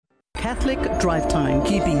Catholic Drive Time.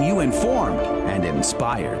 Keeping you informed and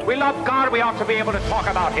inspired. We love God, we ought to be able to talk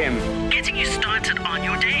about Him. Getting you started on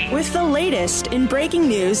your day. With the latest in breaking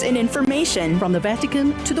news and information. From the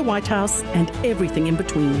Vatican to the White House and everything in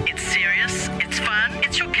between. It's serious, it's fun,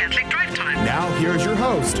 it's your Catholic Drive Time. Now here's your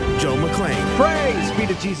host, Joe McClain. Praise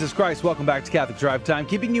be to Jesus Christ. Welcome back to Catholic Drive Time.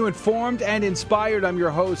 Keeping you informed and inspired. I'm your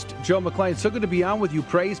host, Joe McClain. So good to be on with you.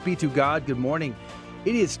 Praise be to God. Good morning.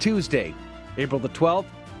 It is Tuesday, April the 12th.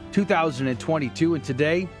 2022, and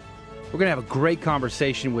today we're going to have a great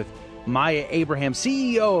conversation with Maya Abraham,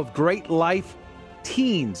 CEO of Great Life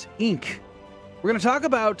Teens, Inc. We're going to talk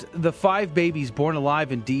about the 5 babies born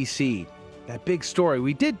alive in D.C., that big story.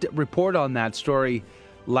 We did report on that story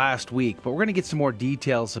last week, but we're going to get some more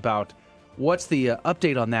details about what's the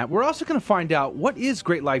update on that. We're also going to find out what is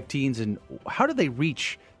Great Life Teens and how do they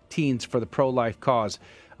reach teens for the pro-life cause.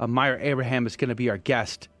 Maya Abraham is going to be our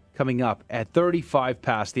guest coming up at 35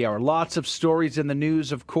 past the hour. Lots of stories in the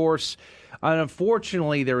news, of course. And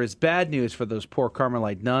unfortunately, there is bad news for those poor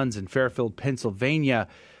Carmelite nuns in Fairfield, Pennsylvania.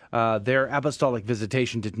 Their apostolic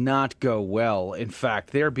visitation did not go well. In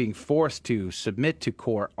fact, they're being forced to submit to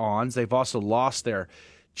court ons. They've also lost their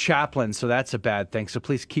chaplain, so that's a bad thing. So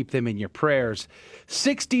please keep them in your prayers.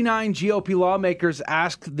 69 GOP lawmakers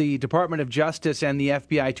asked the Department of Justice and the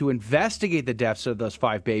FBI to investigate the deaths of those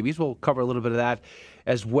 5 babies. We'll cover a little bit of that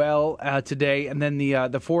as well today. And then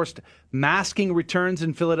the forced masking returns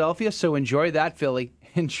in Philadelphia. So enjoy that, Philly.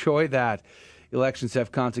 Enjoy that. Elections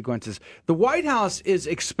have consequences. The White House is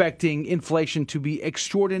expecting inflation to be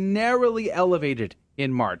extraordinarily elevated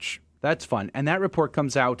in March. That's fun. And that report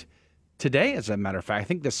comes out today, as a matter of fact. I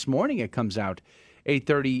think this morning it comes out,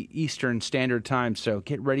 8:30 Eastern Standard Time. So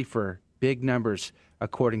get ready for big numbers,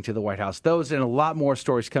 according to the White House. Those and a lot more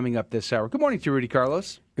stories coming up this hour. Good morning to you, Rudy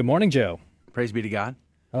Carlos. Good morning, Joe. Praise be to God.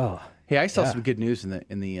 Oh, hey, I saw some good news in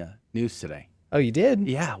the news today. Oh, you did?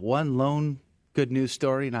 Yeah, one lone good news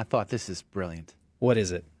story, and I thought this is brilliant. What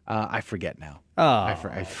is it? I forget now. Oh,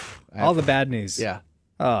 all the bad news. Yeah.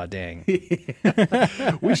 Oh, dang.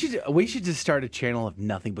 we should just start a channel of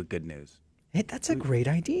nothing but good news. Hey, that's a great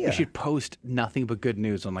idea. We should post nothing but good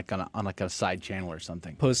news on a side channel or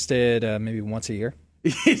something. Post it maybe once a year.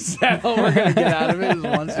 Is that all we're going to get out of it? Is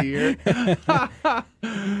once a year? That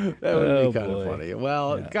would be kind of funny.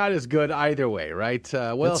 Well, yeah. God is good either way, right?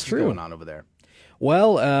 What else is going on over there?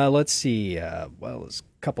 Well, let's see. There's a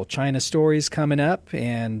couple China stories coming up,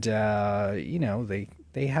 and they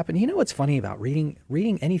happen. You know what's funny about reading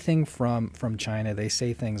anything from China? They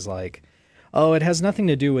say things like, "Oh, it has nothing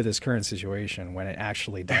to do with this current situation," when it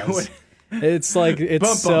actually does. It's like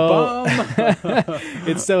it's so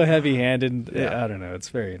heavy-handed. Yeah. I don't know. It's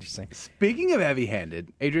very interesting. Speaking of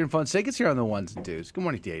heavy-handed, Adrian Fonseca's here on the ones and twos. Good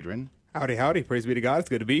morning to you, Adrian. Howdy, howdy. Praise be to God. It's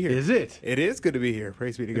good to be here. Is it? It is good to be here.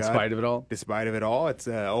 Praise be to God. In spite of it all? Despite of it all. It's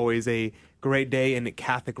always a great day in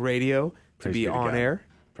Catholic radio to be on air.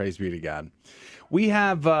 Praise be to God. We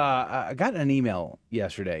have I got an email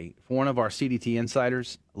yesterday from one of our CDT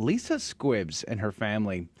insiders, Lisa Squibbs, and her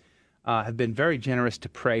family have been very generous to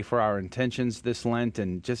pray for our intentions this Lent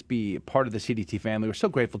and just be part of the CDT family. We're so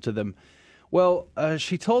grateful to them. Well,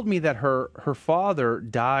 she told me that her father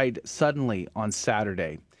died suddenly on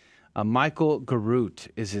Saturday. Michael Garut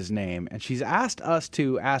is his name, and she's asked us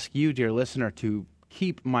to ask you, dear listener, to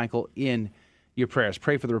keep Michael in your prayers.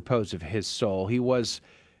 Pray for the repose of his soul. He was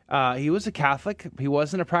a Catholic. He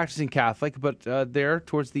wasn't a practicing Catholic, but there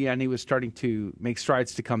towards the end, he was starting to make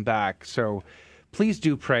strides to come back. So please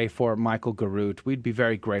do pray for Michael Garut. We'd be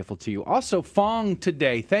very grateful to you. Also, Fong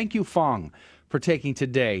today. Thank you, Fong, for taking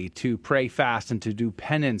today to pray fast and to do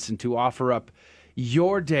penance and to offer up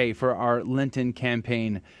your day for our Lenten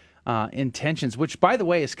campaign intentions, which, by the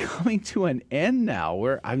way, is coming to an end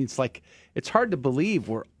now. It's hard to believe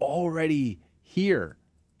we're already here.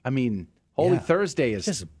 I mean, Holy Thursday is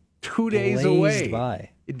just 2 days away. By.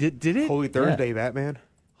 Did it? Holy Thursday, Batman.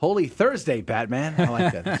 Holy Thursday, Batman. I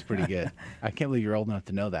like that. That's pretty good. I can't believe you're old enough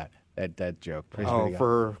to know that joke.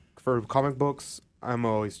 For comic books, I'm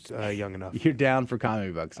always young enough. You're down for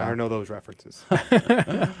comic books, huh? I know those references.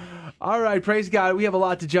 All right, praise God. We have a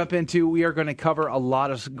lot to jump into. We are going to cover a lot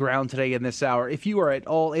of ground today in this hour. If you are at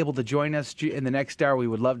all able to join us in the next hour, we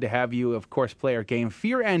would love to have you, of course, play our game,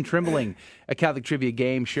 Fear and Trembling, a Catholic trivia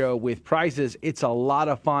game show with prizes. It's a lot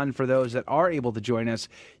of fun for those that are able to join us.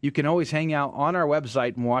 You can always hang out on our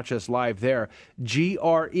website and watch us live there,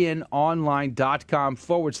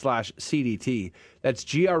 grnonline.com/CDT. That's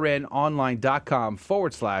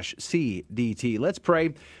grnonline.com/CDT. Let's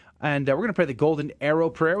pray. And we're going to pray the Golden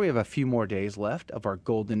Arrow Prayer. We have a few more days left of our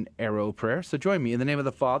Golden Arrow Prayer. So join me in the name of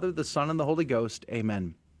the Father, the Son, and the Holy Ghost.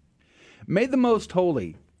 Amen. May the Most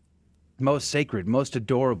Holy most sacred, most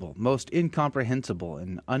adorable, most incomprehensible,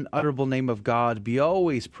 and unutterable name of God be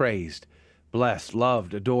always praised, blessed,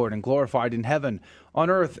 loved, adored, and glorified in heaven, on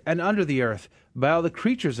earth, and under the earth, by all the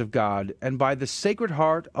creatures of God, and by the Sacred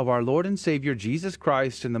Heart of our Lord and Savior Jesus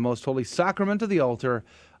Christ, in the most holy sacrament of the altar.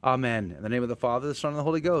 Amen. In the name of the Father, the Son, and the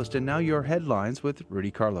Holy Ghost. And now your headlines with Rudy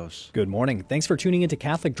Carlos. Good morning. Thanks for tuning into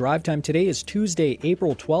Catholic Drive Time. Today is Tuesday,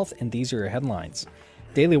 April 12th, and these are your headlines.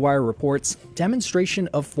 Daily Wire reports demonstration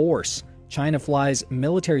of force. China flies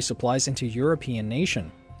military supplies into European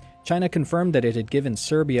nation. China confirmed that it had given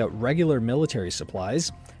Serbia regular military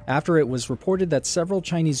supplies after it was reported that several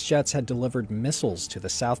Chinese jets had delivered missiles to the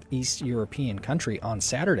southeast European country on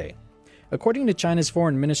Saturday. According to China's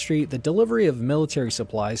foreign ministry, the delivery of military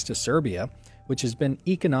supplies to Serbia, which has been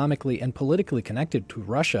economically and politically connected to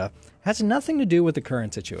Russia, has nothing to do with the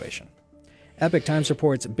current situation. Epoch Times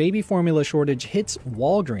reports baby formula shortage hits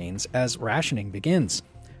Walgreens as rationing begins.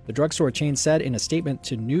 The drugstore chain said in a statement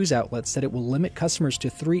to news outlets that it will limit customers to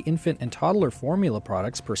 3 infant and toddler formula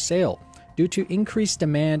products per sale due to increased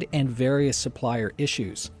demand and various supplier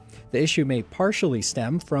issues. The issue may partially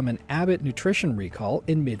stem from an Abbott nutrition recall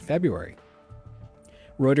in mid-February.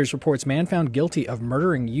 Reuters reports man found guilty of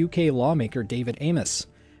murdering UK lawmaker David Amess.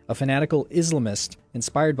 A fanatical Islamist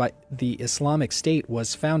inspired by the Islamic State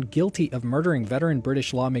was found guilty of murdering veteran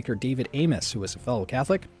British lawmaker David Amess, who was a fellow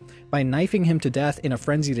Catholic, by knifing him to death in a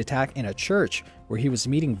frenzied attack in a church where he was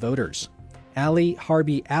meeting voters. Ali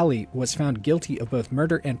Harbi Ali was found guilty of both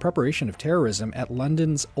murder and preparation of terrorism at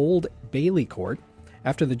London's Old Bailey Court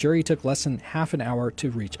after the jury took less than half an hour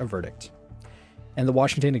to reach a verdict. And the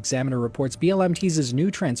Washington Examiner reports BLM teases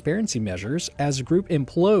new transparency measures as group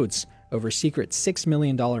implodes over secret $6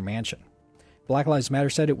 million mansion. Black Lives Matter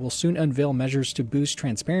said it will soon unveil measures to boost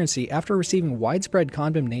transparency after receiving widespread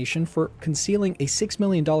condemnation for concealing a $6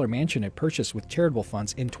 million mansion it purchased with charitable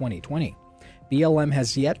funds in 2020. BLM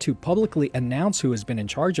has yet to publicly announce who has been in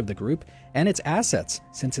charge of the group and its assets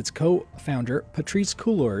since its co-founder, Patrisse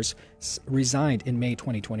Cullors, resigned in May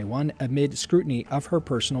 2021 amid scrutiny of her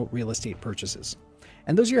personal real estate purchases.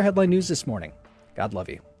 And those are your headline news this morning. God love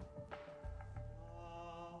you.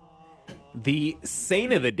 The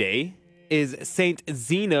saint of the day is Saint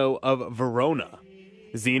Zeno of Verona.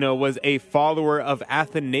 Zeno was a follower of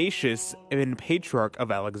Athanasius and Patriarch of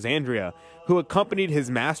Alexandria, who accompanied his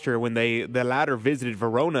master when the latter visited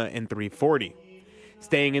Verona in 340.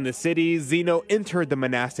 Staying in the city, Zeno entered the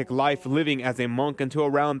monastic life, living as a monk until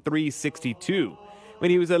around 362,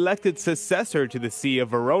 when he was elected successor to the see of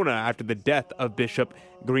Verona after the death of Bishop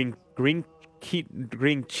Grincinus.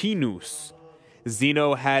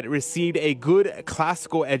 Zeno had received a good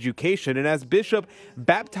classical education and as bishop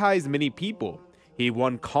baptized many people. He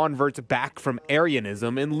won converts back from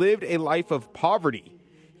Arianism and lived a life of poverty.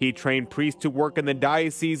 He trained priests to work in the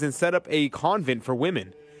diocese and set up a convent for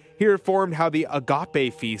women. He reformed how the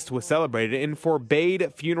Agape feast was celebrated and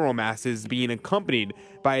forbade funeral masses being accompanied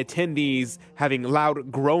by attendees having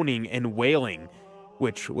loud groaning and wailing,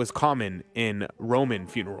 which was common in Roman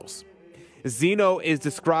funerals. Zeno is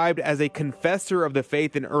described as a confessor of the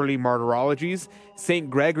faith in early martyrologies. St.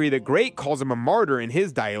 Gregory the Great calls him a martyr in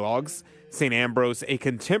his dialogues. St. Ambrose, a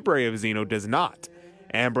contemporary of Zeno, does not.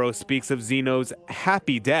 Ambrose speaks of Zeno's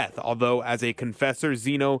happy death, although as a confessor,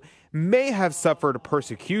 Zeno may have suffered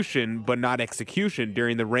persecution but not execution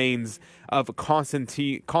during the reigns of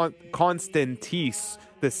Constantius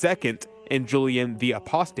II and Julian the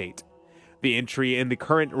Apostate. The entry in the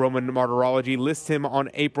current Roman martyrology lists him on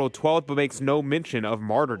April 12th but makes no mention of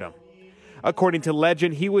martyrdom. According to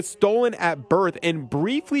legend, he was stolen at birth and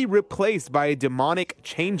briefly replaced by a demonic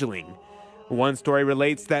changeling. One story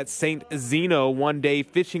relates that Saint Zeno, one day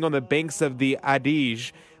fishing on the banks of the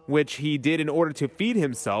Adige, which he did in order to feed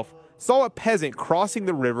himself, saw a peasant crossing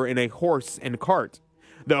the river in a horse and cart.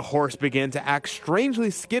 The horse began to act strangely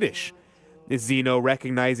skittish. Zeno,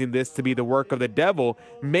 recognizing this to be the work of the devil,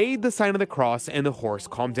 made the sign of the cross and the horse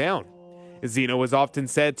calmed down. Zeno was often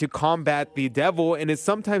said to combat the devil and is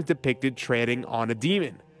sometimes depicted treading on a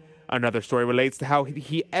demon. Another story relates to how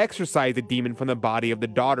he exorcised a demon from the body of the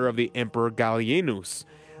daughter of the Emperor Gallienus.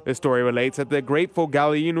 The story relates that the grateful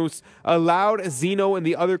Gallienus allowed Zeno and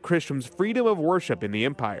the other Christians freedom of worship in the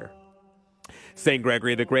empire. St.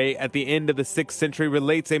 Gregory the Great, at the end of the 6th century,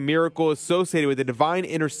 relates a miracle associated with the divine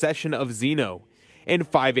intercession of Zeno. In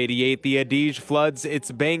 588, the Adige floods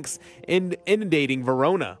its banks, inundating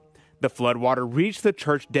Verona. The floodwater reached the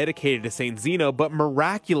church dedicated to St. Zeno, but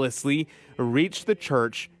miraculously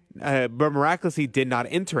did not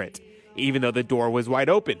enter it, even though the door was wide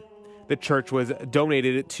open. The church was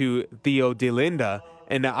donated to Theodelinda,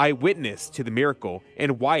 an eyewitness to the miracle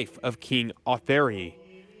and wife of King Othari.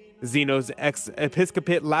 Zeno's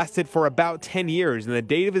episcopate lasted for about 10 years, and the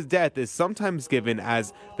date of his death is sometimes given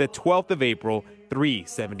as the 12th of April,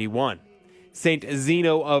 371. Saint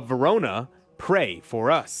Zeno of Verona, pray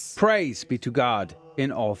for us. Praise be to God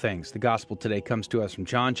in all things. The gospel today comes to us from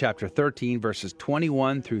John chapter 13, verses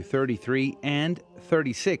 21 through 33 and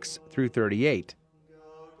 36 through 38.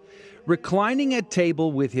 Reclining at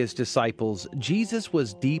table with his disciples, Jesus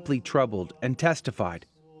was deeply troubled and testified,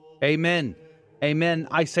 Amen, amen,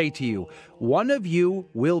 I say to you, one of you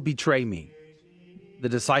will betray me. The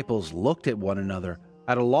disciples looked at one another,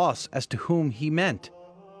 at a loss as to whom he meant.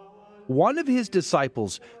 One of his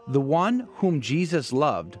disciples, the one whom Jesus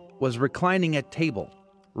loved, was reclining at table,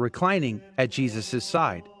 reclining at Jesus'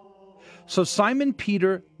 side. So Simon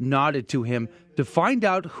Peter nodded to him to find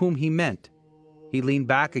out whom he meant. He leaned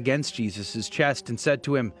back against Jesus' chest and said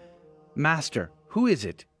to him, Master, who is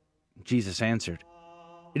it? Jesus answered,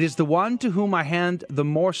 It is the one to whom I hand the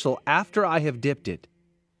morsel after I have dipped it.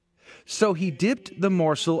 So he dipped the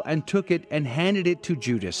morsel and took it and handed it to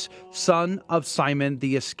Judas, son of Simon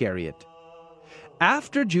the Iscariot.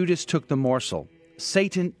 After Judas took the morsel,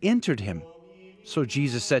 Satan entered him. So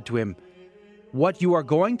Jesus said to him, What you are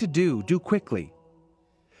going to do, do quickly.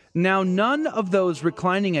 Now none of those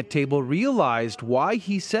reclining at table realized why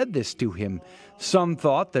he said this to him. Some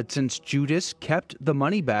thought that since Judas kept the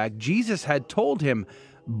money bag, Jesus had told him,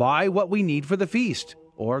 Buy what we need for the feast,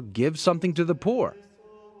 or give something to the poor.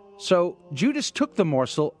 So Judas took the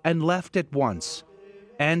morsel and left at once,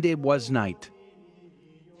 and it was night.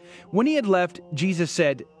 When he had left, Jesus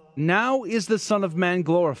said, Now is the Son of Man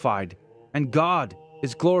glorified, and God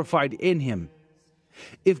is glorified in him.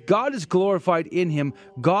 If God is glorified in him,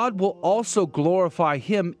 God will also glorify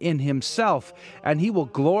him in himself, and he will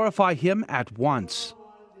glorify him at once.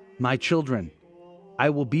 My children, I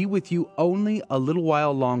will be with you only a little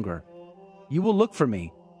while longer. You will look for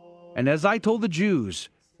me. And as I told the Jews,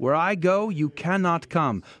 where I go, you cannot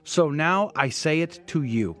come. So now I say it to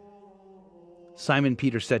you. Simon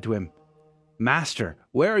Peter said to him, Master,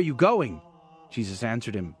 where are you going? Jesus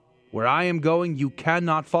answered him, Where I am going, you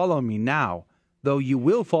cannot follow me now, though you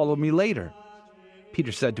will follow me later.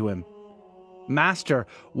 Peter said to him, Master,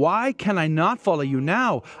 why can I not follow you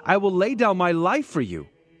now? I will lay down my life for you.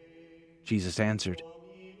 Jesus answered,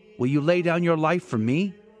 Will you lay down your life for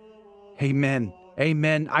me? Amen,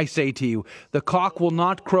 amen, I say to you, the cock will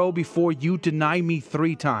not crow before you deny me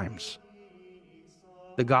 3 times.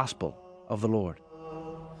 The Gospel of the Lord.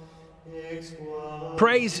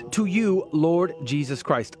 Praise to you, Lord Jesus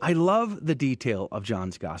Christ. I love the detail of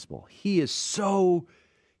John's Gospel. He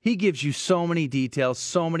gives you so many details,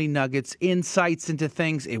 so many nuggets, insights into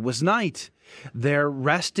things. It was night. They're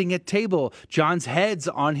resting at table. John's head's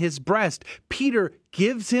on his breast. Peter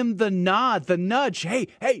gives him the nod, the nudge. Hey,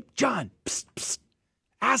 John, psst, psst.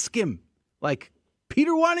 Ask him. Like,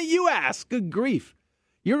 Peter, why don't you ask? Good grief.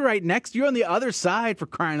 You're right next. You're on the other side, for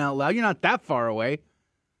crying out loud. You're not that far away.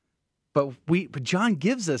 But John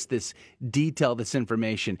gives us this detail, this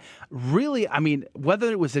information. Really, I mean,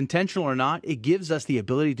 whether it was intentional or not, it gives us the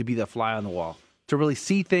ability to be the fly on the wall, to really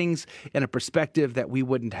see things in a perspective that we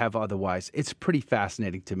wouldn't have otherwise. It's pretty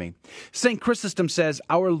fascinating to me. St. Chrysostom says,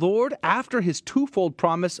 Our Lord, after his twofold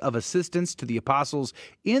promise of assistance to the apostles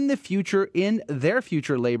in the future, in their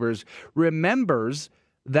future labors, remembers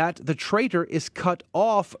that the traitor is cut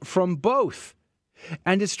off from both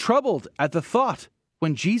and is troubled at the thought.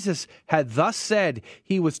 When Jesus had thus said,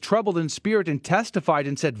 he was troubled in spirit and testified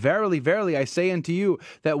and said, Verily, verily, I say unto you,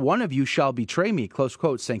 that one of you shall betray me. Close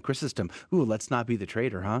quote, St. Chrysostom. Ooh, let's not be the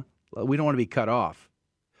traitor, huh? We don't want to be cut off.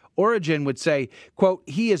 Origen would say, quote,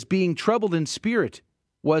 He is being troubled in spirit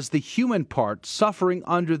was the human part suffering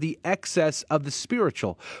under the excess of the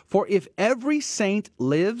spiritual. For if every saint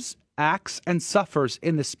lives, acts, and suffers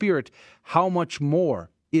in the spirit, how much more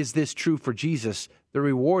is this true for Jesus, the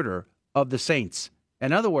rewarder of the saints?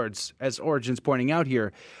 In other words, as Origen's pointing out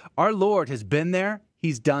here, our Lord has been there.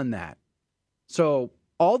 He's done that. So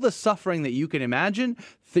all the suffering that you can imagine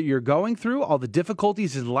that you're going through, all the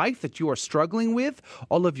difficulties in life that you are struggling with,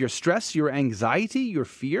 all of your stress, your anxiety, your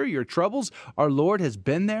fear, your troubles, our Lord has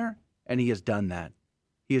been there and he has done that.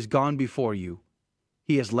 He has gone before you.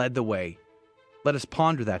 He has led the way. Let us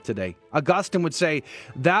ponder that today. Augustine would say,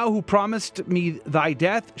 Thou who promised me thy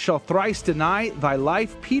death shall thrice deny thy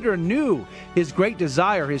life. Peter knew his great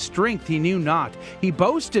desire, his strength he knew not. He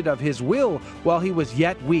boasted of his will while he was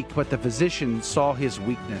yet weak, but the physician saw his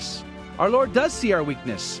weakness. Our Lord does see our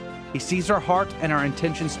weakness. He sees our heart and our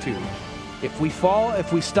intentions too. If we fall,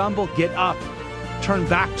 if we stumble, get up, turn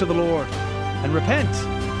back to the Lord, and repent.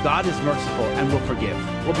 God is merciful and will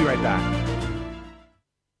forgive. We'll be right back.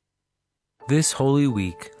 This Holy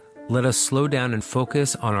Week, let us slow down and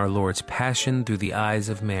focus on our Lord's passion through the eyes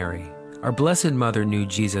of Mary. Our Blessed Mother knew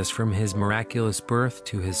Jesus from his miraculous birth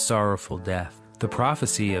to his sorrowful death. The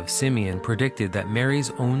prophecy of Simeon predicted that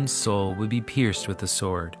Mary's own soul would be pierced with the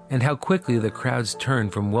sword, and how quickly the crowds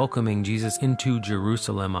turned from welcoming Jesus into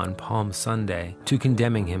Jerusalem on Palm Sunday to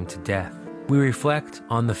condemning him to death. We reflect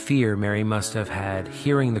on the fear Mary must have had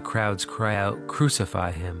hearing the crowds cry out,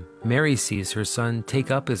 "Crucify him." Mary sees her son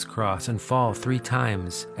take up his cross and fall 3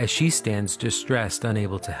 times as she stands distressed,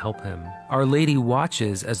 unable to help him. Our Lady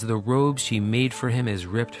watches as the robe she made for him is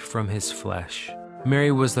ripped from his flesh.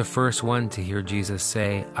 Mary was the first one to hear Jesus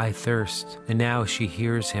say, "I thirst," and now she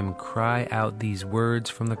hears him cry out these words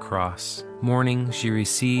from the cross. Mourning, she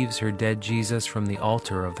receives her dead Jesus from the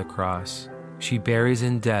altar of the cross. She buries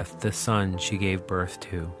in death the son she gave birth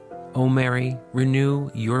to. O Mary,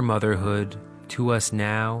 renew your motherhood to us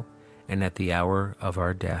now and at the hour of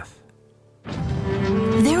our death.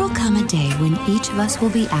 There will come a day when each of us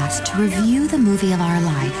will be asked to review the movie of our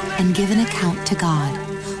life and give an account to God.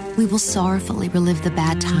 We will sorrowfully relive the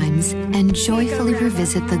bad times and joyfully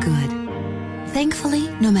revisit the good. Thankfully,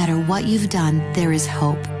 no matter what you've done, there is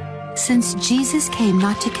hope, since Jesus came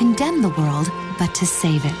not to condemn the world, but to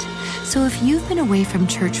save it. So if you've been away from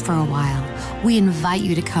church for a while, we invite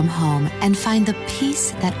you to come home and find the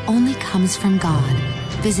peace that only comes from God.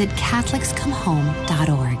 Visit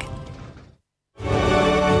CatholicsComeHome.org.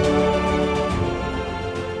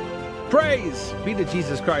 Praise be to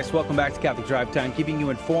Jesus Christ. Welcome back to Catholic Drive Time, keeping you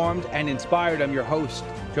informed and inspired. I'm your host,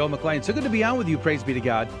 Joe McLean. So good to be on with you. Praise be to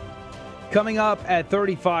God. Coming up at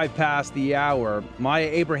 35 past the hour, Maya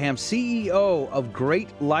Abraham, CEO of Great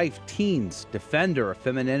Life Teens, defender of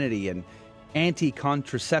femininity and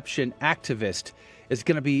anti-contraception activist, is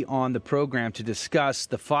going to be on the program to discuss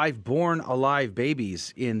the 5 born alive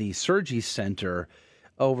babies in the Sergi Center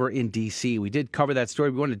over in D.C. We did cover that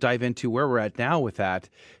story. We want to dive into where we're at now with that.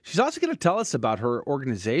 She's also going to tell us about her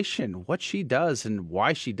organization, what she does and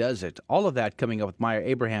why she does it. All of that coming up with Maya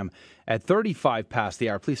Abraham at 35 past the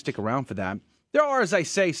hour. Please stick around for that. There are, as I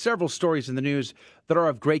say, several stories in the news that are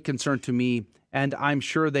of great concern to me, and I'm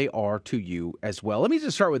sure they are to you as well. Let me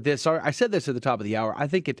just start with this. I said this at the top of the hour. I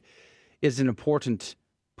think it is an important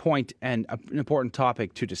point and an important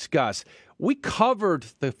topic to discuss. We covered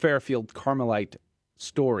the Fairfield Carmelite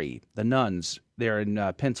story, the nuns there in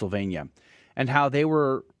Pennsylvania, and how they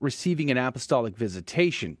were receiving an apostolic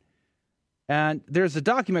visitation. And there's a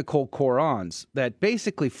document called Korans that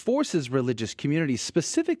basically forces religious communities,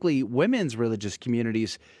 specifically women's religious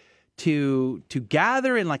communities, to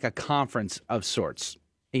gather in like a conference of sorts.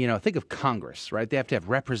 You know, think of Congress, right? They have to have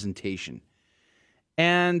representation.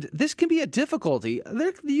 And this can be a difficulty.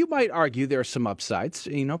 You might argue there are some upsides,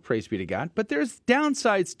 praise be to God, but there's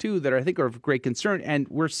downsides too that I think are of great concern. And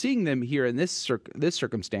we're seeing them here in this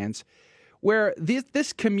circumstance where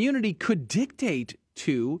this community could dictate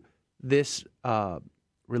to this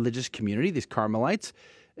religious community, these Carmelites,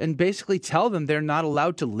 and basically tell them they're not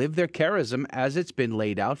allowed to live their charism as it's been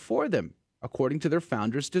laid out for them, according to their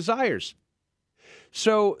founders' desires.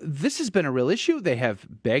 So this has been a real issue. They have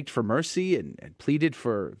begged for mercy and pleaded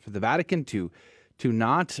for the Vatican to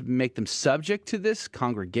not make them subject to this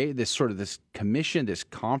this commission, this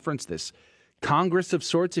conference, this Congress of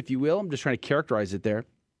sorts, if you will. I'm just trying to characterize it there.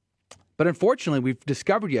 But unfortunately, we've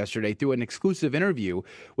discovered yesterday through an exclusive interview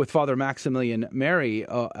with Father Maximilian Mary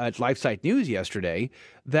at LifeSite News yesterday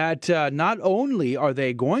that not only are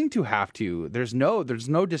they going to have to, there's no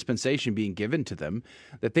dispensation being given to them,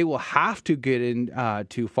 that they will have to get in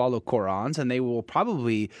to follow Korans, and they will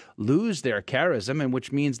probably lose their charism, and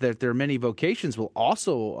which means that their many vocations will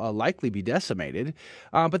also likely be decimated.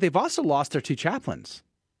 But they've also lost their 2 chaplains.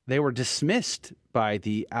 They were dismissed by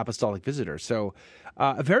the apostolic visitor. So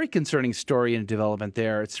a very concerning story and development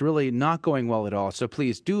there. It's really not going well at all. So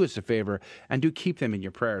please do us a favor and do keep them in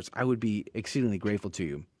your prayers. I would be exceedingly grateful to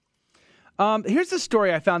you. Here's the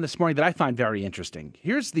story I found this morning that I find very interesting.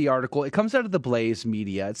 Here's the article. It comes out of the Blaze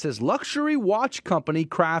Media. It says, luxury watch company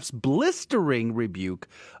crafts blistering rebuke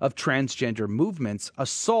of transgender movements,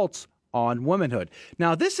 assaults on womanhood.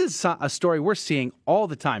 Now, this is a story we're seeing all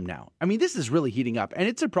the time now. I mean, this is really heating up, and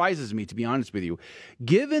it surprises me, to be honest with you.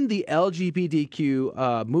 Given the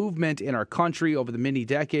LGBTQ movement in our country over the many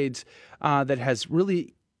decades that has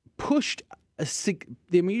really pushed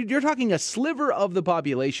you're talking a sliver of the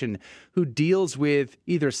population who deals with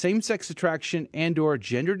either same-sex attraction and or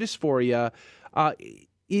gender dysphoria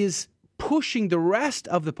is pushing the rest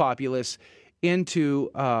of the populace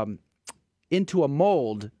into a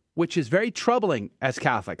mold which is very troubling as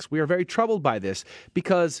Catholics. We are very troubled by this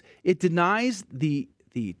because it denies the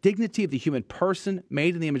the dignity of the human person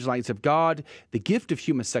made in the image and likeness of God, the gift of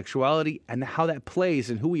human sexuality, and how that plays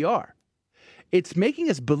in who we are. It's making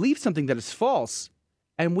us believe something that is false,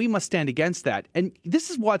 and we must stand against that. And this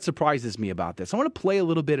is what surprises me about this. I want to play a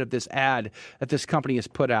little bit of this ad that this company has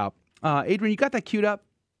put out. Adrian, you got that queued up?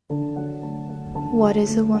 What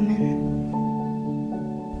is a woman?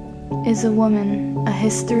 Is a woman a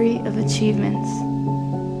history of achievements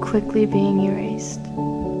quickly being erased?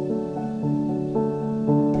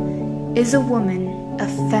 Is a woman a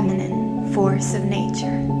feminine force of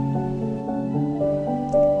nature?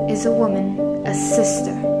 Is a woman a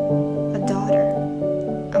sister, a daughter,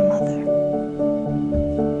 a mother?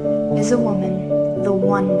 Is a woman the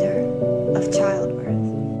wonder of childbirth?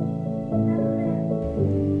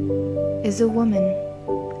 Is a woman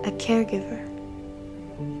a caregiver?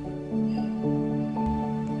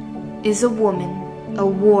 Is a woman a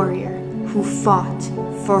warrior who fought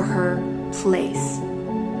for her place?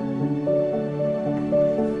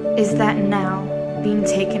 Is that now being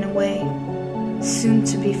taken away, soon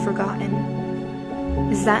to be forgotten?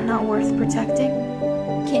 Is that not worth protecting?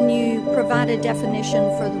 Can you provide a definition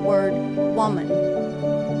for the word woman?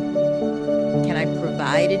 Can I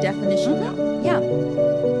provide a definition? Mm-hmm. Yeah.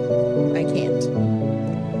 I can't.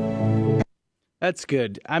 That's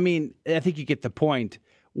good. I mean, I think you get the point.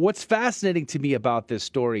 What's fascinating to me about this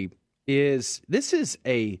story is this is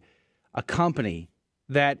a company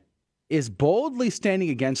that is boldly standing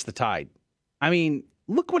against the tide. I mean,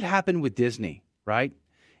 look what happened with Disney, right,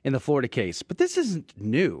 in the Florida case. But this isn't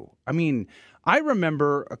new. I mean, I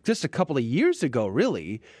remember just a couple of years ago,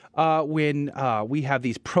 really, when we have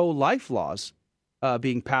these pro-life laws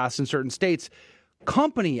being passed in certain states.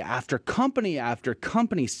 Company after company after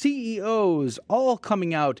company, CEOs all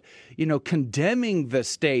coming out, condemning the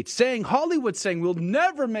states, Hollywood saying we'll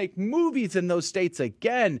never make movies in those states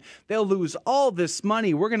again. They'll lose all this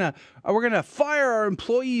money. We're gonna fire our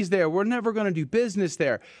employees there. We're never gonna do business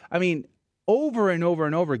there. I mean, over and over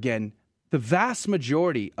and over again, the vast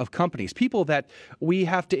majority of companies, people that we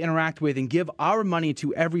have to interact with and give our money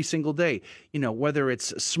to every single day, whether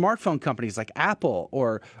it's smartphone companies like Apple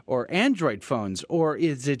or Android phones, or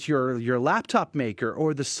is it your laptop maker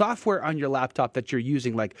or the software on your laptop that you're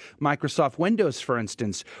using, like Microsoft Windows, for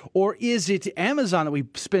instance, or is it Amazon that we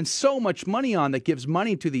spend so much money on that gives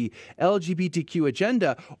money to the LGBTQ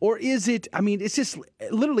agenda, or is it, it's just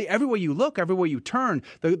literally everywhere you look, everywhere you turn,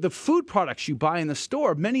 the food products you buy in the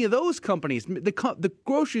store, many of those companies, the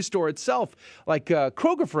grocery store itself, like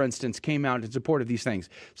Kroger, for instance, came out in support of these things.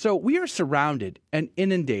 So we are surrounded and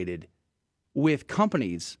inundated with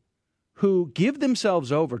companies who give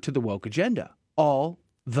themselves over to the woke agenda all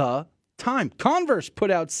the time. Converse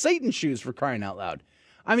put out Satan shoes, for crying out loud.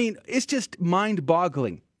 I mean, it's just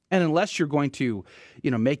mind-boggling. And unless you're going to,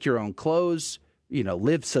 make your own clothes,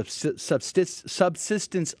 live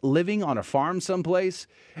subsistence living on a farm someplace,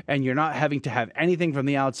 and you're not having to have anything from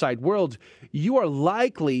the outside world, you are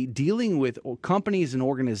likely dealing with companies and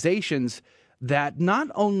organizations that not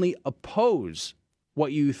only oppose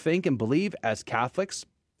what you think and believe as Catholics,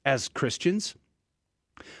 as Christians,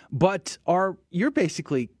 but you're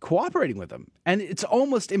basically cooperating with them. And it's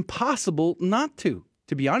almost impossible not to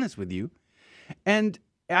be honest with you. And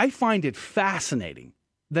I find it fascinating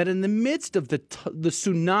that in the midst of the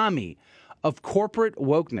tsunami of corporate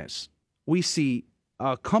wokeness, we see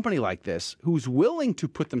a company like this who's willing to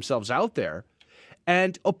put themselves out there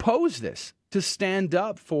and oppose this, to stand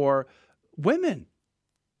up for women,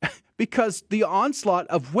 because the onslaught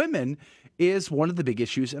of women is one of the big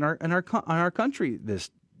issues in our country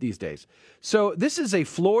these days. So this is a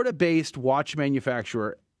Florida-based watch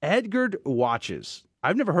manufacturer, Edgard Watches.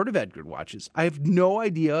 I've never heard of Edgard Watches. I have no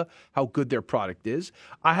idea how good their product is.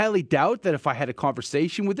 I highly doubt that if I had a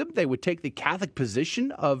conversation with them, they would take the Catholic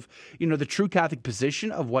position of, the true Catholic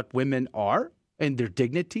position of what women are and their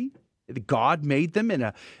dignity. God made them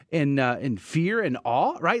in fear and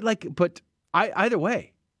awe, right? But either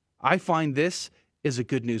way, I find this is a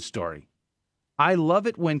good news story. I love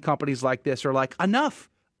it when companies like this are like, enough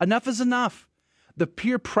is enough. The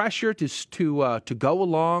peer pressure to go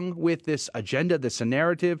along with this agenda, this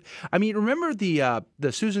narrative. I mean, remember the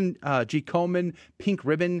Susan G. Komen pink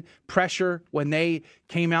ribbon pressure when they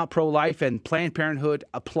came out pro-life and Planned Parenthood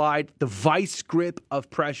applied the vice grip of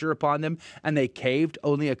pressure upon them and they caved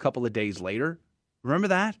only a couple of days later? Remember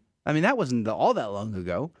that? I mean, that wasn't all that long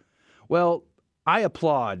ago. Well, I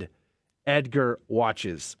applaud Edgard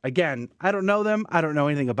Watches. Again, I don't know them. I don't know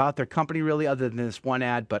anything about their company really other than this one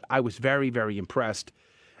ad, but I was very, very impressed.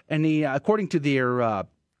 And according to their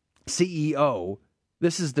CEO,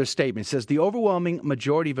 this is their statement. It says, the overwhelming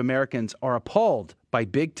majority of Americans are appalled by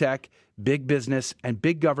big tech, big business, and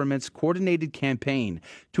big government's coordinated campaign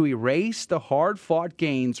to erase the hard-fought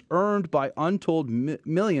gains earned by untold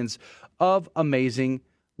millions of amazing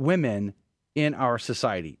women in our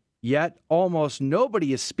society. Yet almost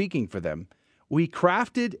nobody is speaking for them. We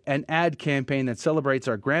crafted an ad campaign that celebrates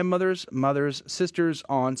our grandmothers, mothers, sisters,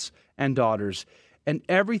 aunts, and daughters, and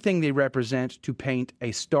everything they represent to paint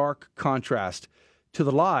a stark contrast to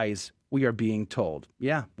the lies we are being told.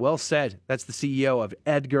 Yeah, well said. That's the CEO of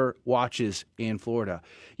Edgar Watches in Florida.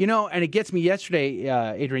 You know, and it gets me yesterday,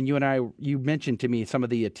 Adrian, you mentioned to me some of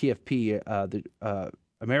the TFP, the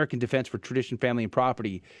American Defense for Tradition, Family, and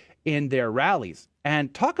Property in their rallies.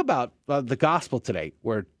 And talk about the gospel today,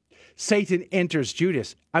 where Satan enters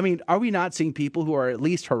Judas. I mean, are we not seeing people who are at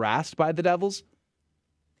least harassed by the devils?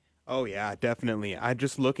 Oh yeah, definitely. I'm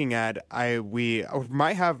just looking at we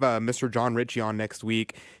might have Mr. John Ritchie on next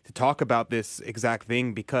week to talk about this exact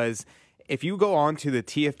thing, because if you go on to the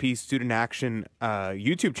TFP Student Action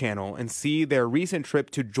YouTube channel and see their recent trip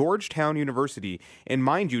to Georgetown University, and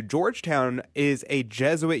mind you, Georgetown is a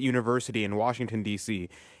Jesuit university in Washington, D.C.,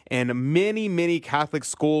 and many, many Catholic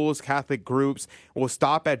schools, Catholic groups will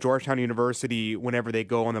stop at Georgetown University whenever they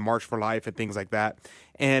go on the March for Life and things like that.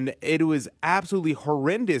 And it was absolutely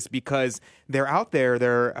horrendous because they're out there,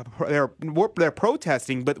 they're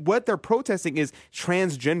protesting, but what they're protesting is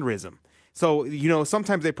transgenderism. So, you know,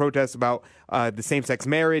 sometimes they protest about the same-sex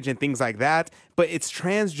marriage and things like that, but it's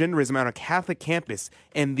transgenderism on a Catholic campus,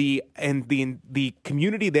 and the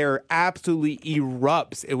community there absolutely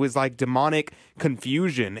erupts. It was like demonic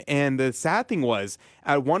confusion. And the sad thing was,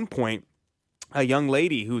 at one point, a young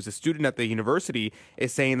lady who's a student at the university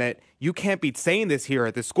is saying that you can't be saying this here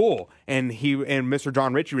at the school. And Mr.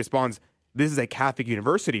 John Ritchie responds, "This is a Catholic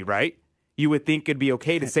university, right? You would think it'd be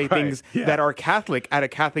okay to say things that are Catholic at a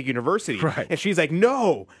Catholic university." Right. And she's like,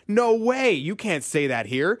 no way. You can't say that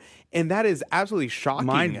here. And that is absolutely shocking.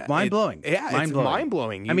 Mind-blowing. It's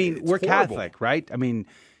mind-blowing. I mean, we're horrible. Catholic, right? I mean,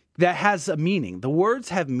 that has a meaning. The words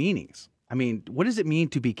have meanings. I mean, what does it mean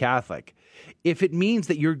to be Catholic? If it means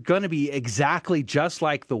that you're going to be exactly just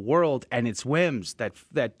like the world and its whims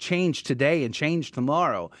that change today and change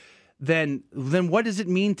tomorrow, then what does it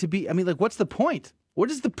mean to be? I mean, like, what's the point? What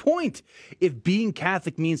is the point if being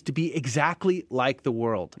Catholic means to be exactly like the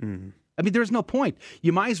world? Mm-hmm. I mean, there's no point.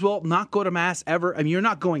 You might as well not go to Mass ever. I mean, you're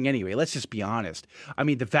not going anyway. Let's just be honest. I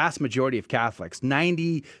mean, the vast majority of Catholics,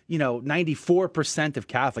 94% of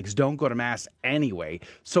Catholics don't go to Mass anyway.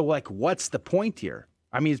 So, like, what's the point here?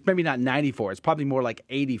 I mean, it's maybe not 94. It's probably more like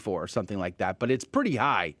 84 or something like that. But it's pretty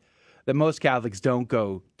high that most Catholics don't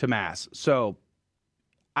go to Mass. So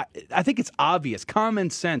I think it's obvious, common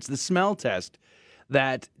sense, the smell test,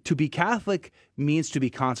 that to be Catholic means to be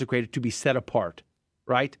consecrated, to be set apart,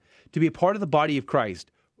 right? To be a part of the body of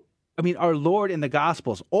Christ. I mean, our Lord in the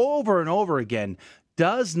Gospels over and over again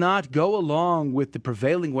does not go along with the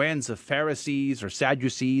prevailing winds of Pharisees or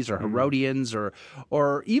Sadducees or Herodians or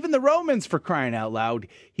even the Romans, for crying out loud.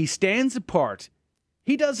 He stands apart.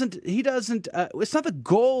 He doesn't, it's not, the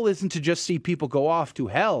goal isn't to just see people go off to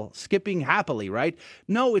hell, skipping happily, right?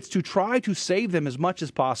 No, it's to try to save them as much as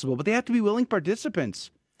possible, but they have to be willing participants.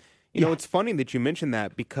 You know, it's funny that you mentioned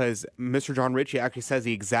that, because Mr. John Ritchie actually says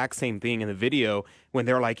the exact same thing in the video when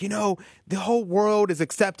they're like, you know, the whole world is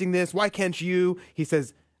accepting this. Why can't you? He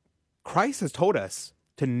says, Christ has told us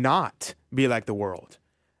to not be like the world.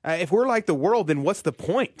 If we're like the world, then what's the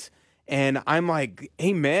point? And I'm like,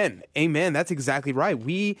 amen, amen. That's exactly right.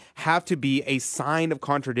 We have to be a sign of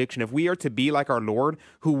contradiction. If we are to be like our Lord,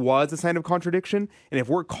 who was a sign of contradiction, and if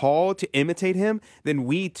we're called to imitate him, then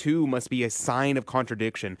we too must be a sign of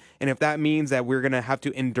contradiction. And if that means that we're going to have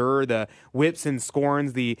to endure the whips and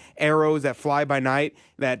scorns, the arrows that fly by night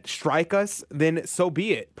that strike us, then so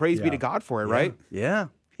be it. Praise be to God for it, right? Yeah.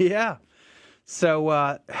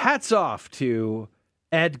 So hats off to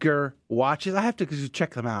Edgar Watches. I have to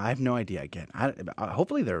check them out. I have no idea. Again,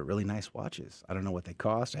 hopefully they're really nice watches. I don't know what they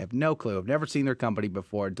cost. I have no clue. I've never seen their company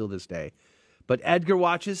before until this day. But Edgar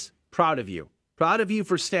Watches, proud of you. Proud of you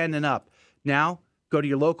for standing up. Now, go to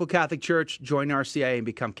your local Catholic church, join RCIA, and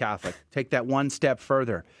become Catholic. Take that one step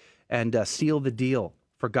further and seal the deal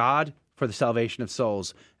for God, for the salvation of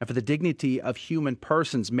souls, and for the dignity of human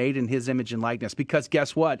persons made in his image and likeness. Because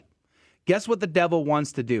guess what? Guess what the devil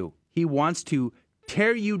wants to do? He wants to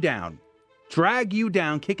tear you down, drag you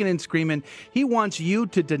down, kicking and screaming. He wants you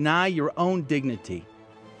to deny your own dignity.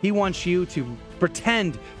 He wants you to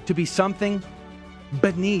pretend to be something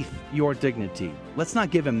beneath your dignity. Let's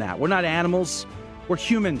not give him that. We're not animals. We're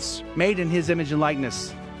humans made in his image and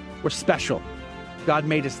likeness. We're special. God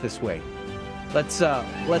made us this way. Let's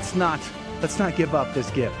not let's not give up this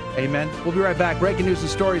gift. Amen. We'll be right back. Breaking news and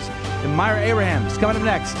stories. And Myra Abraham is coming up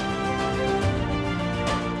next.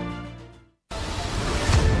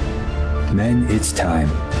 Men, it's time.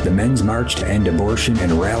 The Men's March to End Abortion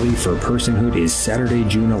and Rally for Personhood is Saturday,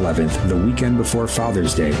 June 11th, the weekend before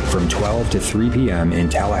Father's Day, from 12 to 3 p.m. in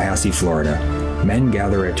Tallahassee, Florida. Men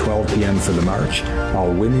gather at 12 p.m. for the march.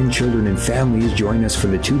 All women, children, and families join us for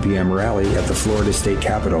the 2 p.m. rally at the Florida State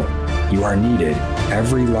Capitol. You are needed.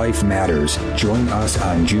 Every life matters. Join us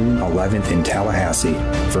on June 11th in Tallahassee.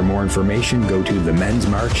 For more information, go to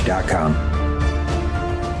themensmarch.com.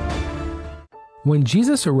 When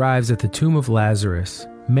Jesus arrives at the tomb of Lazarus,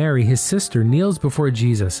 Mary, his sister, kneels before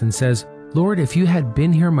Jesus and says, "Lord, if you had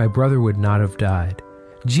been here, my brother would not have died."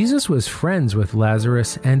 Jesus was friends with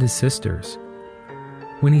Lazarus and his sisters.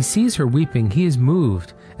 When he sees her weeping, he is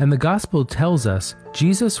moved, and the gospel tells us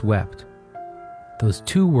Jesus wept. Those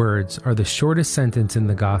two words are the shortest sentence in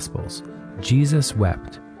the Gospels. Jesus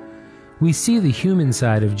wept. We see the human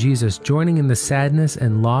side of Jesus joining in the sadness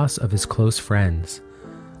and loss of his close friends.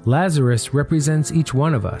 Lazarus represents each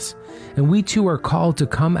one of us, and we too are called to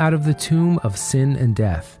come out of the tomb of sin and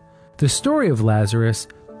death. The story of Lazarus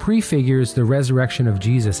prefigures the resurrection of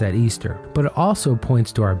Jesus at Easter, but it also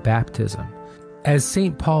points to our baptism. As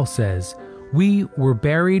St. Paul says, we were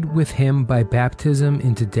buried with him by baptism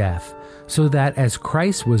into death, so that as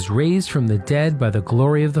Christ was raised from the dead by the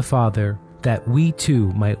glory of the Father, that we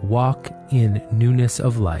too might walk in newness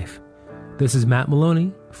of life. This is Matt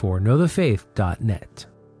Maloney for KnowTheFaith.net.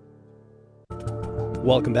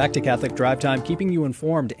 Welcome back to Catholic Drive Time, keeping you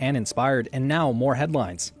informed and inspired. And now, more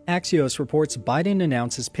headlines. Axios reports Biden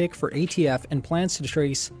announces pick for ATF and plans to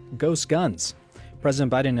trace ghost guns.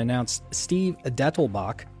 President Biden announced Steve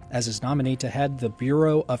Dettelbach as his nominee to head the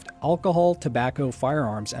Bureau of Alcohol, Tobacco,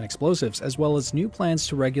 Firearms, and Explosives, as well as new plans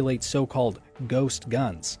to regulate so-called ghost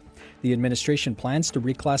guns. The administration plans to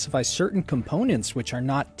reclassify certain components which are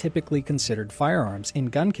not typically considered firearms in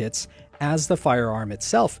gun kits as the firearm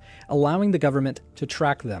itself, allowing the government to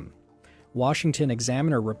track them. Washington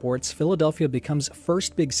Examiner reports Philadelphia becomes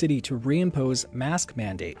first big city to reimpose mask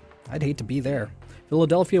mandate. I'd hate to be there.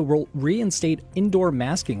 Philadelphia will reinstate indoor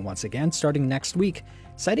masking once again starting next week,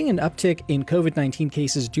 citing an uptick in COVID-19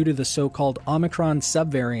 cases due to the so-called Omicron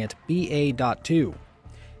subvariant BA.2.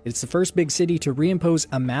 It's the first big city to reimpose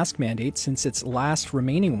a mask mandate since its last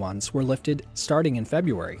remaining ones were lifted starting in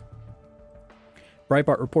February.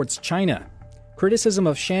 Breitbart reports China. Criticism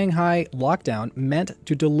of Shanghai lockdown meant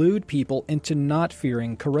to delude people into not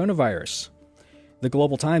fearing coronavirus. The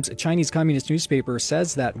Global Times, a Chinese communist newspaper,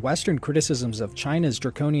 says that Western criticisms of China's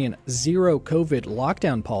draconian zero-COVID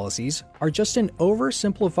lockdown policies are just an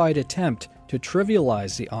oversimplified attempt to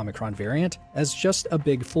trivialize the Omicron variant as just a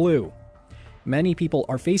big flu. Many people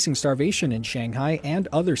are facing starvation in Shanghai and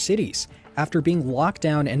other cities after being locked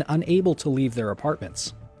down and unable to leave their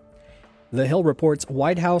apartments. The Hill reports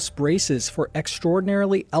White House braces for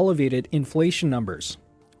extraordinarily elevated inflation numbers.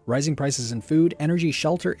 Rising prices in food, energy,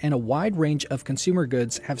 shelter, and a wide range of consumer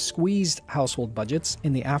goods have squeezed household budgets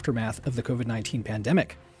in the aftermath of the COVID-19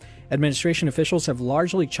 pandemic. Administration officials have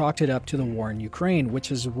largely chalked it up to the war in Ukraine, which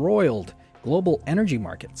has roiled global energy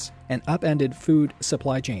markets and upended food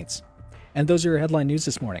supply chains. And those are your headline news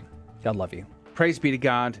this morning. God love you. Praise be to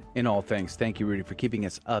God in all things. Thank you, Rudy, for keeping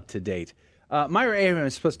us up to date. Myra Abraham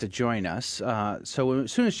is supposed to join us, so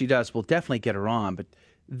as soon as she does, we'll definitely get her on. But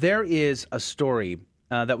there is a story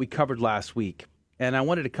that we covered last week, and I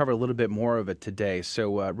wanted to cover a little bit more of it today.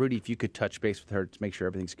 So, Rudy, if you could touch base with her to make sure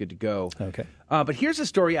everything's good to go. Okay. But here's a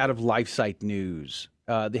story out of LifeSite News.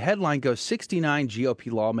 The headline goes, 69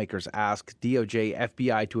 GOP lawmakers ask DOJ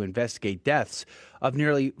FBI to investigate deaths of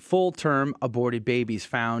nearly full-term aborted babies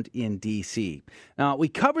found in D.C. Now, we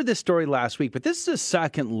covered this story last week, but this is a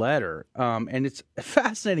second letter, and it's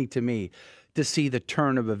fascinating to me to see the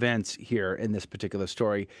turn of events here in this particular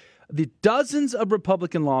story. The dozens of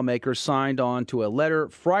Republican lawmakers signed on to a letter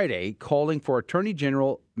Friday calling for Attorney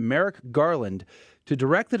General Merrick Garland to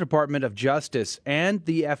direct the Department of Justice and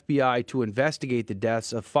the FBI to investigate the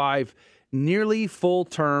deaths of 5 nearly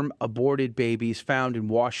full-term aborted babies found in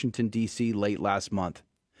Washington, D.C. late last month.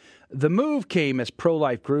 The move came as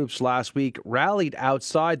pro-life groups last week rallied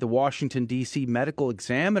outside the Washington, D.C. Medical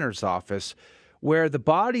Examiner's office, where the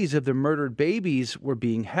bodies of the murdered babies were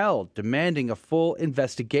being held, demanding a full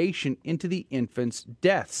investigation into the infants'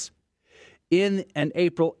 deaths. In an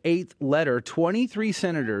April 8th letter, 23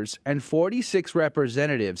 senators and 46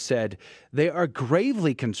 representatives said they are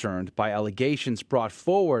gravely concerned by allegations brought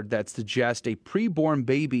forward that suggest a preborn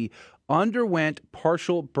baby underwent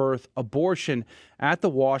partial birth abortion at the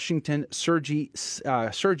Washington Surgery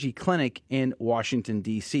Clinic in Washington,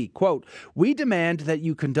 D.C. Quote, "We demand that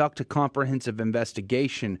you conduct a comprehensive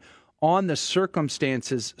investigation on the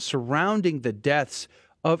circumstances surrounding the deaths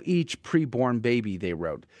of each preborn baby," they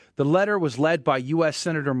wrote. The letter was led by U.S.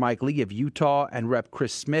 Senator Mike Lee of Utah and Rep.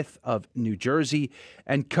 Chris Smith of New Jersey,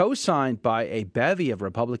 and co-signed by a bevy of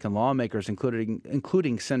Republican lawmakers,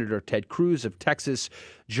 including Senator Ted Cruz of Texas,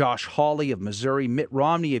 Josh Hawley of Missouri, Mitt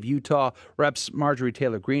Romney of Utah, Reps. Marjorie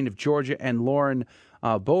Taylor Greene of Georgia, and Lauren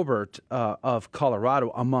Boebert of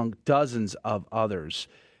Colorado, among dozens of others.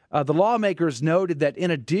 The lawmakers noted that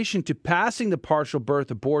in addition to passing the Partial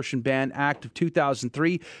Birth Abortion Ban Act of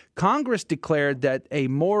 2003, Congress declared that a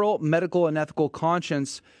moral, medical, and ethical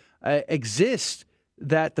conscience exists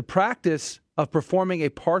that the practice of performing a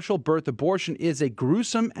partial birth abortion is a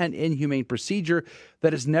gruesome and inhumane procedure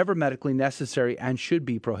that is never medically necessary and should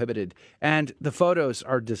be prohibited. And the photos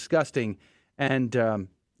are disgusting. And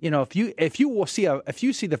if you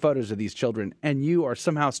see the photos of these children and you are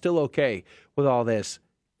somehow still okay with all this,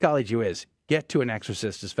 golly gee whiz, get to an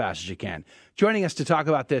exorcist as fast as you can. Joining us to talk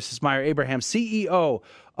about this is Maya Abraham, CEO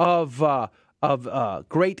of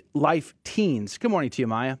Great Life Teens. Good morning to you,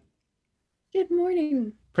 Maya. Good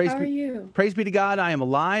morning. How are you? Praise be to God, I am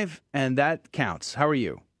alive, and that counts. How are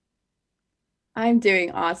you? I'm doing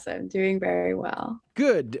awesome, doing very well.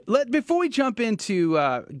 Good. Before we jump into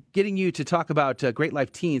getting you to talk about Great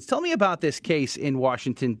Life Teens, tell me about this case in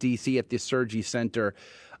Washington, D.C. at the Surgery Center.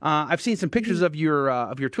 I've seen some pictures of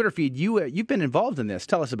your Twitter feed. You've been involved in this.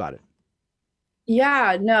 Tell us about it.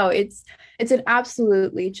 Yeah, no, it's an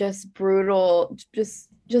absolutely just brutal,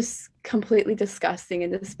 just completely disgusting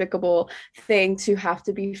and despicable thing to have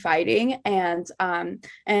to be fighting. And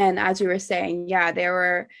as you were saying, yeah, there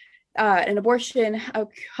were an abortion. A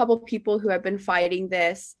couple people who have been fighting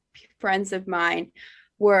this, friends of mine,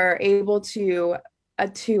 were able to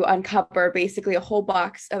uncover basically a whole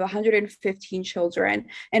box of 115 children,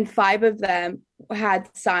 and 5 of them had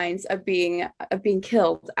signs of being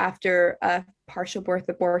killed after a partial birth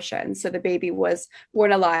abortion. So the baby was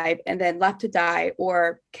born alive and then left to die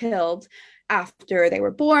or killed after they were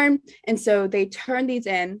born. And so they turned these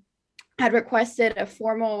in, had requested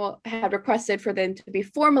for them to be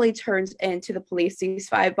formally turned into the police, these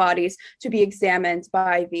 5 bodies to be examined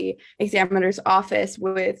by the examiner's office,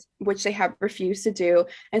 which they have refused to do.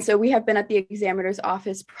 And so we have been at the examiner's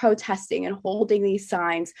office protesting and holding these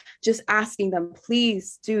signs, just asking them,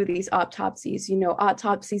 please do these autopsies,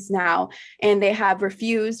 autopsies now. And they have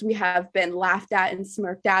refused. We have been laughed at and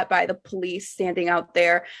smirked at by the police standing out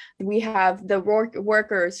there. We have the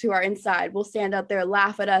workers who are inside will stand out there,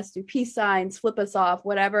 laugh at us, do peace signs, flip us off,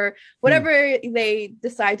 whatever they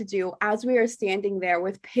decide to do, as we are standing there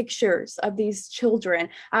with pictures of these children,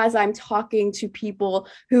 as I'm talking to people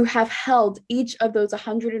who have held each of those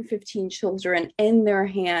 115 children in their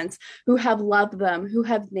hands, who have loved them, who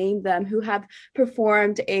have named them, who have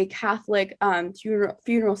performed a Catholic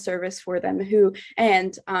funeral service for them,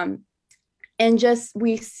 and just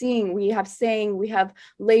we have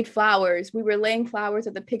laid flowers. We were laying flowers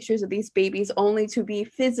at the pictures of these babies only to be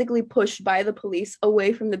physically pushed by the police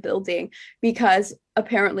away from the building, because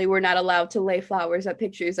apparently we're not allowed to lay flowers at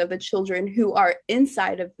pictures of the children who are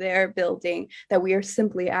inside of their building, that we are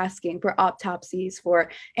simply asking for autopsies for,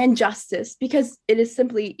 and justice, because it is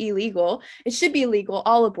simply illegal. It should be illegal,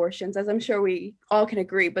 all abortions, as I'm sure we all can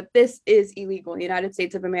agree, but this is illegal in the United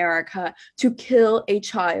States of America, to kill a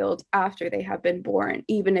child after they have been born,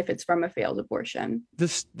 even if it's from a failed abortion.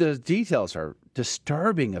 The details are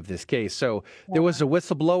disturbing of this case. So there was a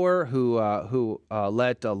whistleblower who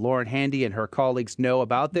let Lauren Handy and her colleagues know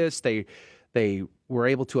about this. They were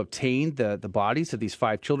able to obtain the bodies of these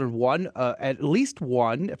 5 children. At least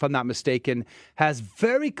one, if I'm not mistaken, has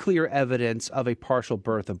very clear evidence of a partial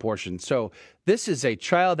birth abortion. So this is a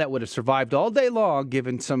child that would have survived all day long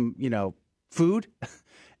given some, food.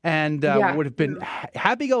 And would have been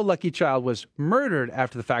happy-go-lucky child was murdered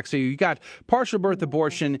after the fact. So you got partial birth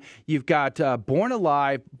abortion, you've got born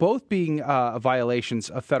alive, both being violations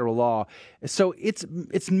of federal law. So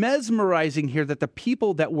it's mesmerizing here that the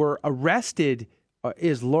people that were arrested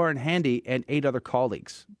is Lauren Handy and 8 other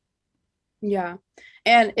colleagues. Yeah,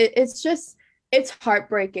 and it's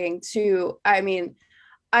heartbreaking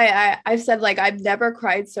I've said, I've never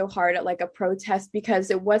cried so hard at a protest, because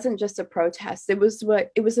it wasn't just a protest. It was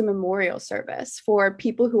a memorial service for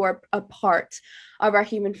people who are a part of our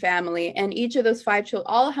human family. And each of those 5 children,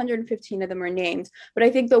 all 115 of them are named. But I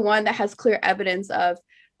think the one that has clear evidence of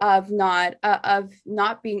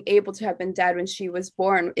not being able to have been dead when she was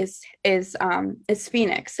born is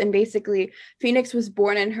Phoenix. And basically Phoenix was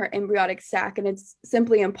born in her embryonic sac, and it's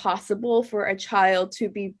simply impossible for a child to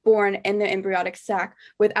be born in the embryonic sac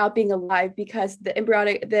without being alive, because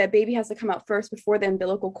the baby has to come out first before the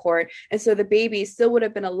umbilical cord. And so the baby still would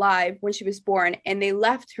have been alive when she was born, and they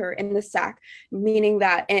left her in the sac, meaning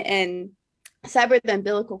that and severed the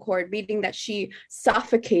umbilical cord, meaning that she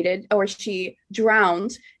suffocated or she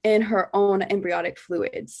drowned in her own embryonic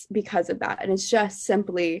fluids because of that. And it's just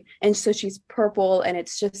simply, and so she's purple, and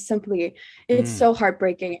it's just simply, it's so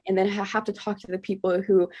heartbreaking. And then I have to talk to the people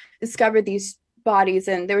who discovered these bodies.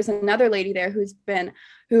 And there was another lady there who has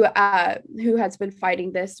been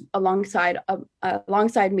fighting this alongside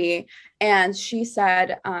me, and she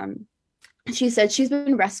said she's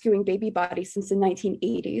been rescuing baby bodies since the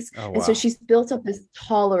 1980s. Oh, wow. And so she's built up this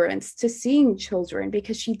tolerance to seeing children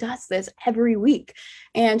because she does this every week.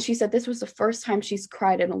 And she said this was the first time she's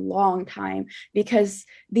cried in a long time, because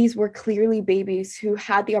these were clearly babies who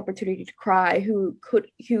had the opportunity to cry, whose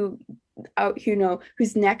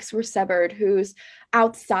necks were severed, who's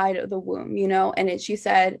outside of the womb, and she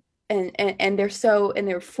said, and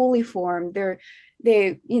they're fully formed.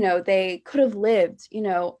 They could have lived,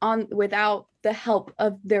 without the help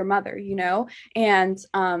of their mother, and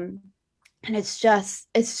it's just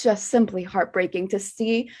simply heartbreaking to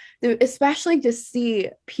see, especially to see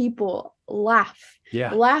people laugh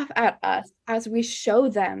at us as we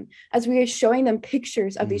are showing them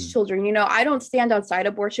pictures of these children. I don't stand outside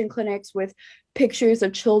abortion clinics with pictures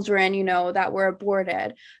of children, that were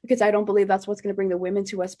aborted, because I don't believe that's what's going to bring the women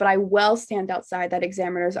to us. But I will stand outside that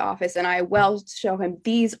examiner's office, and I will show him,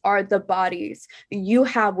 these are the bodies you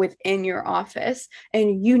have within your office,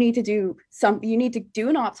 and you need to do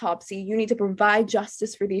an autopsy. You need to provide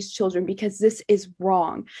justice for these children, because this is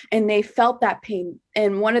wrong. And they felt that pain.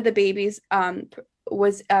 And one of the babies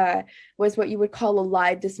was what you would call a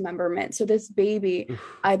live dismemberment. So this baby,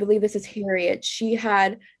 I believe this is Harriet, she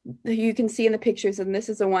had, you can see in the pictures, and this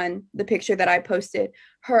is the picture that I posted,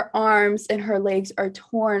 her arms and her legs are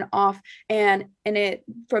torn off, and it,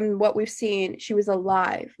 from what we've seen, she was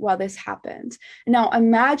alive while this happened. Now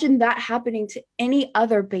imagine that happening to any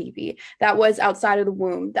other baby that was outside of the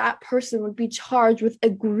womb. That person would be charged with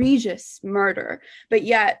egregious murder. But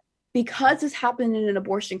yet, because this happened in an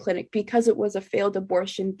abortion clinic, because it was a failed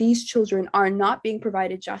abortion, these children are not being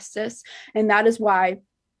provided justice. And that is why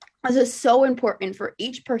this is so important for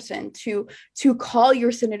each person to call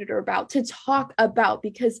your senator about, to talk about,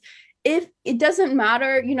 because if it doesn't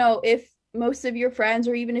matter, if most of your friends,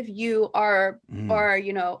 or even if you are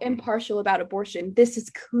impartial about abortion, this is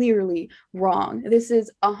clearly wrong. This is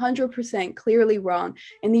 100% clearly wrong.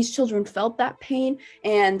 And these children felt that pain,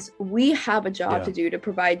 and we have a job to do to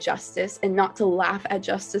provide justice, and not to laugh at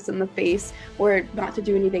justice in the face, or not to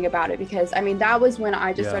do anything about it. Because that was when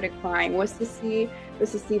I just started crying, was to see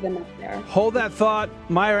them up there. Hold that thought.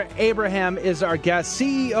 Myra Abraham is our guest,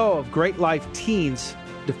 CEO of Great Life Teens,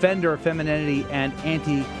 defender of femininity and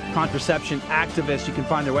anti-contraception activist. You can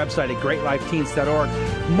find their website at greatlifeteens.org.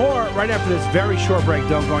 More right after this very short break.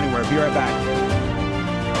 Don't go anywhere. Be right back.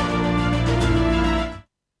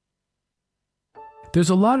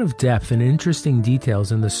 There's a lot of depth and interesting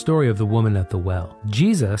details in the story of the woman at the well.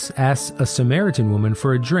 Jesus asks a Samaritan woman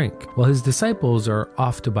for a drink while his disciples are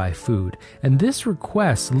off to buy food, and this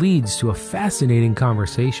request leads to a fascinating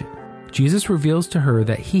conversation. Jesus reveals to her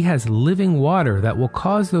that he has living water that will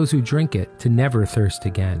cause those who drink it to never thirst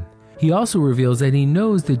again. He also reveals that he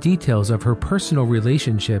knows the details of her personal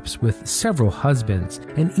relationships with several husbands,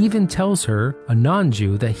 and even tells her, a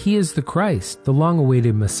non-Jew, that he is the Christ, the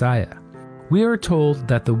long-awaited Messiah. We are told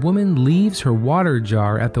that the woman leaves her water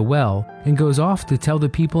jar at the well and goes off to tell the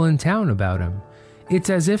people in town about him. It's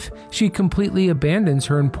as if she completely abandons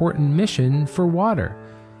her important mission for water.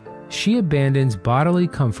 She abandons bodily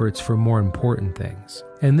comforts for more important things.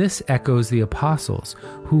 And this echoes the apostles,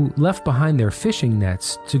 who left behind their fishing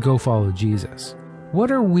nets to go follow Jesus.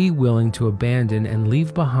 What are we willing to abandon and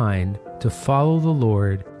leave behind to follow the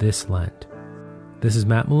Lord this Lent? This is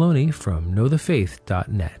Matt Maloney from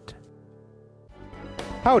knowthefaith.net.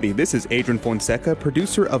 Howdy, this is Adrian Fonseca,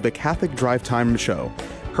 producer of the Catholic Drive Time Show.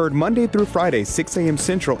 Heard Monday through Friday, 6 a.m.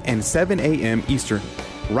 Central and 7 a.m. Eastern,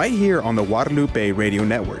 right here on the Guadalupe Radio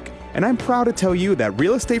Network. And I'm proud to tell you that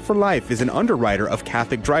Real Estate for Life is an underwriter of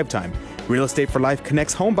Catholic Drive Time. Real Estate for Life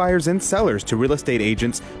connects home buyers and sellers to real estate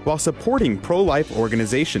agents while supporting pro-life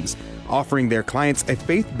organizations, offering their clients a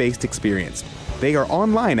faith-based experience. They are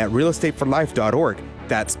online at realestateforlife.org.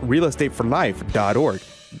 That's realestateforlife.org.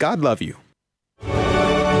 God love you.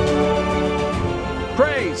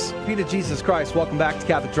 Praise Praise be to Jesus Christ. Welcome back to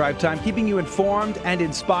Catholic Drive Time, keeping you informed and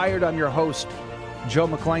inspired. I'm your host, Joe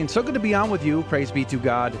McClain. So good to be on with you. Praise be to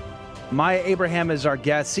God. Maya Abraham is our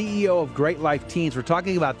guest, CEO of Great Life Teens. We're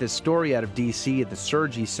talking about this story out of D.C. at the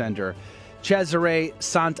Surgery Center, Cesare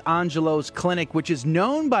Sant'Angelo's clinic, which is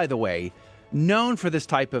known, by the way, known for this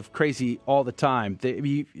type of crazy all the time.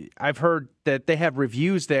 I've heard that they have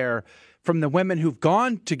reviews there from the women who've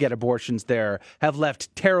gone to get abortions there, have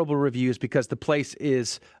left terrible reviews because the place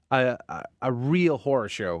is a real horror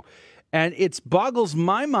show. And it boggles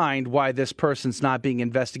my mind why this person's not being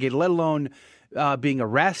investigated, let alone being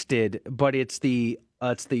arrested. But it's the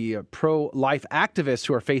pro-life activists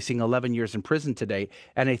who are facing 11 years in prison today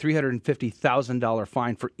and a $350,000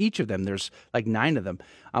 fine for each of them. There's like 9 of them.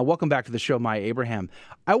 Welcome back to the show, Maya Abraham.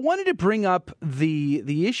 I wanted to bring up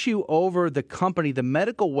the issue over the company, the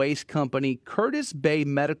medical waste company, Curtis Bay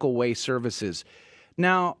Medical Waste Services.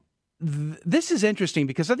 Now, this is interesting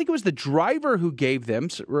because I think it was the driver who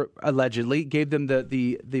allegedly gave them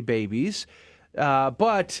the babies.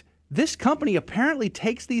 But this company apparently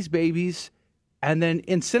takes these babies and then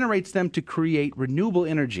incinerates them to create renewable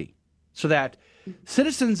energy so that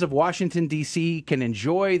citizens of Washington, D.C. can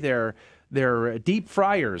enjoy their deep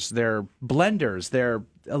fryers, their blenders, their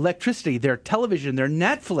electricity, their television, their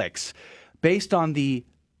Netflix, based on the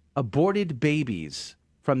aborted babies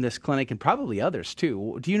from this clinic and probably others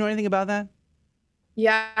too. Do you know anything about that?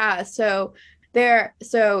 Yeah, so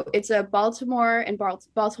it's a Baltimore,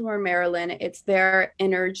 Maryland. It's their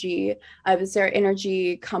energy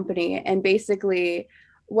company, and basically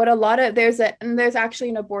there's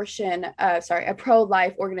actually a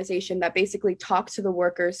pro-life organization that basically talks to the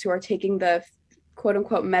workers who are taking the quote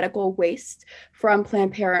unquote medical waste from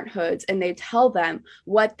Planned Parenthoods, and they tell them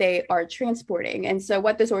what they are transporting. And so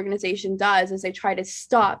what this organization does is they try to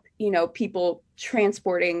stop, people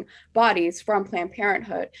transporting bodies from Planned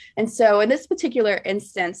Parenthood. And so in this particular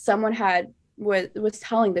instance, someone was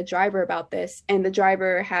telling the driver about this, and the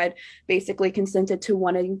driver had basically consented to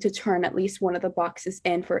wanting to turn at least one of the boxes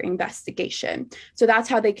in for investigation. So that's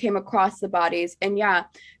how they came across the bodies. And yeah,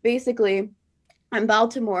 basically in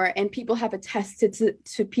Baltimore, and people have attested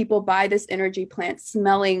to people by this energy plant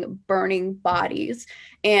smelling burning bodies.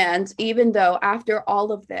 And even though after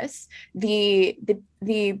all of this, the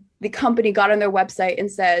company got on their website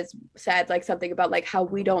and said like something about like how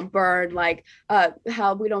we don't burn like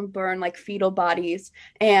fetal bodies,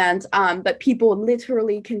 and but people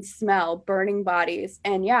literally can smell burning bodies.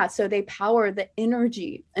 And yeah, so they power the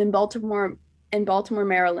energy in Baltimore,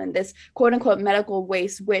 Maryland, this quote unquote medical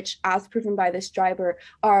waste, which as proven by this driver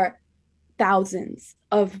are thousands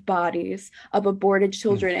of bodies of aborted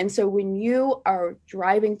children. And so when you are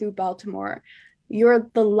driving through Baltimore, the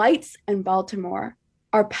lights in Baltimore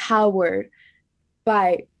are powered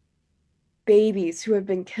by babies who have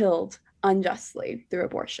been killed unjustly through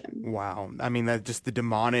abortion. Wow. I mean, that just the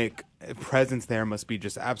demonic presence there must be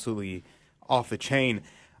just absolutely off the chain.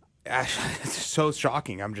 It's so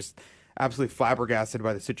shocking. I'm just absolutely flabbergasted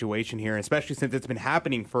by the situation here, especially since it's been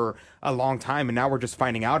happening for a long time and now we're just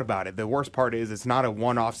finding out about it. The worst part is it's not a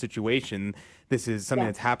one-off situation. This is something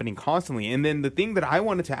that's happening constantly. And then the thing that I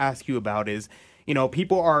wanted to ask you about is,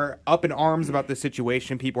 people are up in arms about this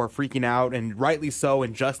situation. People are freaking out, and rightly so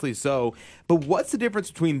and justly so. But what's the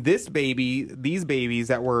difference between these babies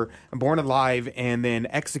that were born alive and then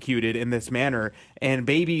executed in this manner, and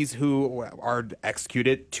babies who are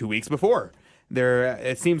executed 2 weeks before?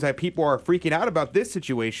 It seems like people are freaking out about this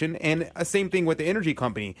situation, and same thing with the energy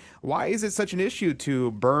company. Why is it such an issue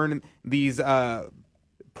to burn these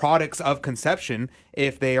products of conception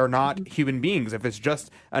if they are not human beings? If it's just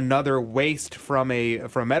another waste from a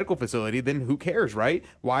medical facility, then who cares, right?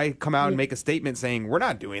 Why come out and make a statement saying we're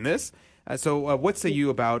not doing this? So what say you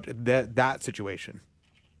about that situation?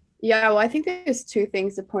 Yeah, well, I think there's 2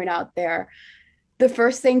 things to point out there. The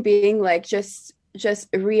first thing being like just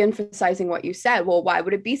re-emphasizing what you said. Well, why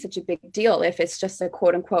would it be such a big deal if it's just a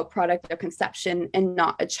quote unquote product of conception and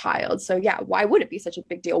not a child? So yeah, why would it be such a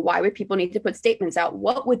big deal? Why would people need to put statements out?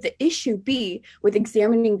 What would the issue be with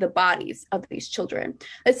examining the bodies of these children?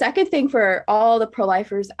 The second thing for all the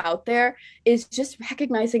pro-lifers out there is just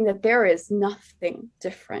recognizing that there is nothing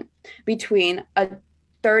different between a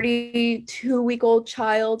 32-week-old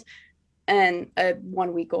child and a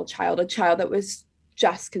 1-week-old child, a child that was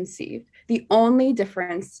just conceived. The only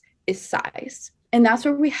difference is size. And that's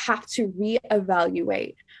where we have to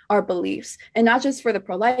reevaluate our beliefs. And not just for the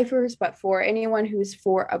pro-lifers, but for anyone who's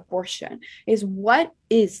for abortion, is what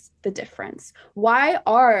is the difference? Why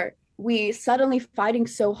are we suddenly fighting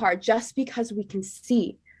so hard just because we can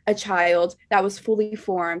see a a child that was fully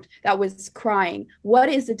formed, that was crying? What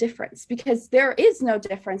is the difference? Because there is no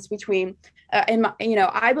difference between,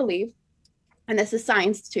 I believe, and this is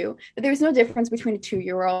science too, that there's no difference between a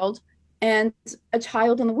 2-year-old and a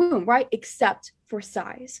child in the womb, right? Except for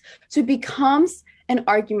size. So it becomes an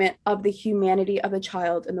argument of the humanity of a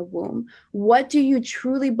child in the womb. What do you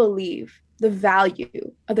truly believe the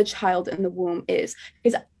value of the child in the womb is?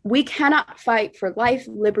 Because we cannot fight for life,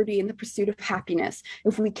 liberty, and the pursuit of happiness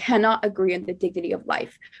if we cannot agree on the dignity of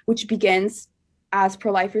life, which begins, as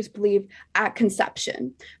pro-lifers believe, at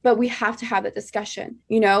conception. But we have to have that discussion,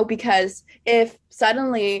 because if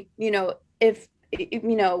suddenly, when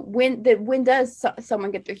does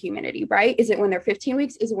someone get their humanity, right? Is it when they're 15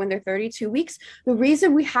 weeks? Is it when they're 32 weeks? The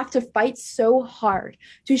reason we have to fight so hard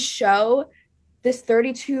to show this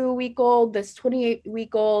 32-week-old, this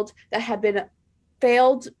 28-week-old that have been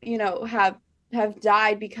failed, have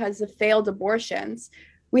died because of failed abortions.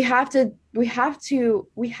 We have to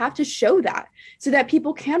show that so that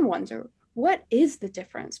people can wonder, what is the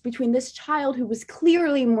difference between this child who was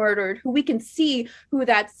clearly murdered, who we can see who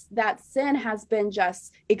that sin has been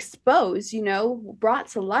just exposed, brought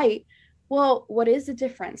to light? Well, what is the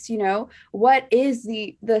difference? What is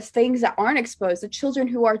the things that aren't exposed? The children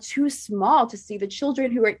who are too small to see, the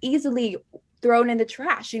children who are easily thrown in the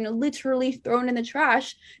trash, literally thrown in the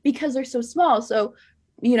trash because they're so small. So,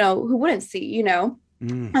 who wouldn't see,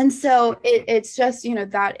 And so it's just,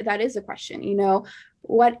 that is a question,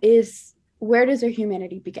 where does our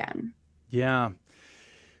humanity begin? Yeah.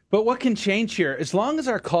 But what can change here? As long as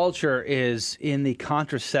our culture is in the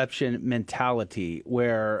contraception mentality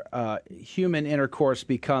where human intercourse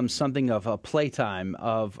becomes something of a playtime,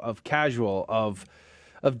 of casual, of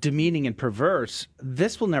demeaning and perverse,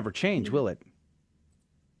 this will never change, will it?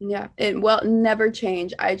 Yeah, it will never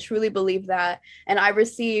change. I truly believe that. And I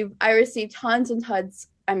receive tons and tons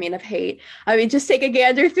of hate. Just take a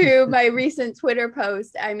gander through my recent Twitter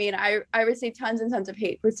post. I receive tons and tons of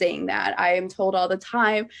hate for saying that. I am told all the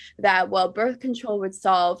time that, birth control would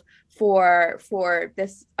solve for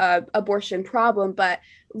this abortion problem, but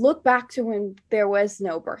look back to when there was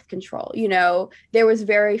no birth control. There was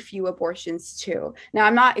very few abortions too. Now,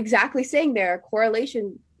 I'm not exactly saying there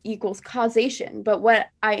correlation equals causation, but what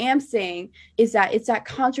I am saying is that it's that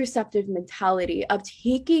contraceptive mentality of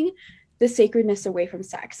taking the sacredness away from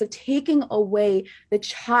sex, so taking away the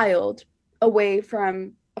child away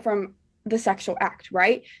from the sexual act,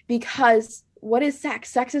 right? Because what is sex?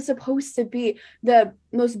 Sex is supposed to be the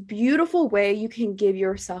most beautiful way you can give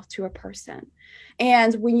yourself to a person.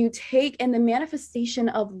 And when you take, and the manifestation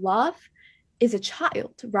of love is a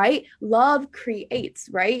child, right? Love creates,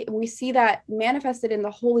 right? We see that manifested in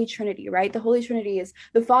the Holy Trinity, right? The Holy Trinity is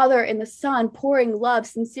the Father and the Son pouring love,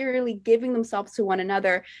 sincerely giving themselves to one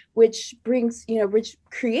another, which brings, which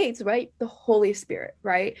creates, right, the Holy Spirit,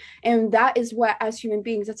 right? And that is what, as human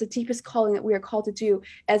beings, that's the deepest calling that we are called to do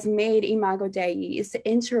as made imago Dei, is to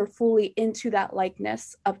enter fully into that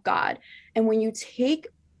likeness of God. And when you take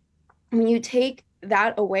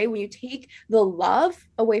that away, when you take the love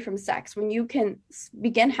away from sex, when you can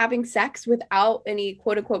begin having sex without any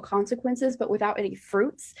quote unquote consequences, but without any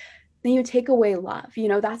fruits, then you take away love.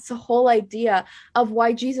 That's the whole idea of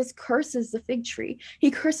why Jesus curses the fig tree. He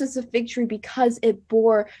curses the fig tree because it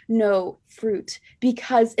bore no fruit,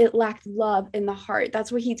 because it lacked love in the heart.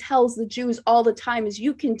 That's what he tells the Jews all the time, is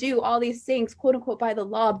you can do all these things, quote unquote, by the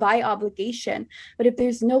law, by obligation. But if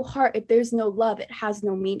there's no heart, if there's no love, it has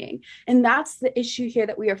no meaning. And that's the issue here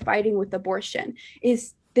that we are fighting with abortion,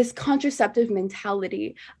 is this contraceptive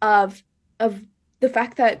mentality of the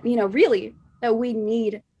fact that, really, that we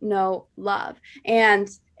need no love. And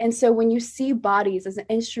so when you see bodies as an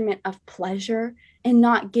instrument of pleasure and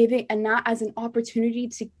not as an opportunity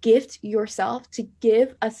to gift yourself, to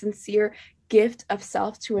give a sincere gift of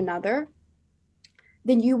self to another,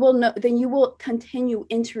 then you will continue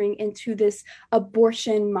entering into this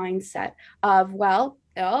abortion mindset of,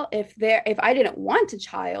 if I didn't want a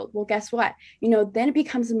child, well, guess what? Then it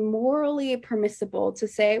becomes morally permissible to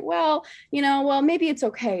say, maybe it's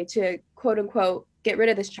okay to quote unquote get rid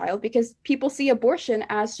of this child, because people see abortion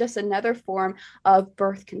as just another form of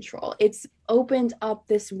birth control. It's opened up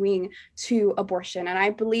this wing to abortion. And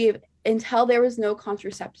I believe until there is no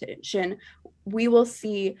contraception, we will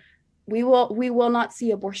not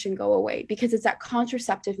see abortion go away, because it's that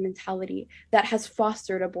contraceptive mentality that has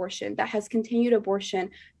fostered abortion, that has continued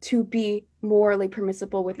abortion to be morally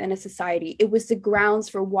permissible within a society. It was the grounds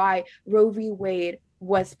for why Roe v. Wade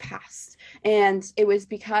was passed. And it was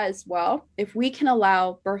because, if we can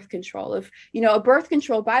allow birth control, a birth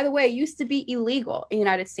control, by the way, used to be illegal in the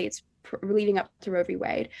United States leading up to Roe v.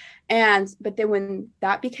 Wade. But then when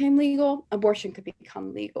that became legal, abortion could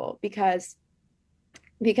become legal because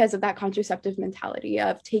of that contraceptive mentality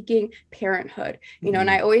of taking parenthood, and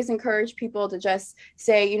I always encourage people to just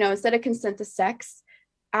say, instead of consent to sex,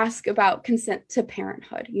 ask about consent to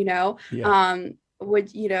parenthood, and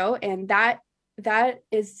that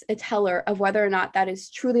is a teller of whether or not that is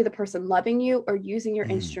truly the person loving you or using your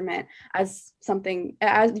instrument as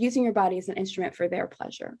using your body as an instrument for their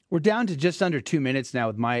pleasure. We're down to just under 2 minutes now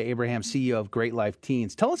with Maya Abraham, CEO of Great Life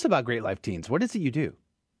Teens. Tell us about Great Life Teens. What is it you do?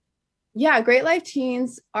 Yeah, Great Life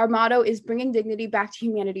Teens, our motto is bringing dignity back to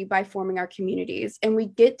humanity by forming our communities. And we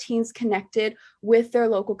get teens connected with their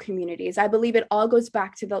local communities. I believe it all goes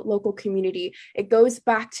back to the local community. It goes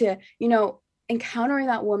back to, encountering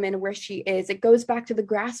that woman where she is. It goes back to the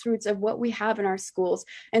grassroots of what we have in our schools.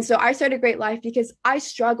 And so I started Great Life because I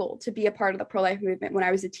struggled to be a part of the pro-life movement when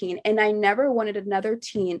I was a teen, and I never wanted another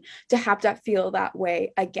teen to have to feel that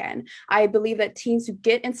way again. I believe that teens who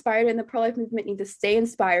get inspired in the pro-life movement need to stay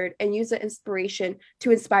inspired and use that inspiration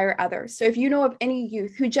to inspire others. So if you know of any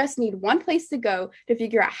youth who just need one place to go to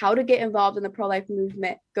figure out how to get involved in the pro-life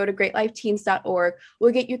movement, go to greatlifeteens.org.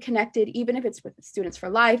 We'll get you connected, even if it's with Students for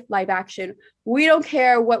Life, Live Action. We don't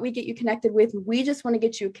care what we get you connected with. We just want to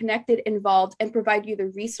get you connected, involved, and provide you the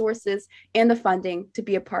resources and the funding to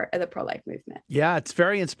be a part of the pro-life movement. Yeah, it's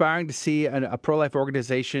very inspiring to see a pro-life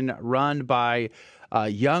organization run by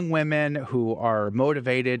young women who are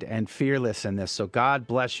motivated and fearless in this. So God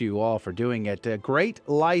bless you all for doing it.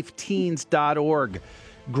 GreatLifeTeens.org.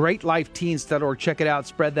 GreatLifeTeens.org. Check it out.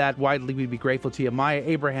 Spread that widely. We'd be grateful to you. Maya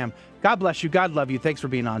Abraham, God bless you. God love you. Thanks for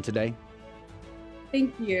being on today.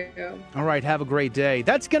 Thank you. All right. Have a great day.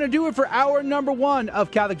 That's going to do it for hour number 1 of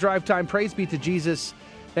Catholic Drive Time. Praise be to Jesus.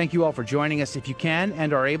 Thank you all for joining us. If you can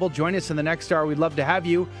and are able, join us in the next hour. We'd love to have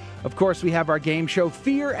you. Of course, we have our game show,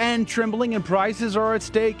 Fear and Trembling, and prizes are at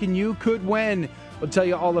stake, and you could win. We'll tell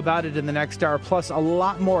you all about it in the next hour, plus a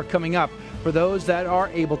lot more coming up for those that are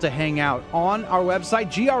able to hang out on our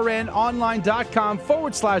website,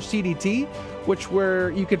 grnonline.com/CDT,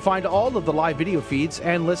 where you can find all of the live video feeds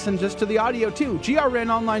and listen just to the audio too.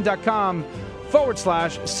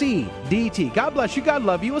 grnonline.com/CDT. God bless you. God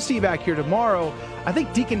love you. We'll see you back here tomorrow. I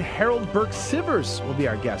think Deacon Harold Burke Sivers will be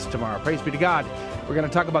our guest tomorrow. Praise be to God. We're going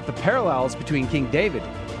to talk about the parallels between King David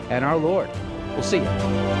and our Lord. We'll see you.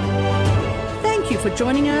 Thank you for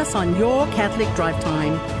joining us on Your Catholic Drive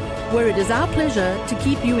Time, where it is our pleasure to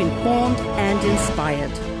keep you informed and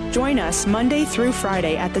inspired. Join us Monday through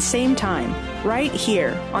Friday at the same time, right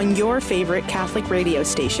here on your favorite Catholic radio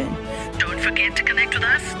station. Don't forget to connect with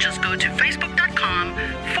us. Just go to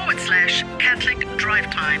facebook.com/Catholic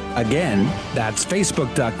Drive Time. Again, that's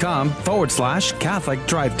facebook.com/Catholic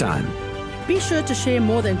Drive Time. Be sure to share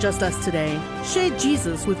more than just us today. Share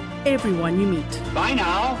Jesus with everyone you meet. Bye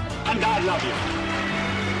now, and God love you.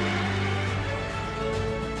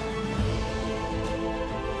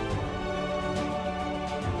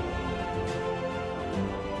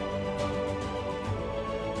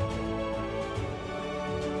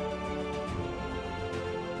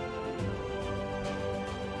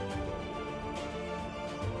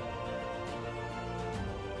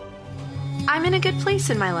 I'm in a good place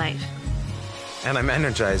in my life. And I'm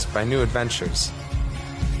energized by new adventures.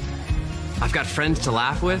 I've got friends to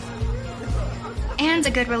laugh with. And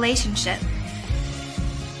a good relationship.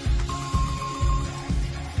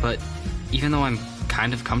 But even though I'm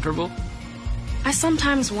kind of comfortable, I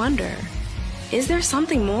sometimes wonder, is there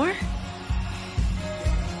something more?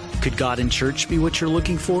 Could God and church be what you're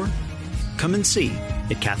looking for? Come and see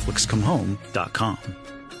at CatholicsComeHome.com.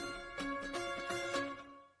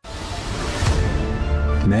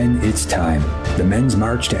 Men, it's time. The Men's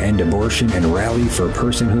March to End Abortion and Rally for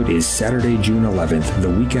Personhood is Saturday, June 11th, the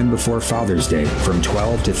weekend before Father's Day, from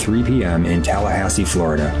 12 to 3 p.m. in Tallahassee,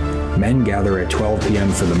 Florida. Men gather at 12 p.m.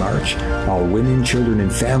 for the march. All women, children,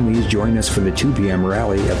 and families join us for the 2 p.m.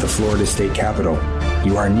 rally at the Florida State Capitol.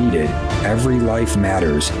 You are needed. Every life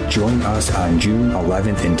matters. Join us on June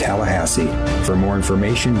 11th in Tallahassee. For more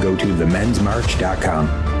information, go to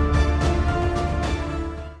themensmarch.com.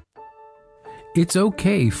 It's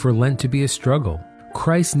okay for Lent to be a struggle.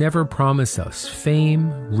 Christ never promised us fame,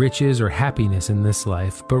 riches, or happiness in this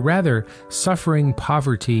life, but rather suffering,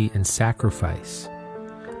 poverty, and sacrifice.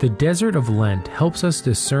 The desert of Lent helps us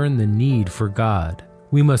discern the need for God.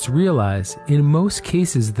 We must realize, in most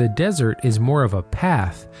cases, the desert is more of a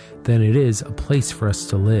path than it is a place for us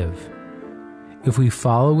to live. If we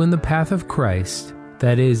follow in the path of Christ,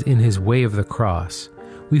 that is, in his way of the cross,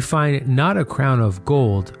 we find not a crown of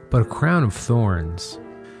gold, but a crown of thorns.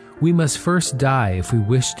 We must first die if we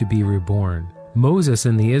wish to be reborn. Moses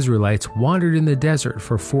and the Israelites wandered in the desert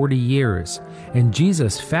for 40 years, and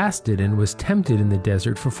Jesus fasted and was tempted in the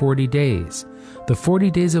desert for 40 days. The 40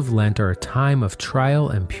 days of Lent are a time of trial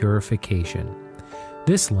and purification.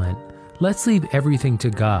 This Lent, let's leave everything to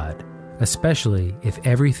God, especially if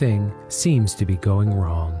everything seems to be going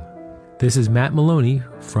wrong. This is Matt Maloney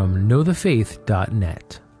from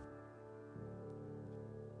knowthefaith.net.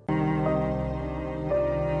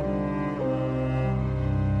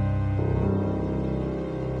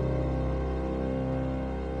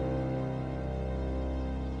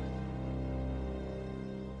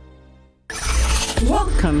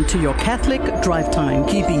 Welcome to your Catholic Drive Time,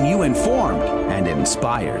 keeping you informed and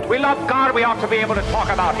inspired. We love God, we ought to be able to talk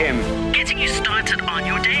about Him. Getting you started on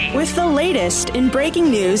your day. With the latest in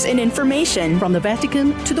breaking news and information. From the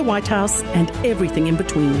Vatican to the White House and everything in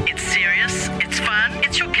between. It's serious, it's fun,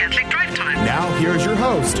 it's your Catholic Drive Time. Now here's your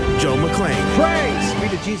host, Joe McClain. Praise be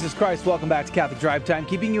to Jesus Christ. Welcome back to Catholic Drive Time,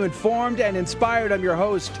 keeping you informed and inspired. I'm your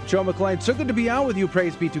host, Joe McClain. So good to be on with you.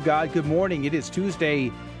 Praise be to God. Good morning. It is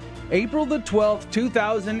Tuesday, April the 12th,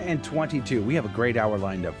 2022. We have a great hour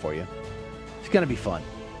lined up for you. It's going to be fun.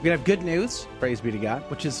 We're going to have good news, praise be to God,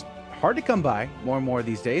 which is hard to come by more and more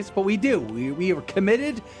these days, but we do. We are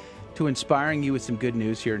committed to inspiring you with some good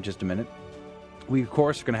news here in just a minute. We, of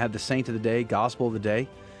course, are going to have the Saint of the Day, Gospel of the Day,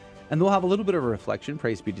 and we'll have a little bit of a reflection,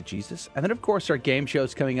 praise be to Jesus. And then, of course, our game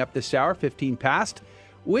show's coming up this hour, 15 past,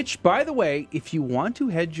 which, by the way, if you want to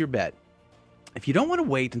hedge your bet, if you don't want to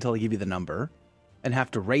wait until I give you the number and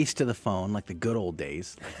have to race to the phone like the good old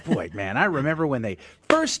days. Boy, man, I remember when they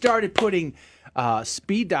first started putting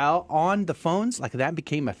speed dial on the phones, like that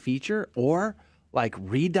became a feature, or like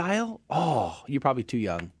redial. Oh, you're probably too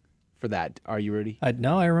young for that. Are you, Rudy?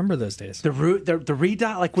 No, I remember those days. The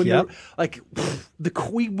redial, like when Yep.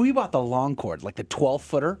 we bought the long cord, like the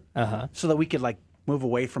 12-footer, so that we could like move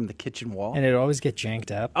away from the kitchen wall. And it'd always get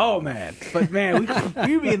janked up. Oh, man. But, man,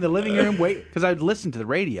 we'd be in the living room, wait, because I'd listen to the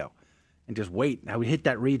radio and just wait. I would hit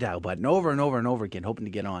that redial button over and over and over again, hoping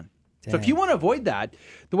to get on. Dang. So if you want to avoid that,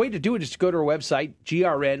 the way to do it is to go to our website,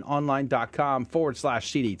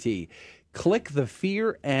 grnonline.com/CDT. Click the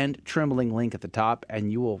Fear and Trembling link at the top,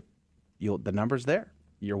 and you'll the number's there.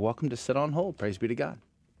 You're welcome to sit on hold. Praise be to God.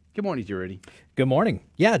 Good morning, Rudy. Good morning.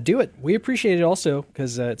 Yeah, do it. We appreciate it also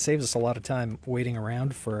because it saves us a lot of time waiting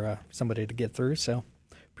around for somebody to get through. So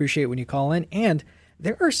appreciate when you call in. And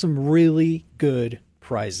there are some really good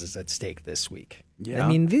prizes at stake this week. Yeah. I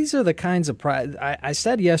mean, these are the kinds of prizes. I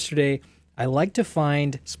said yesterday, I like to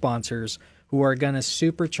find sponsors who are going to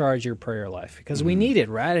supercharge your prayer life because we need it,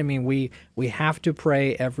 right? I mean, we have to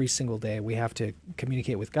pray every single day. We have to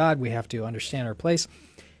communicate with God. We have to understand our place.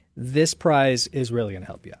 This prize is really going to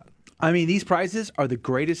help you out. I mean, these prizes are the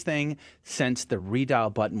greatest thing since the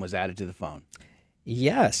redial button was added to the phone.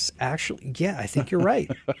 Yes, actually, yeah, I think you're right.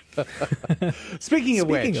 Speaking of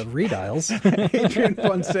redials, Adrian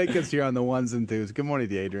Fonseca's here on the ones and twos. Good morning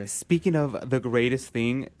to you, Adrian. Speaking of the greatest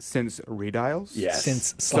thing since redials, yes,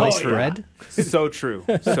 since sliced bread, so true,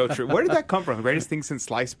 so true. Where did that come from? The greatest thing since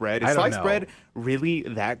sliced bread? Is sliced bread really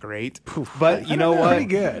that great? But you know what? Pretty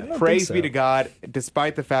good. Praise be to God.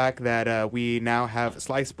 Despite the fact that we now have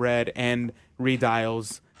sliced bread and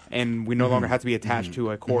redials, and we no longer have to be attached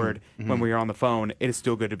to a cord when we are on the phone, it is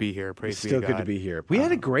still good to be here. Praise be to God. Still good to be here. We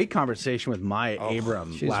had a great conversation with Maya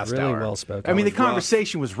Abram she's last really hour. well spoken. I mean, the rough.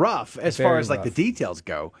 conversation was rough as Very far as like rough. the details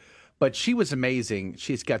go, but she was amazing.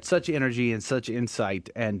 She's got such energy and such insight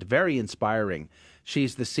and very inspiring.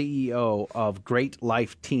 She's the CEO of Great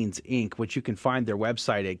Life Teens, Inc., which you can find their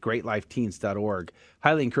website at greatlifeteens.org.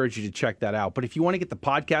 Highly encourage you to check that out. But if you want to get the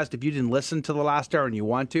podcast, if you didn't listen to the last hour and you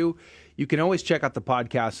want to, you can always check out the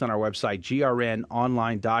podcast on our website,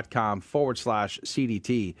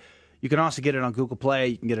 grnonline.com/CDT. You can also get it on Google Play.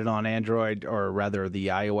 You can get it on Android, or rather the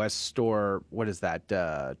iOS store. What is that?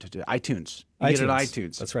 iTunes. You get it on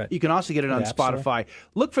iTunes. That's right. You can also get it on The App Store. Spotify.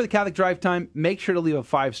 Look for the Catholic Drive Time. Make sure to leave a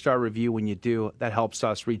 5-star review when you do. That helps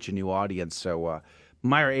us reach a new audience. So,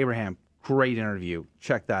 Myra Abraham, great interview.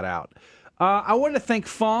 Check that out. I want to thank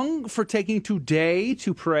Fung for taking today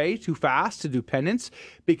to pray, to fast, to do penance,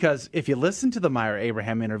 because if you listen to the Myra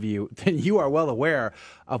Abraham interview, then you are well aware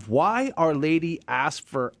of why Our Lady asked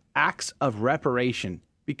for acts of reparation,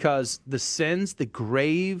 because the sins, the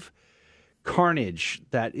grave carnage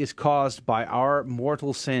that is caused by our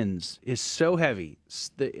mortal sins is so heavy.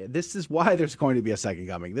 This is why there's going to be a second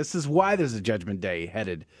coming. This is why there's a judgment day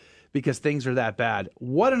headed, because things are that bad.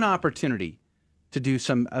 What an opportunity to do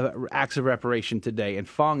some acts of reparation today. And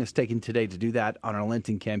Fong is taking today to do that on our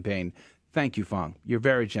Lenten campaign. Thank you, Fong. You're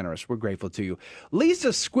very generous. We're grateful to you. Lisa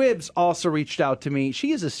Squibbs also reached out to me.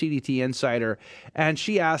 She is a CDT insider, and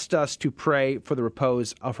she asked us to pray for the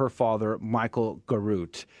repose of her father, Michael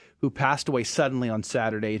Garut, who passed away suddenly on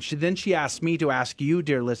Saturday. And then she asked me to ask you,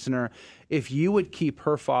 dear listener, if you would keep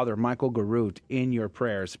her father, Michael Garut, in your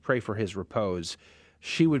prayers, pray for his repose.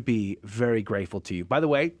 She would be very grateful to you. By the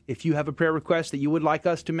way, if you have a prayer request that you would like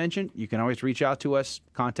us to mention, you can always reach out to us.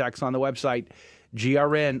 Contacts on the website,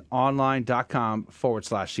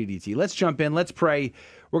 grnonline.com/CDT. Let's jump in. Let's pray.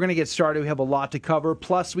 We're going to get started. We have a lot to cover.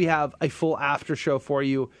 Plus, we have a full after show for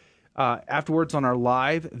you afterwards on our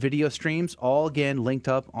live video streams, all again linked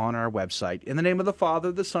up on our website. In the name of the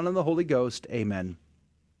Father, the Son, and the Holy Ghost, amen.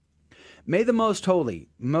 May the most holy,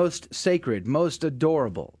 most sacred, most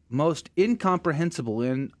adorable, most incomprehensible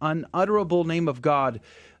and unutterable name of God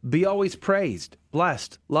be always praised,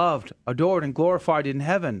 blessed, loved, adored, and glorified in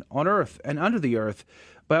heaven, on earth, and under the earth,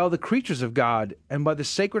 by all the creatures of God, and by the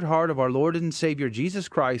Sacred Heart of our Lord and Savior Jesus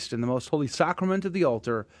Christ, in the most holy sacrament of the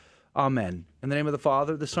altar. Amen. In the name of the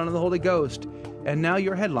Father, the Son, and the Holy Ghost. And now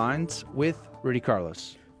your headlines with Rudy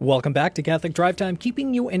Carlos. Welcome back to Catholic Drive Time,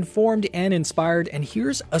 keeping you informed and inspired. And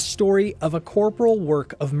here's a story of a corporal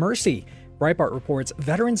work of mercy. Breitbart reports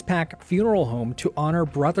veterans pack funeral home to honor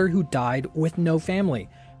brother who died with no family.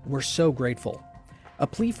 We're so grateful. A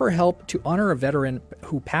plea for help to honor a veteran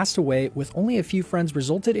who passed away with only a few friends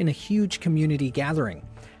resulted in a huge community gathering.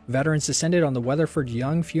 Veterans descended on the Weatherford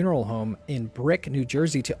Young Funeral Home in Brick, New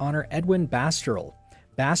Jersey to honor Edwin Basterl.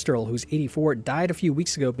 Basterl, who's 84, died a few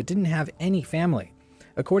weeks ago but didn't have any family.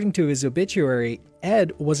 According to his obituary,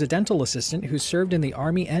 Ed was a dental assistant who served in the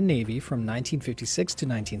Army and Navy from 1956 to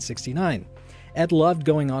 1969. Ed loved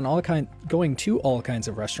going to all kinds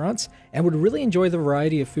of restaurants and would really enjoy the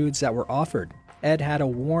variety of foods that were offered. Ed had a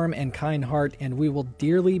warm and kind heart, and we will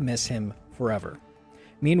dearly miss him forever.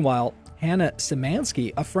 Meanwhile, Hannah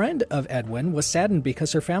Szymanski, a friend of Edwin, was saddened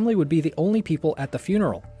because her family would be the only people at the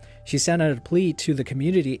funeral. She sent out a plea to the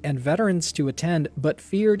community and veterans to attend, but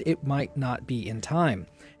feared it might not be in time.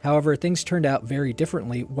 However, things turned out very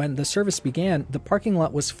differently. When the service began, the parking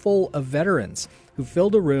lot was full of veterans who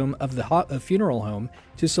filled a room of the funeral home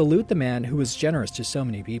to salute the man who was generous to so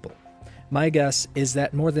many people. My guess is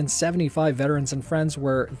that more than 75 veterans and friends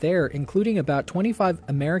were there, including about 25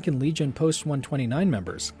 American Legion Post 129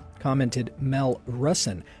 members, commented Mel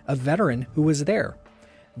Russin, a veteran who was there.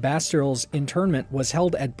 Basterl's interment was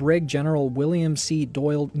held at Brig General William C.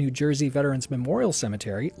 Doyle, New Jersey Veterans Memorial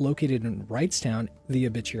Cemetery, located in Wrightstown, the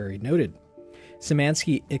obituary noted.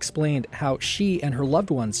 Szymanski explained how she and her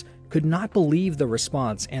loved ones could not believe the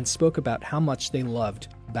response and spoke about how much they loved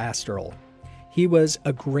Basterl. He was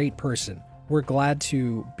a great person. We're glad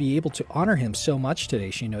to be able to honor him so much today,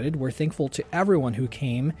 she noted. We're thankful to everyone who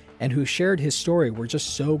came and who shared his story. We're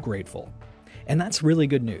just so grateful. And that's really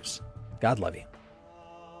good news. God love you.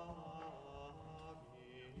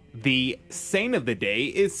 The saint of the day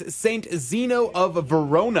is Saint Zeno of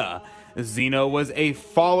Verona. Zeno was a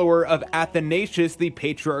follower of Athanasius, the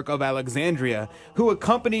Patriarch of Alexandria, who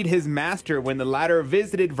accompanied his master when the latter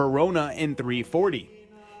visited Verona in 340.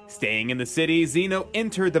 Staying in the city, Zeno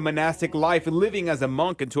entered the monastic life, living as a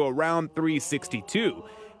monk until around 362,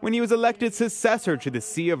 when he was elected successor to the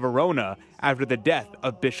See of Verona after the death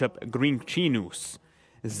of Bishop Grincinus.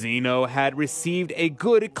 Zeno had received a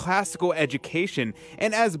good classical education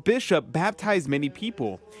and as bishop baptized many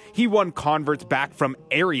people. He won converts back from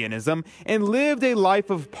Arianism and lived a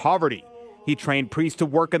life of poverty. He trained priests to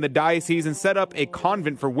work in the diocese and set up a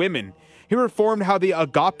convent for women. He reformed how the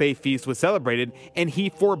Agape feast was celebrated, and he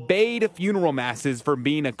forbade funeral masses from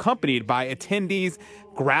being accompanied by attendees'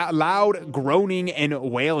 loud groaning and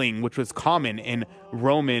wailing, which was common in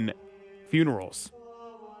Roman funerals.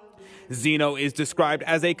 Zeno is described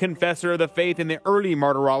as a confessor of the faith in the early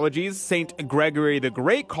martyrologies. St. Gregory the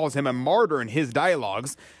Great calls him a martyr in his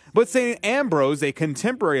dialogues, but St. Ambrose, a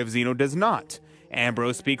contemporary of Zeno, does not.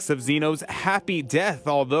 Ambrose speaks of Zeno's happy death,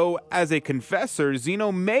 although as a confessor,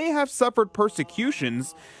 Zeno may have suffered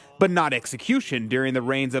persecutions, but not execution, during the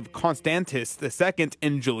reigns of Constantius II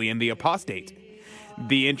and Julian the Apostate.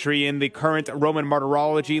 The entry in the current Roman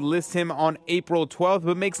martyrology lists him on April 12th,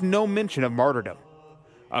 but makes no mention of martyrdom.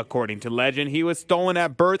 According to legend, he was stolen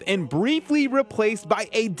at birth and briefly replaced by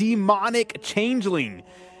a demonic changeling.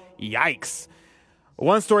 Yikes.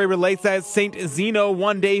 One story relates that Saint Zeno,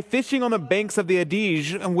 one day fishing on the banks of the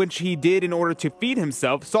Adige, which he did in order to feed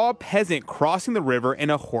himself, saw a peasant crossing the river in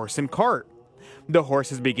a horse and cart. The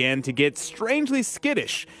horses began to get strangely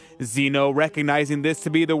skittish. Zeno, recognizing this to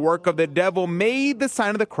be the work of the devil, made the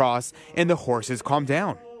sign of the cross, and the horses calmed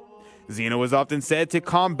down. Zeno was often said to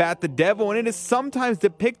combat the devil, and it is sometimes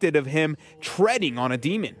depicted of him treading on a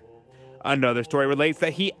demon. Another story relates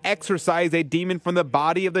that he exorcised a demon from the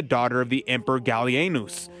body of the daughter of the Emperor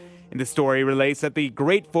Gallienus. And the story relates that the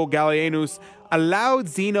grateful Gallienus allowed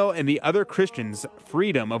Zeno and the other Christians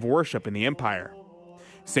freedom of worship in the empire.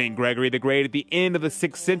 St. Gregory the Great at the end of the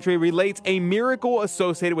 6th century relates a miracle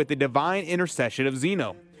associated with the divine intercession of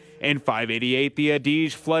Zeno. In 588, the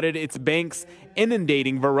Adige flooded its banks,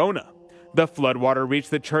 inundating Verona. The floodwater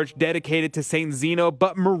reached the church dedicated to St. Zeno,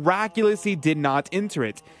 but miraculously did not enter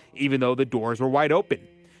it, even though the doors were wide open.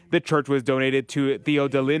 The church was donated to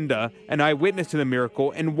Theodelinda, an eyewitness to the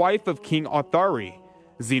miracle and wife of King Othari.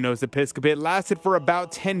 Zeno's episcopate lasted for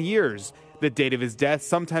about 10 years, the date of his death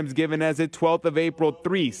sometimes given as the 12th of April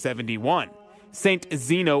 371. Saint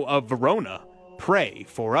Zeno of Verona, pray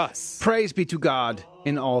for us. Praise be to God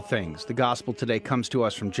in all things. The gospel today comes to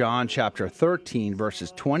us from John chapter 13,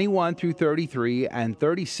 verses 21 through 33 and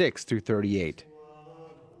 36 through 38.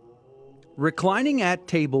 Reclining at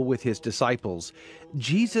table with his disciples,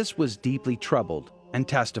 Jesus was deeply troubled and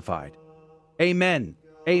testified, "Amen,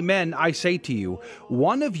 amen, I say to you,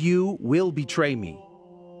 one of you will betray me."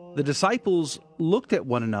 The disciples looked at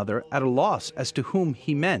one another at a loss as to whom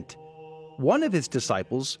he meant. One of his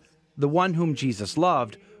disciples, the one whom Jesus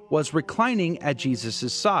loved, was reclining at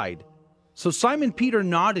Jesus' side. So Simon Peter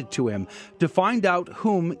nodded to him to find out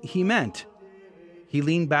whom he meant. He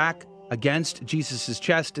leaned back against Jesus'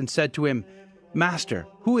 chest and said to him, "Master,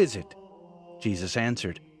 who is it?" Jesus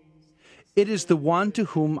answered, "It is the one to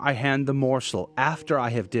whom I hand the morsel after I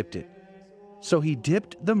have dipped it." So he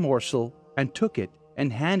dipped the morsel and took it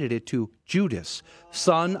and handed it to Judas,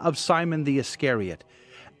 son of Simon the Iscariot.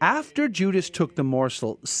 After Judas took the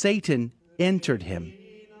morsel, Satan entered him.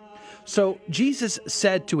 So Jesus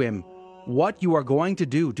said to him, "What you are going to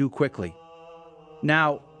do, do quickly."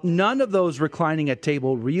 Now, none of those reclining at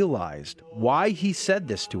table realized why he said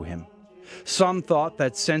this to him. Some thought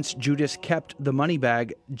that since Judas kept the money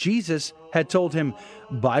bag, Jesus had told him,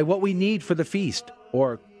 "Buy what we need for the feast,"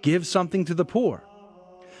 or "Give something to the poor."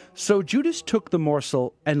 So Judas took the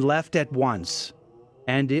morsel and left at once,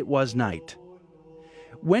 and it was night.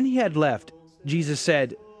 When he had left, Jesus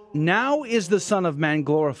said, "Now is the Son of Man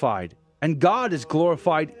glorified, and God is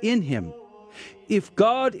glorified in him. If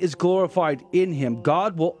God is glorified in him,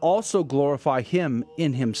 God will also glorify him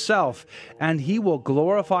in himself, and he will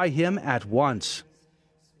glorify him at once.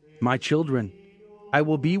 My children, I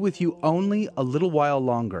will be with you only a little while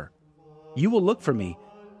longer. You will look for me,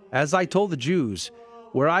 as I told the Jews,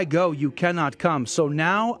 where I go you cannot come, so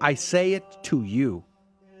now I say it to you."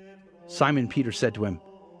 Simon Peter said to him,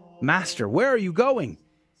 "Master, where are you going?"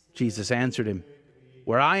 Jesus answered him,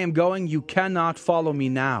 "Where I am going you cannot follow me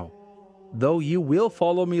now, though you will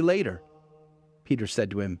follow me later." Peter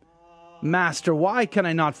said to him, "Master, why can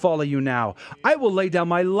I not follow you now? I will lay down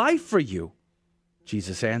my life for you."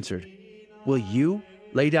 Jesus answered, "Will you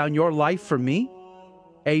lay down your life for me?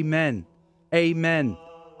 Amen, amen,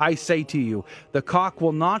 I say to you, the cock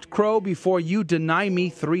will not crow before you deny me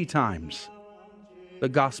 3 times. The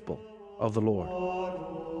Gospel of the Lord.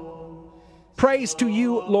 Praise to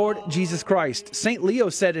you, Lord Jesus Christ. St. Leo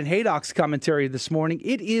said in Haydock's commentary this morning,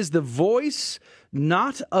 "It is the voice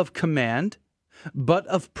not of command, but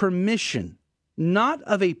of permission, not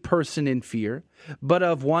of a person in fear, but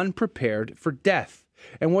of one prepared for death."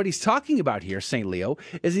 And what he's talking about here, St. Leo,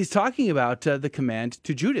 is he's talking about the command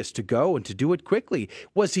to Judas to go and to do it quickly.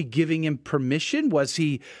 Was he giving him permission? Was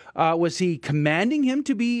he commanding him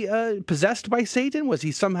to be possessed by Satan? Was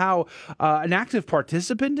he somehow an active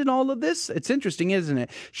participant in all of this? It's interesting, isn't it?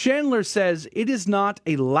 Chandler says it is not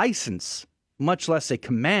a license, much less a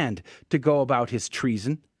command, to go about his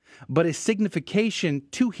treason, but a signification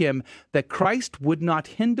to him that Christ would not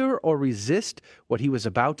hinder or resist what he was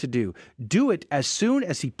about to do it as soon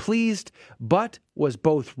as he pleased, but was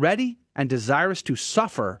both ready and desirous to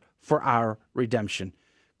suffer for our redemption.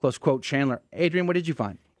 Close quote, Chandler. Adrian, what did you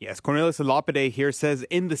find? Yes, Cornelius Lapide here says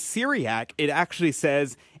in the Syriac, it actually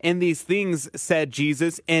says, "And these things said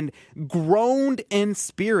Jesus, and groaned in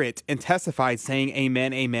spirit, and testified, saying,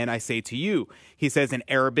 Amen, amen, I say to you." He says in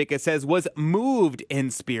Arabic, it says, was moved in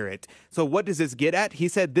spirit. So what does this get at? He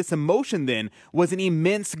said this emotion then was an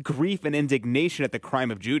immense grief and indignation at the crime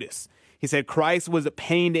of Judas. He said Christ was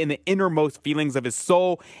pained in the innermost feelings of his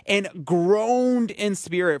soul and groaned in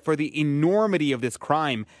spirit for the enormity of this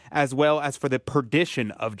crime, as well as for the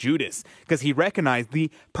perdition of Judas. Because he recognized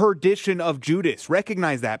the perdition of Judas.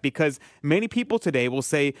 Recognize that, because many people today will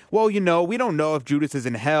say, well, we don't know if Judas is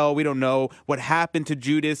in hell. We don't know what happened to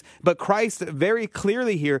Judas. But Christ very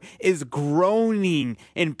clearly here is groaning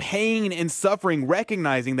in pain and suffering,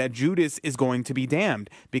 recognizing that Judas is going to be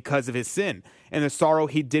damned because of his sin. And the sorrow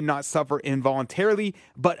he did not suffer involuntarily,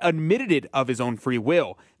 but admitted it of his own free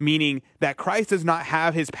will, meaning that Christ does not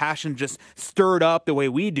have his passion just stirred up the way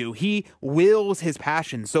we do. He wills his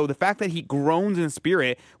passion. So the fact that he groans in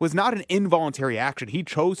spirit was not an involuntary action. He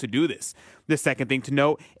chose to do this. The second thing to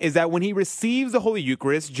note is that when he receives the Holy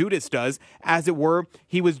Eucharist, Judas does, as it were,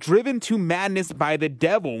 he was driven to madness by the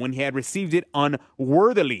devil when he had received it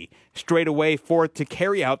unworthily, straightway forth to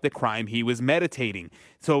carry out the crime he was meditating.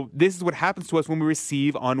 So this is what happens to us when we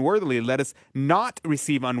receive unworthily. Let us not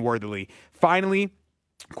receive unworthily. Finally,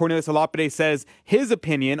 Cornelius a Lapide says his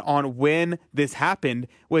opinion on when this happened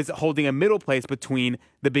was holding a middle place between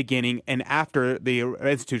the beginning and after the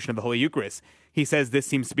institution of the Holy Eucharist. He says this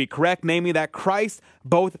seems to be correct, namely that Christ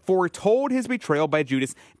both foretold his betrayal by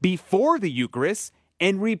Judas before the Eucharist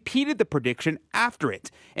and repeated the prediction after it.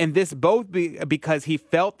 And this both because he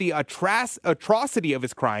felt the atrocity of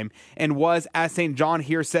his crime and was, as St. John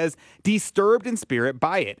here says, disturbed in spirit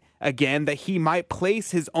by it. Again, that he might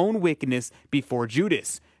place his own wickedness before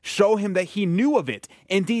Judas, show him that he knew of it,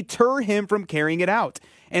 and deter him from carrying it out.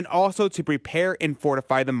 And also to prepare and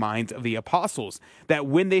fortify the minds of the apostles, that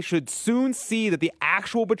when they should soon see that the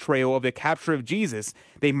actual betrayal of the capture of Jesus,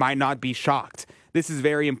 they might not be shocked. This is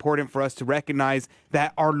very important for us to recognize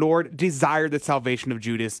that our Lord desired the salvation of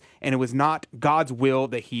Judas, and it was not God's will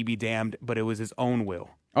that he be damned, but it was his own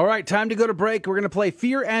will. All right, time to go to break. We're going to play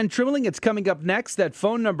Fear and Trembling. It's coming up next. That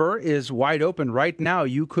phone number is wide open right now.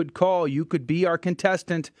 You could call. You could be our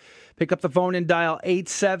contestant. Pick up the phone and dial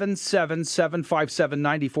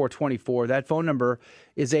 877-757-9424. That phone number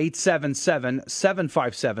is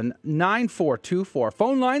 877-757-9424.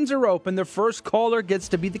 Phone lines are open. The first caller gets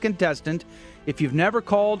to be the contestant. If you've never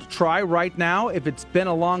called, try right now. If it's been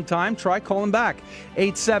a long time, try calling back.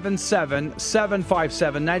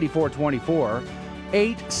 877-757-9424.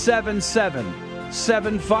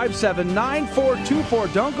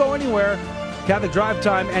 877-757-9424. Don't go anywhere. Catholic Drive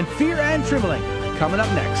Time and Fear and Trembling coming up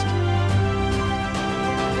next.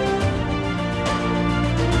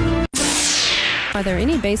 Are there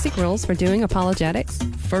any basic rules for doing apologetics?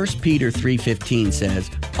 1 Peter 3:15 says,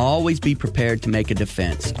 always be prepared to make a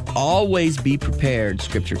defense. Always be prepared,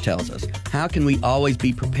 Scripture tells us. How can we always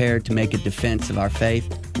be prepared to make a defense of our faith?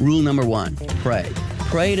 Rule number 1, pray.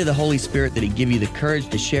 Pray to the Holy Spirit that He give you the courage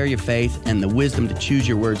to share your faith and the wisdom to choose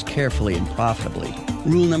your words carefully and profitably.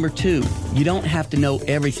 Rule number 2, you don't have to know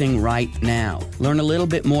everything right now. Learn a little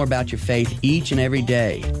bit more about your faith each and every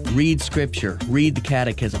day. Read Scripture, read the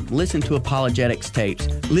Catechism, listen to apologetics tapes,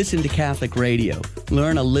 listen to Catholic radio.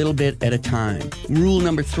 Learn a little bit at a time. Rule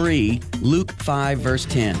number 3, Luke 5 verse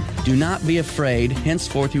 10. Do not be afraid,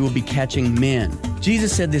 henceforth you will be catching men.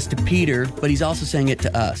 Jesus said this to Peter, but He's also saying it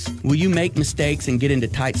to us. Will you make mistakes and get into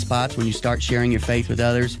tight spots when you start sharing your faith with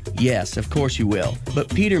others? Yes, of course you will. But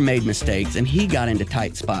Peter made mistakes and he got into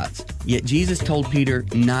tight spots. Yet Jesus told Peter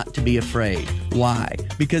not to be afraid. Why?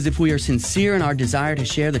 Because if we are sincere in our desire to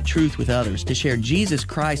share the truth with others, to share Jesus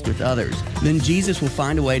Christ with others, then Jesus will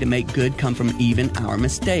find a way to make good come from even our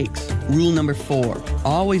mistakes. Rule number 4,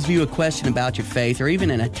 always view a question about your faith or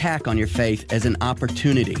even an attack on your faith as an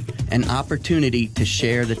opportunity to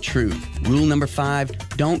share the truth. Rule number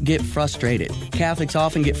 5, don't get frustrated. Catholics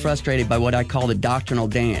often get frustrated by what I call the doctrinal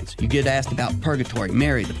dance. You get asked about purgatory,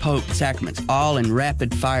 Mary, the Pope, the sacraments, all in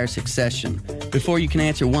rapid fire succession. Before you can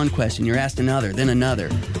answer one question, you're asked another, then another.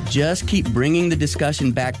 Just keep bringing the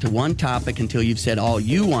discussion back to one topic until you've said all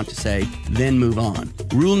you want to say, then move on.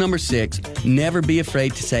 Rule number 6, never be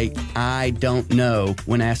afraid to say, I don't know,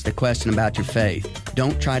 when asked a question about your faith.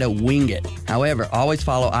 Don't try to wing it. However, always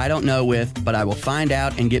follow I don't know with, but I will find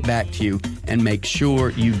out and get back to you, and make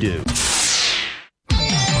sure you do.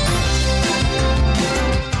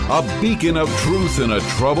 A beacon of truth in a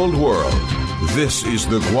troubled world. This is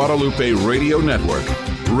the Guadalupe Radio Network,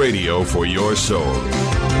 radio for your soul.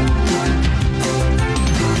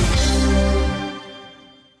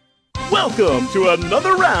 Welcome to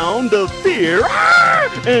another round of Fear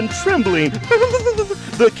and Trembling,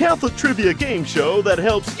 the Catholic trivia game show that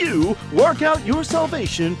helps you work out your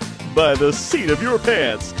salvation by the seat of your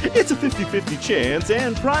pants. It's a 50-50 chance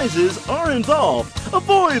and prizes are involved.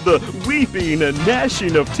 Avoid the weeping and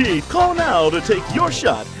gnashing of teeth. Call now to take your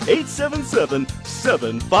shot.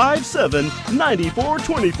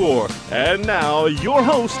 877-757-9424. And now, your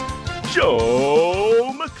host,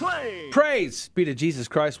 Joe McClain. Praise be to Jesus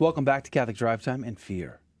Christ. Welcome back to Catholic Drive Time in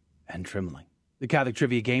Fear and Trembling, the Catholic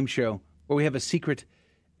Trivia Game Show, where we have a secret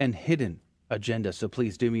and hidden agenda. So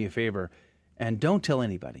please do me a favor and don't tell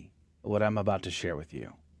anybody what I'm about to share with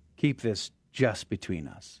you. Keep this just between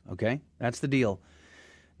us, okay? That's the deal.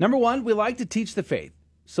 Number one, we like to teach the faith.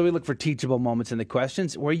 So we look for teachable moments in the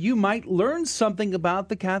questions where you might learn something about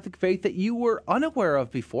the Catholic faith that you were unaware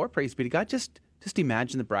of before. Praise be to God. Just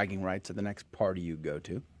imagine the bragging rights of the next party you go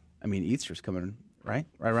to. I mean, Easter's coming, right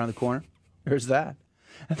around the corner. There's that.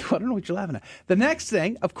 I don't know what you're laughing at. The next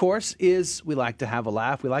thing, of course, is we like to have a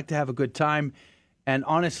laugh. We like to have a good time. And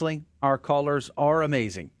honestly, our callers are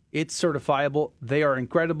amazing. It's certifiable. They are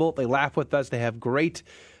incredible. They laugh with us. They have great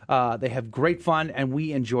fun, and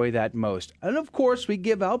we enjoy that most. And of course, we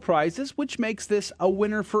give out prizes, which makes this a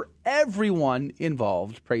winner for everyone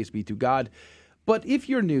involved. Praise be to God. But if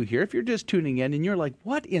you're new here, if you're just tuning in and you're like,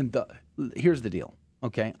 what in the... Here's the deal,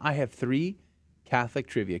 okay? I have 3 Catholic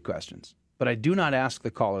trivia questions, but I do not ask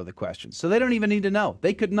the caller the questions. So they don't even need to know.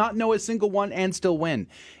 They could not know a single one and still win.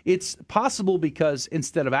 It's possible because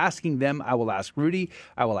instead of asking them, I will ask Rudy,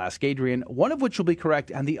 I will ask Adrian, one of which will be correct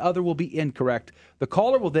and the other will be incorrect. The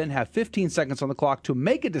caller will then have 15 seconds on the clock to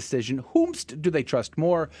make a decision. Whomst do they trust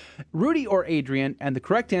more, Rudy or Adrian? And the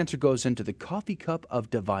correct answer goes into the coffee cup of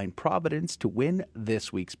divine providence to win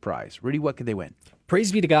this week's prize. Rudy, what could they win?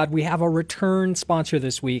 Praise be to God. We have a return sponsor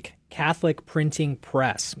this week, Catholic Printing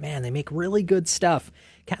Press. Man, they make really good stuff.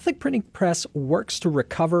 Catholic Printing Press works to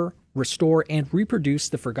recover, restore, and reproduce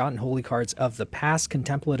the forgotten holy cards of the past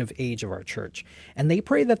contemplative age of our church. And they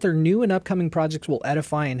pray that their new and upcoming projects will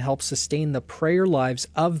edify and help sustain the prayer lives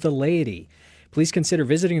of the laity. Please consider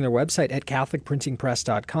visiting their website at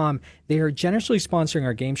CatholicPrintingPress.com. They are generously sponsoring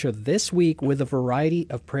our game show this week with a variety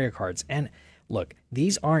of prayer cards. And look,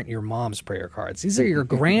 these aren't your mom's prayer cards. These are your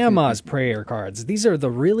grandma's prayer cards. These are the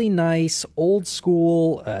really nice, old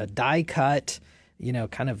school, die cut,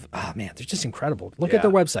 kind of, oh man, they're just incredible. Look at their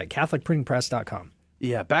website, CatholicPrintingPress.com.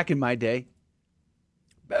 Yeah, back in my day.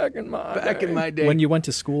 When you went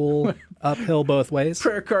to school uphill both ways.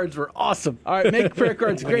 Prayer cards were awesome. All right, make prayer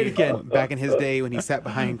cards great again. Back in his day when he sat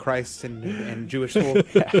behind Christ in Jewish school.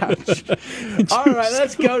 All right,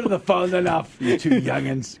 let's go to the phone. Enough, you two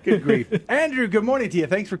youngins. Good grief. Andrew, good morning to you.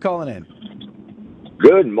 Thanks for calling in.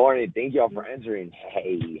 Good morning. Thank y'all for answering.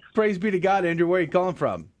 Hey. Praise be to God, Andrew. Where are you calling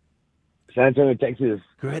from? San Antonio, Texas.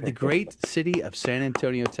 The great city of San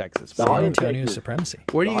Antonio, Texas. San Antonio supremacy.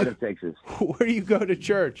 Where do you Texas? Where do you go to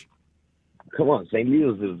church? Come on, St.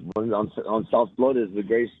 Leo's is on South Florida is the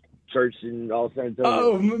greatest church in all San Antonio.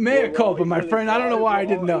 Oh, mea culpa, my friend. I don't know why I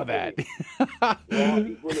didn't know that.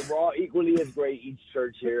 We're all equally as great, each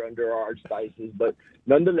church here under our archdiocese, but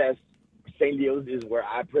nonetheless, St. Leo's is where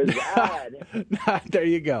I preside. There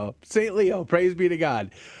you go. St. Leo, praise be to God.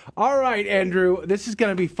 All right, Andrew, this is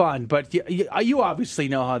going to be fun, but you obviously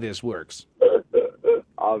know how this works.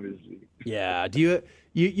 Obviously. Yeah. Do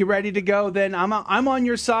you ready to go then? I'm on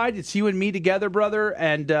your side. It's you and me together, brother,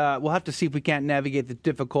 and we'll have to see if we can't navigate the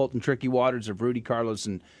difficult and tricky waters of Rudy Carlos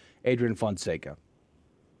and Adrian Fonseca.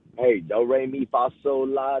 Hey, do, re, mi, fa, sol,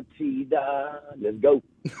 la, ti, da. Let's go.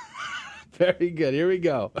 Very good. Here we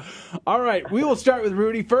go. All right. We will start with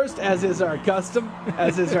Rudy first, as is our custom,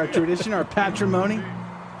 as is our tradition, our patrimony.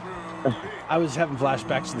 I was having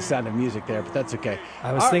flashbacks to the Sound of Music there, but that's okay.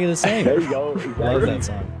 I was thinking the same. There you go. Exactly. Love that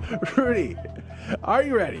song. Rudy, are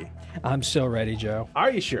you ready? I'm so ready, Joe. Are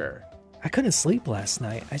you sure? I couldn't sleep last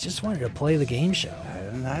night. I just wanted to play the game show.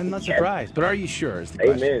 I'm not surprised, but are you sure is the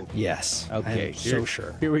question. Amen. Yes. Okay. I'm so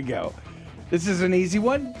sure. Here we go. This is an easy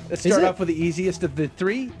one. Let's start off with the easiest of the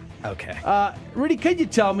 3. Okay. Rudy, could you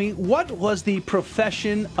tell me what was the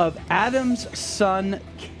profession of Adam's son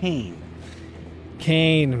Cain?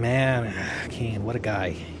 Cain, man. Cain, what a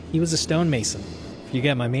guy. He was a stonemason, if you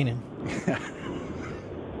get my meaning.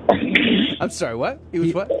 I'm sorry, what? He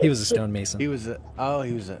was what? He was a stonemason.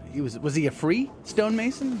 Was he a free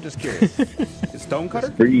stonemason? I'm just curious. A stone cutter?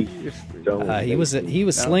 Free. He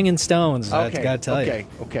was slinging stones, I gotta tell you.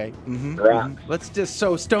 Okay. Mm-hmm. Let's just,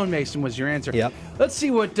 so stonemason was your answer. Yep. Let's see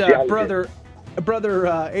what brother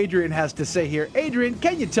Adrian has to say here. Adrian,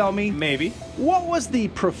 can you tell me? Maybe. What was the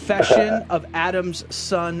profession of Adam's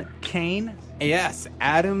son Cain? Yes,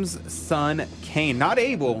 Adam's son Cain. Not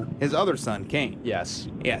Abel, his other son, Cain. Yes.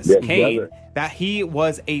 Cain. Brother. That he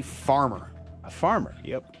was a farmer. A farmer?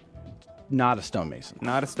 Yep. Not a stonemason.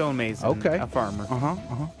 Not a stonemason. Okay. A farmer.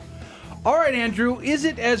 All right, Andrew, is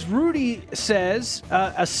it as Rudy says,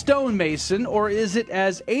 a stonemason, or is it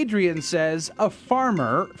as Adrian says, a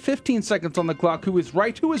farmer? 15 seconds on the clock. Who is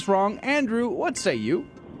right? Who is wrong? Andrew, what say you?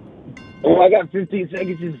 Oh, I got 15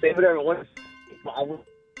 seconds to say whatever I want.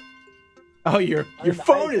 Oh, your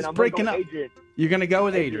phone is breaking up. Adrian. You're going to go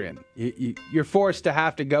with Adrian. You're forced to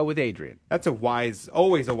have to go with Adrian. That's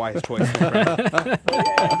always a wise choice. Hey,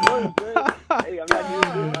 I'm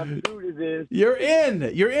not used to this. You're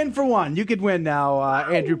in. You're in for one. You could win now,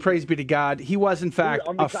 Andrew. Praise be to God. He was, in fact,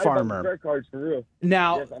 I'm a excited about the farmer. prayer cards, for real.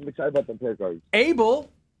 Now, Yes, I'm excited about the prayer cards. Abel,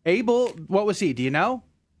 what was he? Do you know?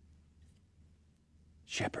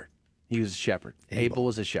 Shepherd. He was a shepherd. Abel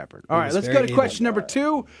was a shepherd. All right, let's go to question number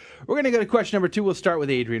 2. We're going to go to question number 2. We'll start with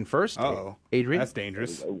Adrian first. Uh-oh. Adrian. That's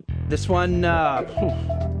dangerous. This one,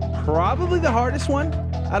 probably the hardest one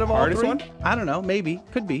out of all Hardest three. one? I don't know. Maybe.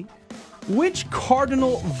 Could be. Which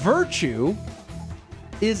cardinal virtue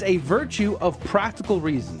is a virtue of practical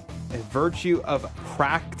reason? A virtue of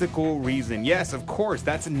practical reason. Yes, of course.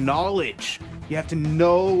 That's knowledge. You have to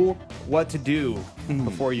know what to do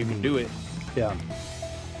before you can do it. Yeah.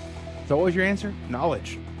 So what was your answer?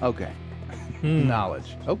 Knowledge. Okay.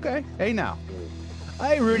 Knowledge. Okay. Hey, now.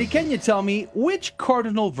 Hey, Rudy, can you tell me which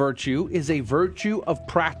cardinal virtue is a virtue of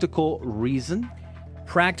practical reason?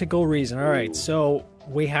 Practical reason. All right. So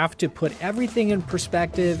we have to put everything in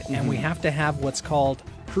perspective, and we have to have what's called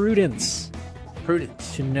prudence.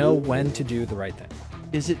 Prudence. To know when to do the right thing.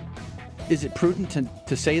 Is it prudent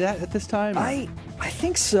to say that at this time? I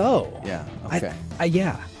think so. Yeah. Okay.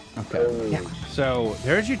 Yeah. Okay. Yeah. So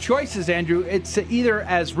there's your choices, Andrew. It's either,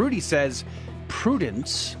 as Rudy says,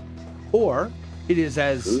 prudence, or it is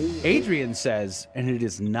as Adrian says, and it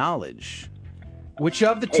is knowledge. Which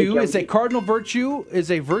of the two is a cardinal virtue,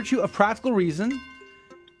 is a virtue of practical reason?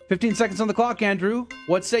 15 seconds on the clock, Andrew.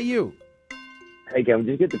 What say you? Hey, can we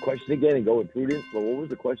just get the question again and go with prudence? But what was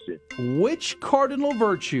the question? Which cardinal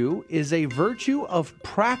virtue is a virtue of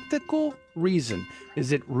practical reason?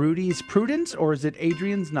 Is it Rudy's prudence or is it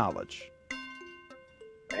Adrian's knowledge?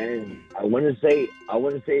 And I want to say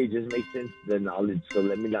it just makes sense, the knowledge. So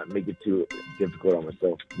let me not make it too difficult on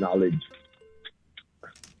myself. Knowledge.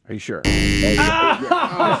 Are you sure? Oh,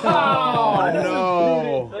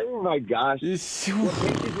 no. Oh, my gosh. Patience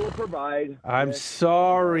will provide. I'm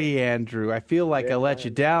sorry, Andrew. I feel like I let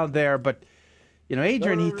you down there, but you know,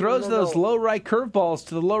 Adrian, he throws those low right curveballs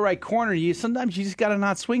to the low right corner. Sometimes you just got to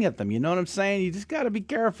not swing at them. You know what I'm saying? You just got to be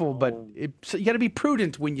careful, but you got to be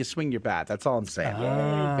prudent when you swing your bat. That's all I'm saying.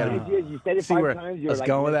 You said it See 5 where times. I You're was like,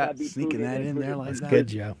 going with you that, gotta be sneaking prudent that in there like that. Good,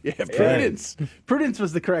 Joe. Yeah, prudence. Prudence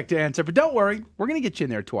was the correct answer, but don't worry, we're going to get you in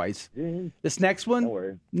there twice. This next one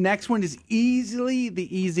is easily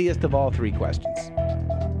the easiest of all 3 questions.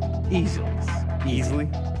 Easiest.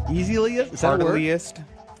 Easiest? Is that a word? Hardliest.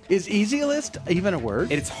 Is easiest even a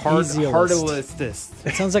word? It's hardest. It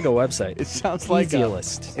sounds like a website. It sounds like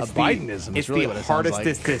Easiest. a Bidenism. It's really the what it sounds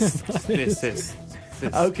hardest.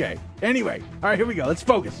 like. Okay. Anyway, all right, here we go. Let's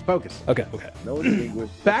focus. Okay.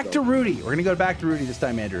 Back to Rudy. We're going to go back to Rudy this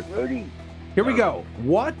time, Andrew. Rudy. Here we go.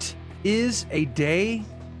 What is a day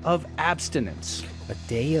of abstinence? A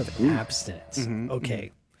day of abstinence.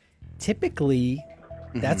 Okay. Typically,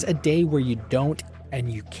 that's a day where you don't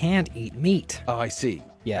and you can't eat meat. Oh, I see.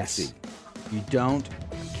 Yes. I see. You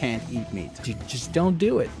can't eat meat. You just don't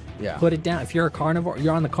do it. Yeah. Put it down. If you're a carnivore,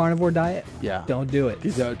 you're on the carnivore diet. Yeah. Don't do it.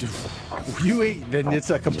 You eat, then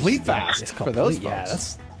it's a complete fast for those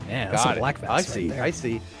folks. Yeah, that's a black fast. I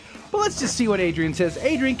see. Well, let's just see what Adrian says.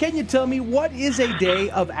 Adrian, can you tell me what is a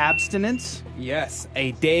day of abstinence? Yes,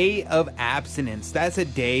 a day of abstinence. That's a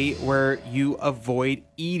day where you avoid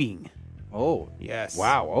eating. Oh. Yes.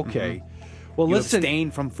 Wow, okay. Well, you listen,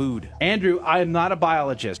 abstain from food. Andrew, I am not a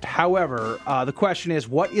biologist. However, the question is,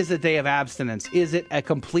 what is a day of abstinence? Is it a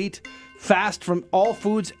complete fast from all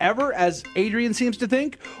foods ever, as Adrian seems to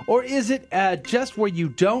think? Or is it just where you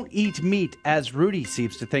don't eat meat, as Rudy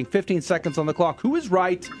seems to think? 15 seconds on the clock. Who is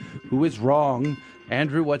right? Who is wrong?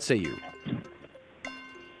 Andrew, what say you?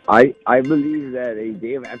 I believe that a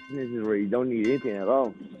day of abstinence is where you don't eat anything at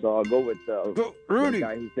all. So I'll go with Rudy. the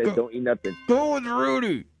guy who says don't eat nothing. Go with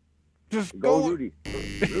Rudy. Just go, Rudy.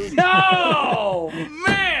 No,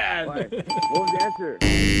 man! What was the answer?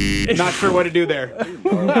 Not sure what to do there.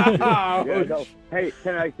 Yeah, no. Hey,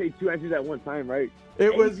 can I say 2 answers at one time, right?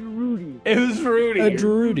 It was Rudy. It was Rudy.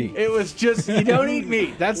 Rudy. It was just, you don't eat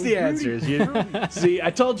meat. That's the answer. See,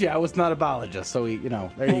 I told you I was not a biologist, so there you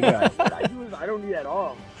go. I don't eat at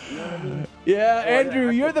all. You know what I mean? Yeah, Andrew,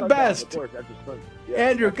 you're the best. Of course, that's just fun.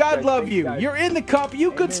 Andrew, God love you. You're in the cup.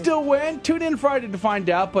 You could still win. Tune in Friday to find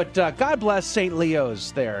out. But God bless St.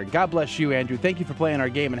 Leo's there. God bless you, Andrew. Thank you for playing our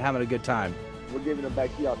game and having a good time. We're giving them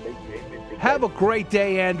back to y'all. Thank you. Amen. Have a great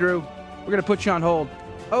day, Andrew. We're going to put you on hold.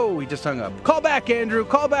 Oh, he just hung up. Call back, Andrew.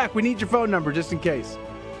 Call back. We need your phone number just in case.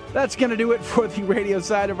 That's going to do it for the radio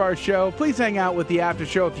side of our show. Please hang out with the after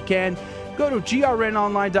show if you can. Go to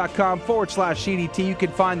grnonline.com/CDT. You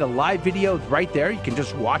can find the live video right there. You can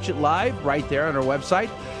just watch it live right there on our website.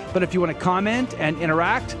 But if you want to comment and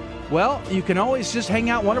interact, well, you can always just hang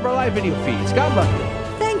out one of our live video feeds. God love you.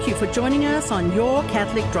 Thank you for joining us on Your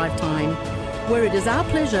Catholic Drive Time, where it is our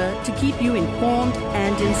pleasure to keep you informed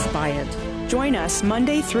and inspired. Join us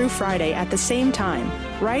Monday through Friday at the same time,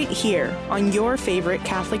 right here on your favorite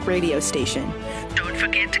Catholic radio station. Don't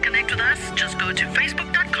forget to connect with us. Just go to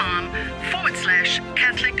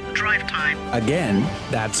facebook.com/Catholic Drive Time. Again,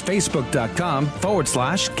 that's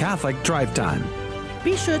facebook.com/Catholic Drive Time.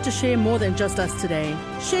 Be sure to share more than just us today.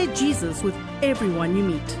 Share Jesus with everyone you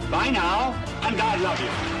meet. Bye now, and God love you.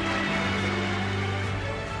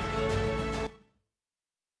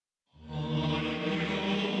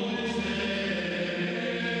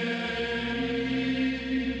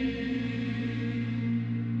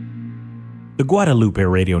 The Guadalupe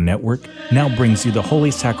Radio Network now brings you the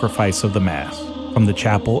Holy Sacrifice of the Mass from the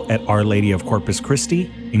chapel at Our Lady of Corpus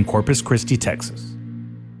Christi in Corpus Christi, Texas.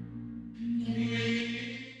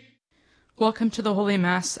 Welcome to the Holy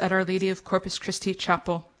Mass at Our Lady of Corpus Christi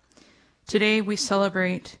Chapel. Today we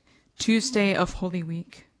celebrate Tuesday of Holy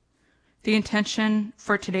Week. The intention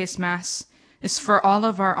for today's Mass is for all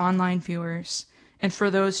of our online viewers and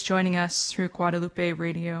for those joining us through Guadalupe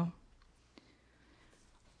Radio.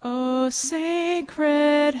 O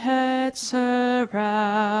sacred head surrounded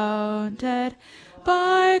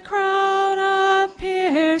by crown of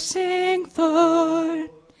piercing thorn,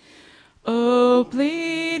 O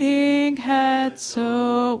bleeding head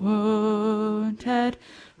so wounded,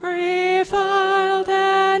 reviled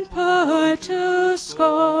and put to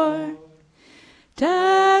scorn,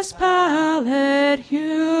 Death's pallid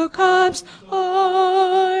hue comes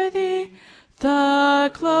o'er thee,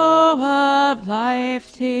 the glow of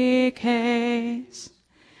life decays,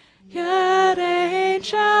 yet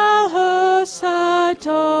angel hosts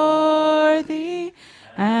adore thee,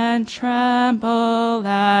 and tremble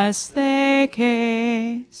as they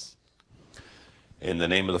gaze. In the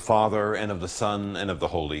name of the Father, and of the Son, and of the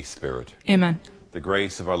Holy Spirit. Amen. The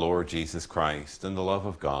grace of our Lord Jesus Christ, and the love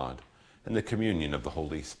of God, and the communion of the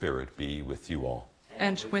Holy Spirit be with you all.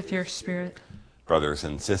 And with your spirit. Brothers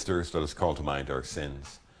and sisters, let us call to mind our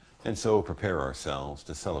sins, and so prepare ourselves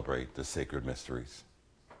to celebrate the sacred mysteries.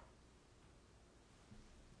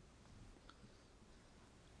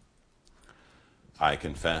 I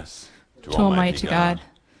confess to Almighty God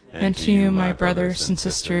and to you, my brothers and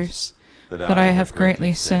sisters, that I have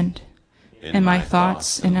greatly sinned in my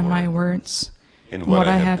thoughts and in my words, in what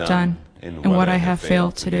I have done and what I have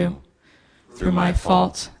failed to do, through my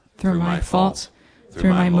fault, through my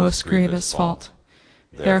most grievous fault.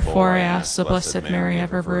 Therefore I ask the Blessed Mary,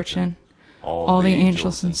 ever Virgin, all the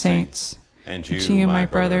angels and saints, and to you, my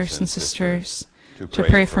brothers and sisters, to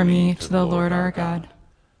pray for me to the Lord our God.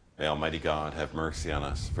 May Almighty God have mercy on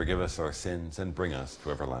us, forgive us our sins, and bring us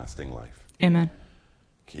to everlasting life. Amen.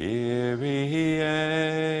 Kyrie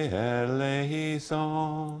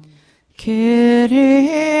eleison. Kyrie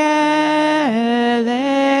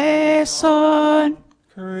eleison.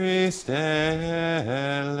 Christe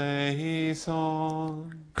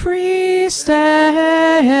eleison. Christe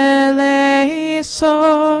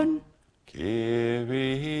eleison.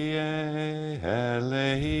 Kyrie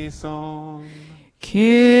eleison.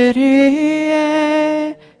 Kyrie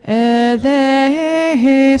eleison.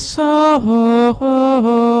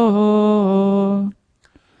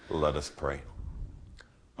 Let us pray.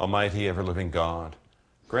 Almighty, ever-living God,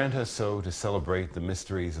 grant us so to celebrate the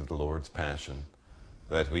mysteries of the Lord's Passion,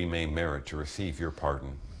 that we may merit to receive your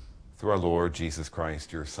pardon, through our Lord Jesus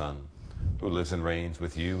Christ, your Son, who lives and reigns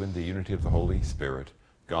with you in the unity of the Holy Spirit,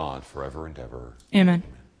 God, forever and ever. Amen.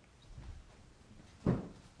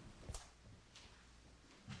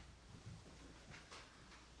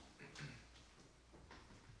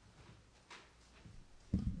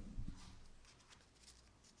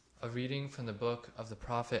 A reading from the book of the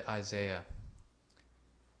prophet Isaiah.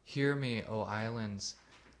 Hear me, O islands.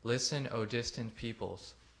 Listen, O distant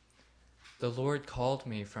peoples. The Lord called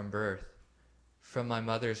me from birth. From my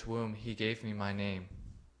mother's womb he gave me my name.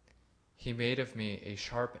 He made of me a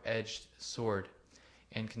sharp-edged sword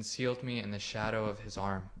and concealed me in the shadow of his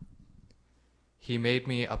arm. He made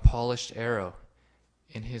me a polished arrow.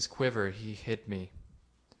 In his quiver he hid me.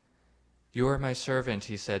 You are my servant,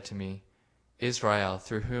 he said to me, Israel,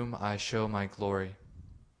 through whom I show my glory.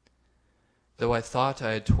 Though I thought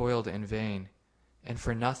I had toiled in vain, and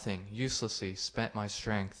for nothing uselessly spent my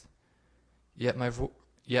strength, yet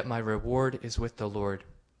my reward is with the Lord,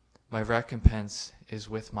 my recompense is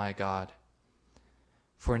with my God.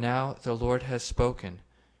 For now the Lord has spoken,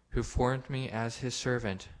 who formed me as his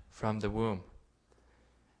servant from the womb,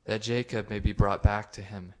 that Jacob may be brought back to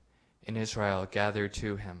him, and Israel gathered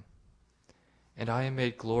to him. And I am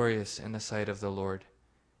made glorious in the sight of the Lord,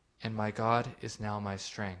 and my God is now my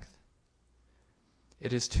strength.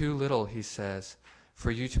 It is too little, he says,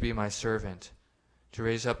 for you to be my servant, to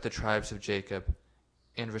raise up the tribes of Jacob,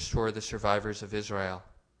 and restore the survivors of Israel.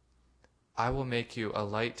 I will make you a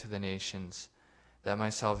light to the nations, that my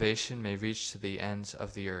salvation may reach to the ends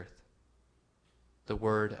of the earth. The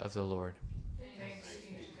word of the Lord. Thanks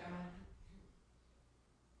be to God.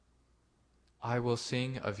 I will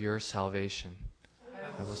sing of your salvation.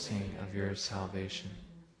 I will sing of your salvation.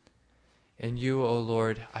 In you, O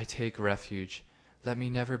Lord, I take refuge. Let me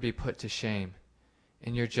never be put to shame.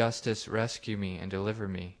 In your justice rescue me and deliver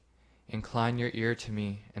me. Incline your ear to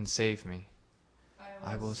me and save me.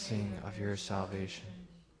 I will sing of your salvation.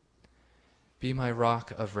 Be my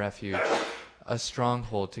rock of refuge, a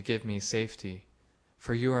stronghold to give me safety.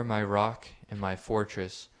 For you are my rock and my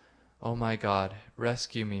fortress. O my God,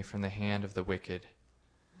 rescue me from the hand of the wicked.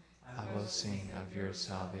 I will sing of your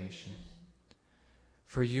salvation.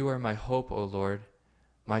 For you are my hope, O Lord,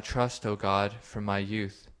 my trust, O God, from my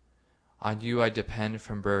youth. On you I depend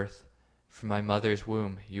from birth. From my mother's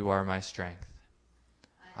womb you are my strength.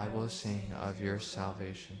 I will sing of your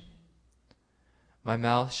salvation. My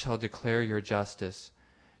mouth shall declare your justice,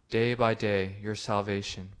 day by day your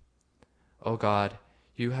salvation. O God,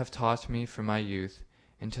 you have taught me from my youth.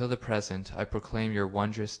 Until the present I proclaim your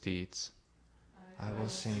wondrous deeds. I will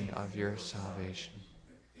sing of your salvation.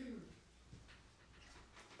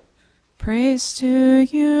 Praise to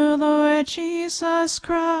you, Lord Jesus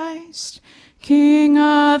Christ, King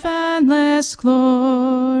of endless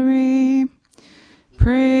glory.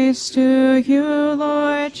 Praise to you,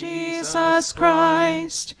 Lord Jesus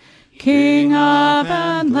Christ, King of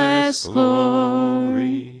endless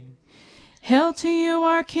glory. Hail to you,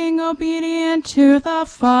 our King, obedient to the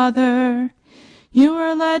Father. You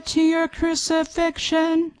were led to your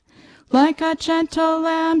crucifixion, like a gentle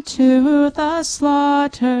lamb to the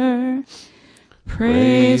slaughter.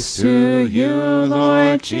 Praise to you,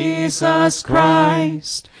 Lord Jesus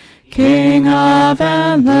Christ, King of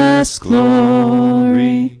endless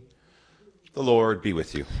glory. The Lord be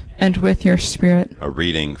with you. And with your spirit. A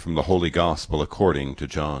reading from the Holy Gospel according to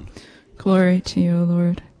John. Glory to you,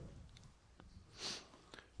 Lord.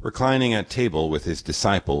 Reclining at table with his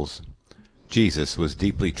disciples, Jesus was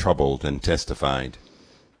deeply troubled and testified,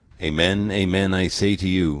 Amen, amen, I say to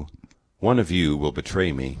you, one of you will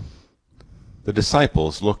betray me. The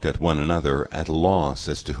disciples looked at one another at a loss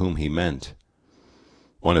as to whom he meant.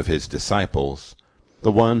 One of his disciples,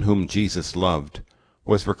 the one whom Jesus loved,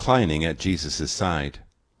 was reclining at Jesus' side.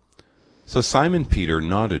 So Simon Peter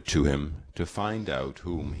nodded to him to find out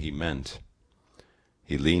whom he meant.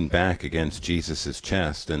 He leaned back against Jesus'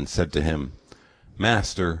 chest and said to him,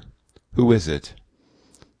 Master, who is it?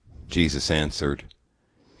 Jesus answered,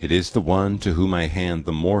 It is the one to whom I hand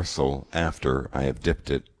the morsel after I have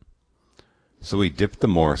dipped it. So he dipped the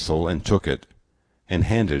morsel and took it, and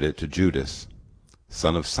handed it to Judas,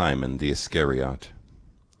 son of Simon the Iscariot.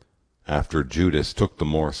 After Judas took the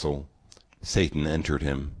morsel, Satan entered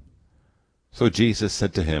him. So Jesus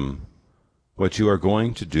said to him, What you are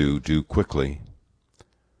going to do, do quickly.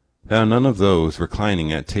 Now none of those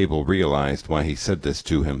reclining at table realized why he said this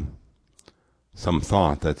to him. Some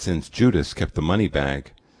thought that since Judas kept the money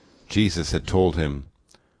bag, Jesus had told him,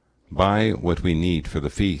 Buy what we need for the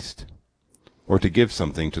feast, or to give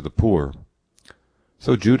something to the poor.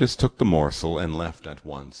 So Judas took the morsel and left at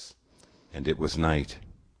once, and it was night.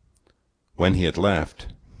 When he had left,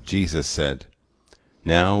 Jesus said,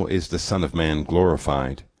 Now is the Son of Man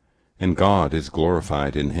glorified, and God is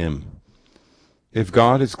glorified in him. If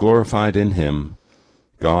God is glorified in him,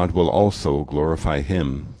 God will also glorify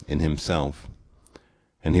him in himself,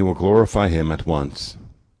 and he will glorify him at once.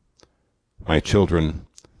 My children,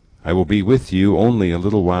 I will be with you only a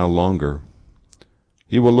little while longer.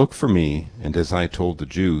 You will look for me, and as I told the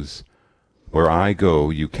Jews, where I go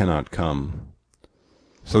you cannot come.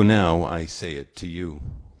 So now I say it to you.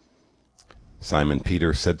 Simon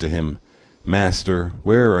Peter said to him, Master,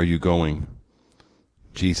 where are you going?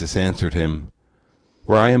 Jesus answered him,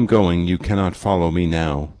 Where I am going you cannot follow me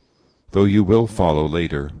now, though you will follow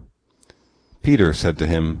later. Peter said to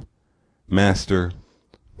him, Master,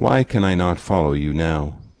 Why can I not follow you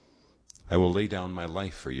now? I will lay down my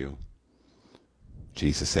life for you.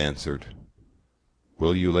 Jesus answered,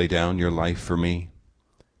 Will you lay down your life for me?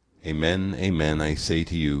 Amen, amen, I say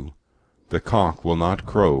to you, the cock will not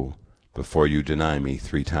crow before you deny me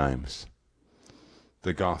 3 times.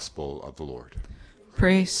 The Gospel of the Lord.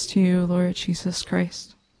 Praise to you, Lord Jesus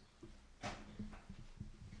Christ.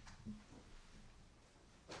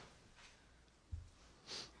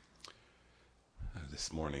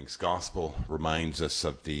 This morning's Gospel reminds us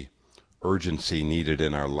of the urgency needed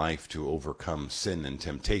in our life to overcome sin and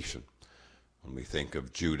temptation. When we think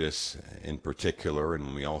of Judas in particular, and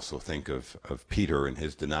when we also think of Peter and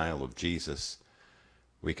his denial of Jesus,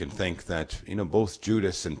 we can think that, both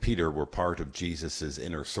Judas and Peter were part of Jesus's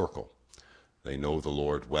inner circle. They know the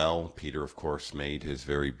Lord well. Peter, of course, made his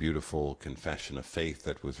very beautiful confession of faith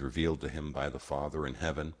that was revealed to him by the Father in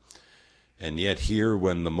heaven. And yet here,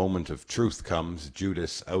 when the moment of truth comes,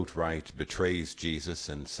 Judas outright betrays Jesus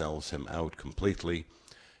and sells him out completely,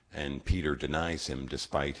 and Peter denies him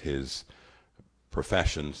despite his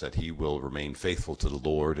professions that he will remain faithful to the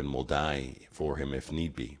Lord and will die for him if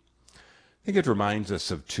need be. I think it reminds us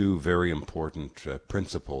of 2 very important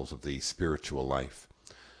principles of the spiritual life.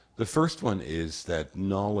 The first one is that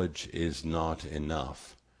knowledge is not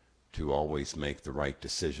enough to always make the right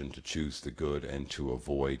decision to choose the good and to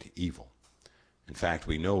avoid evil. In fact,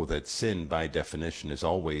 we know that sin, by definition, is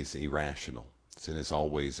always irrational. Sin is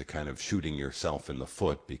always a kind of shooting yourself in the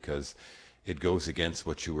foot because it goes against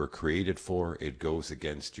what you were created for. It goes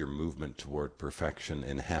against your movement toward perfection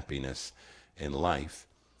and happiness in life.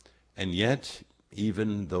 And yet,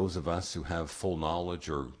 even those of us who have full knowledge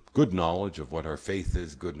or good knowledge of what our faith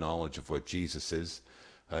is, good knowledge of what Jesus is,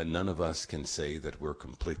 none of us can say that we're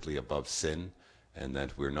completely above sin and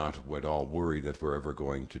that we're not at all worried that we're ever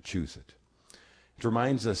going to choose it. It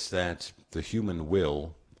reminds us that the human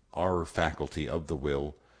will, our faculty of the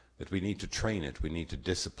will, that we need to train it, we need to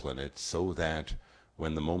discipline it so that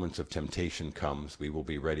when the moments of temptation comes, we will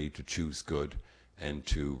be ready to choose good and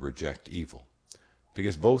to reject evil.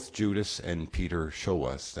 Because both Judas and Peter show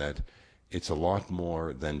us that it's a lot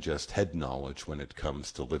more than just head knowledge when it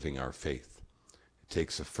comes to living our faith. It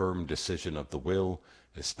takes a firm decision of the will,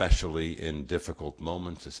 especially in difficult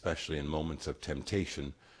moments, especially in moments of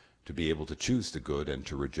temptation, to be able to choose the good and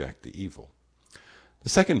to reject the evil. The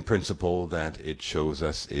second principle that it shows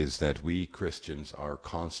us is that we Christians are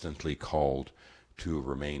constantly called to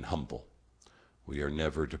remain humble. We are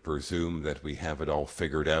never to presume that we have it all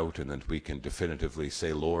figured out and that we can definitively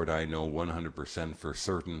say, Lord, I know 100% for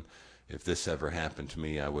certain if this ever happened to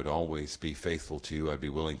me, I would always be faithful to you. I'd be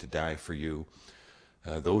willing to die for you.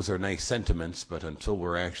 Those are nice sentiments, but until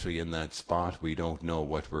we're actually in that spot, we don't know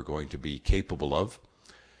what we're going to be capable of.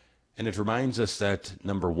 And it reminds us that,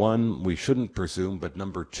 number 1, we shouldn't presume, but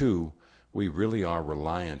number 2, we really are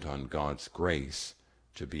reliant on God's grace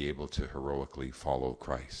to be able to heroically follow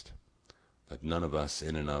Christ. That none of us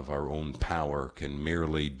in and of our own power can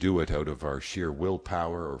merely do it out of our sheer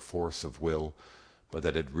willpower or force of will, but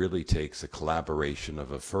that it really takes a collaboration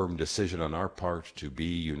of a firm decision on our part to be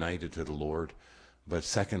united to the Lord, but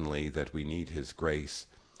secondly, that we need His grace,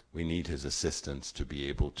 we need His assistance to be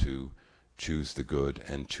able to choose the good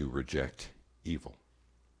and to reject evil.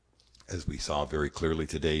 As we saw very clearly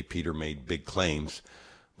today, Peter made big claims,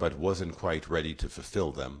 but wasn't quite ready to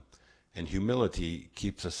fulfill them. And humility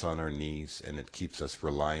keeps us on our knees, and it keeps us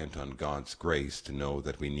reliant on God's grace to know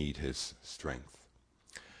that we need His strength.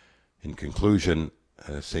 In conclusion,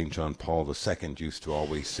 St. John Paul II used to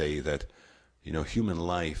always say that, human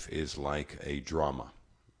life is like a drama.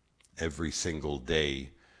 Every single day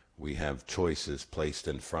we have choices placed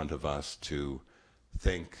in front of us to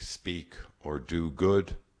think, speak, or do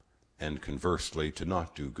good, and conversely to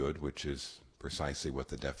not do good, which is precisely what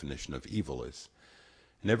the definition of evil is.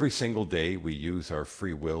 And every single day we use our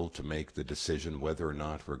free will to make the decision whether or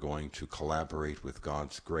not we're going to collaborate with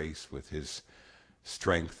God's grace, with His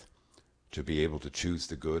strength, to be able to choose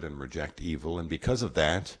the good and reject evil. And because of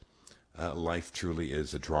that, life truly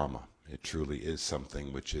is a drama. It truly is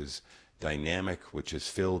something which is dynamic, which is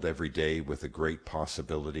filled every day with a great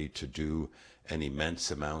possibility to do an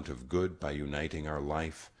immense amount of good by uniting our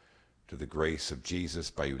life to the grace of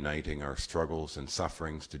Jesus, by uniting our struggles and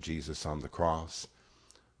sufferings to Jesus on the cross.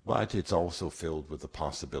 But it's also filled with the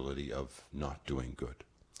possibility of not doing good.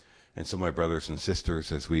 And so, my brothers and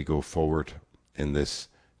sisters, as we go forward in this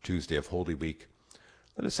Tuesday of Holy Week,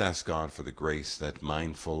 let us ask God for the grace that,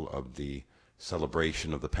 mindful of the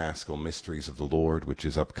celebration of the Paschal mysteries of the Lord, which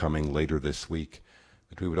is upcoming later this week,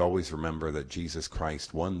 that we would always remember that Jesus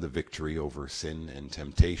Christ won the victory over sin and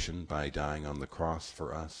temptation by dying on the cross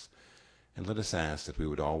for us, And let us ask that we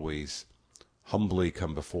would always humbly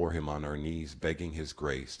come before him on our knees, begging his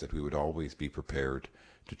grace, that we would always be prepared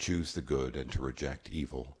to choose the good and to reject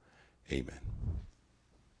evil. Amen.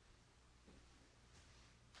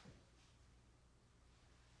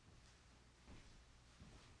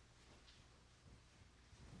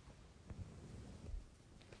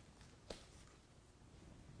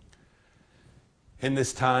 In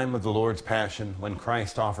this time of the Lord's Passion, when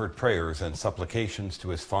Christ offered prayers and supplications to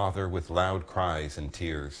his Father with loud cries and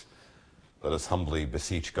tears, let us humbly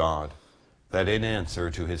beseech God that in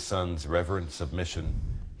answer to his Son's reverent submission,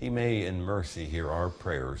 he may in mercy hear our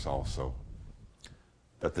prayers also.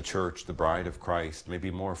 That the Church, the bride of Christ, may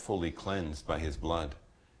be more fully cleansed by his blood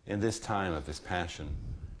in this time of his Passion,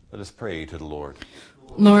 let us pray to the Lord.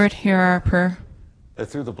 Lord, hear our prayer. That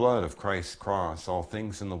through the blood of Christ's cross all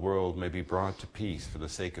things in the world may be brought to peace for the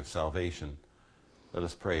sake of salvation, let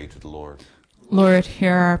us pray to the Lord. Lord,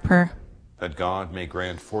 hear our prayer. That God may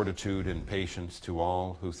grant fortitude and patience to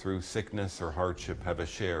all who through sickness or hardship have a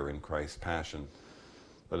share in Christ's passion,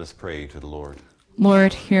 let us pray to the Lord.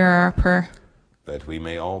 Lord, hear our prayer. That we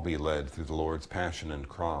may all be led through the Lord's passion and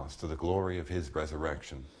cross to the glory of his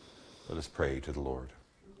resurrection, let us pray to the Lord.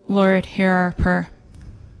 Lord, hear our prayer.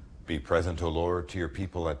 Be present, O Lord, to your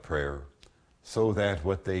people at prayer, so that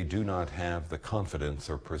what they do not have the confidence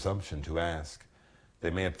or presumption to ask, they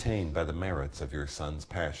may obtain by the merits of your Son's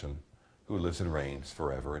passion, who lives and reigns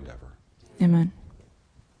forever and ever. Amen.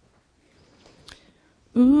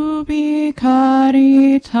 Ubi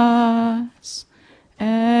caritas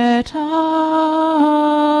et amor,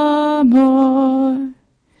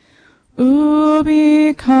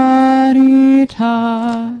 ubi caritas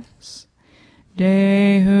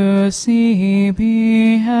Deus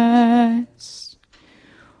ibi est,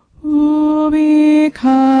 ubi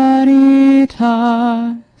caritas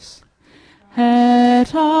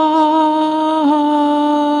et amor,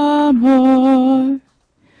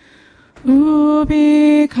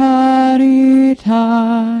 ubi caritas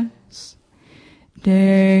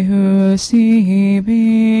Deus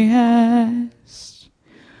ibi est,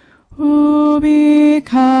 ubi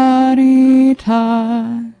caritas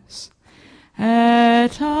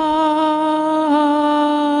et amor,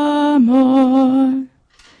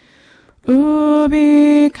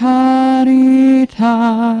 ubi caritas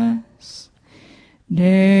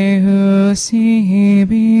Deus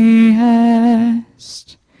ibi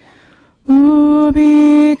est,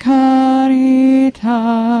 ubi caritas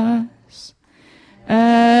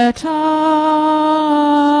et amor,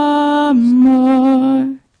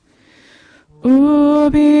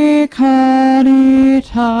 ubi caritas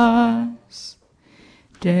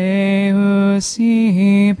Deus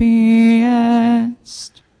ibi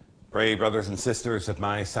est. Pray, brothers and sisters, that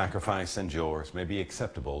my sacrifice and yours may be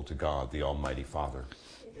acceptable to God, the Almighty Father.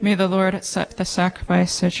 May the Lord accept the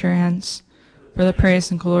sacrifice at your hands, for the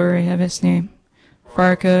praise and glory of his name, for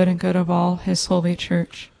our good and good of all his holy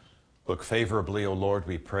church. Look favorably, O Lord,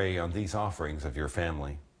 we pray, on these offerings of your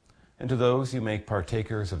family, and to those you make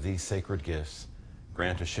partakers of these sacred gifts,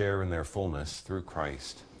 grant a share in their fullness through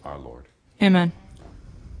Christ our Lord. Amen.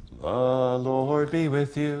 The Lord be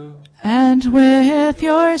with you. And with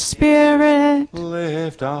your spirit.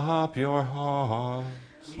 Lift up your hearts.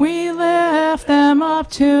 We lift them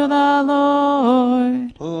up to the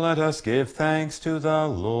Lord. Let us give thanks to the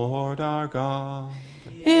Lord our God.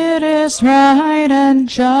 It is right and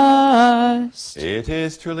just. It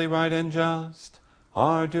is truly right and just,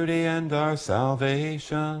 our duty and our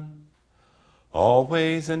salvation,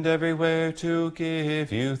 always and everywhere to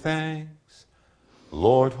give you thanks,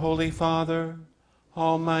 Lord, Holy Father,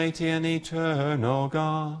 Almighty and eternal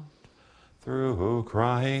God, through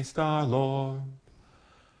Christ our Lord.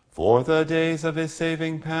 For the days of his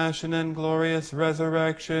saving passion and glorious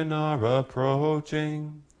resurrection are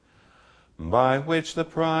approaching, by which the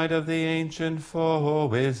pride of the ancient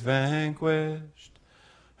foe is vanquished,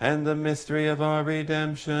 and the mystery of our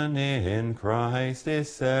redemption in Christ is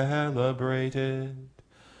celebrated.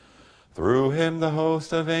 Through him the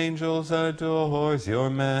host of angels adores your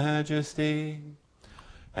majesty,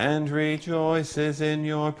 and rejoices in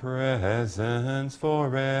your presence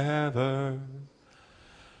forever.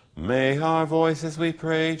 May our voices, we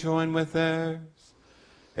pray, join with theirs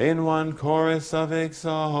in one chorus of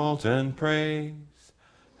exultant praise,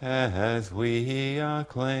 as we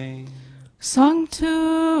acclaim. Sanctus,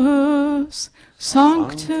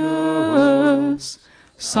 Sanctus,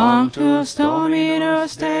 Sanctus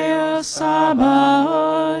Dominus Deus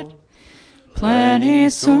Sabaoth,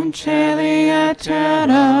 plenis sunt celi et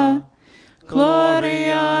terra,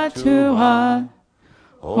 gloria tua,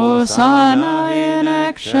 Hosanna in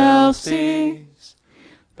excelsis,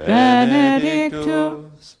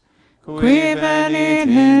 benedictus, qui venit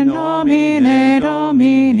in nomine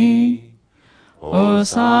Domini,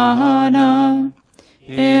 Hosanna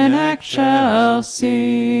in excelsis.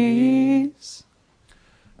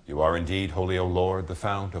 You are indeed holy, O Lord, the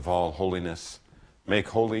fount of all holiness. Make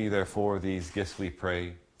holy, therefore, these gifts, we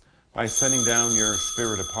pray, by sending down your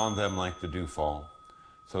Spirit upon them like the dewfall,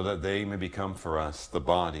 so that they may become for us the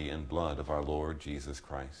body and blood of our Lord Jesus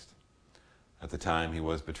Christ. At the time he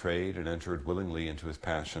was betrayed and entered willingly into his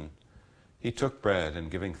passion, he took bread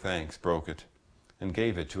and, giving thanks, broke it, and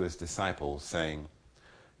gave it to his disciples, saying,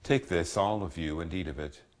 Take this, all of you, and eat of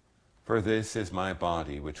it, for this is my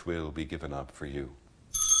body which will be given up for you.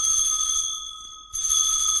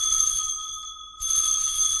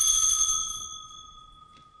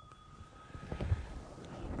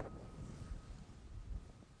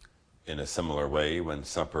 In a similar way, when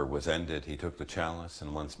supper was ended, he took the chalice,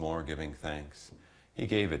 and once more giving thanks, he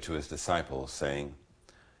gave it to his disciples, saying,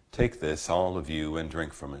 Take this, all of you, and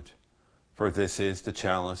drink from it, for this is the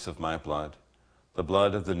chalice of my blood, the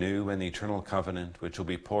blood of the new and eternal covenant, which will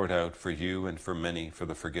be poured out for you and for many for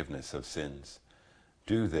the forgiveness of sins.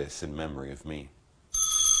 Do this in memory of me.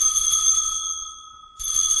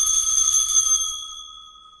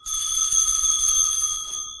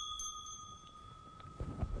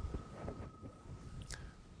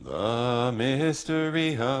 The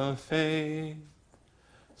mystery of faith.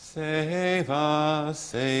 Save us,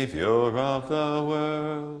 Savior of the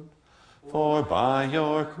world, for by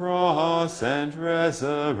your cross and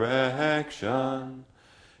resurrection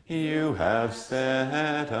you have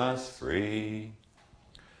set us free.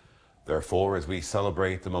 Therefore, as we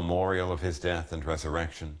celebrate the memorial of his death and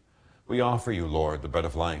resurrection, we offer you, Lord, the bread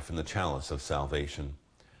of life and the chalice of salvation,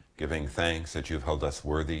 giving thanks that you've held us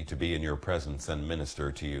worthy to be in your presence and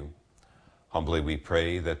minister to you. Humbly we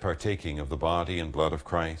pray that, partaking of the body and blood of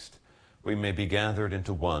Christ, we may be gathered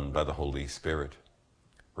into one by the Holy Spirit.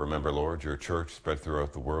 Remember, Lord, your church spread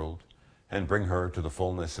throughout the world, and bring her to the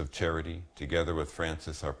fullness of charity, together with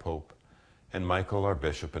Francis our Pope, and Michael our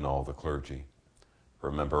Bishop, and all the clergy.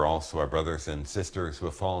 Remember also our brothers and sisters who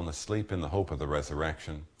have fallen asleep in the hope of the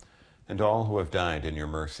resurrection, and all who have died in your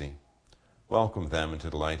mercy. Welcome them into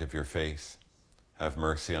the light of your face. Have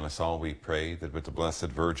mercy on us all, we pray, that with the Blessed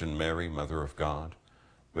Virgin Mary, Mother of God,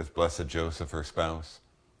 with blessed Joseph, her spouse,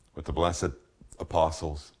 with the blessed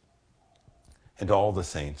apostles, and all the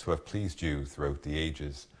saints who have pleased you throughout the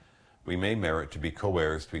ages, we may merit to be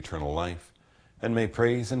co-heirs to eternal life, and may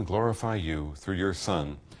praise and glorify you through your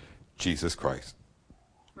Son, Jesus Christ.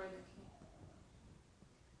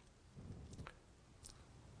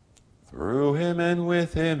 Through him and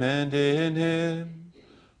with him and in him,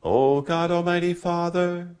 O God, Almighty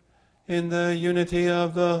Father, in the unity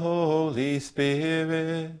of the Holy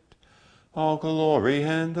Spirit, all glory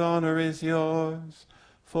and honor is yours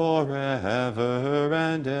forever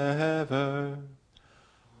and ever.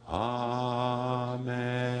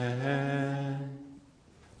 Amen.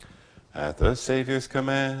 At the Savior's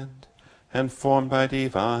command, and formed by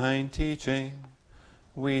divine teaching,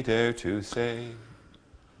 we dare to say,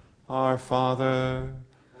 Our Father,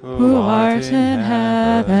 who art in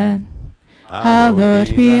heaven,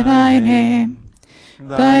 hallowed be thy name.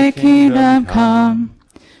 Thy kingdom come,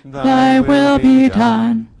 thy will be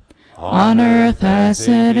done, on earth as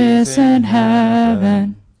it is in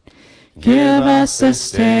heaven. Give us this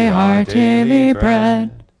day our daily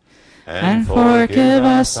bread, and forgive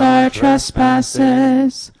us our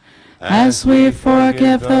trespasses, as we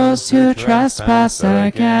forgive those who trespass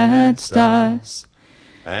against us.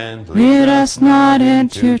 And lead us not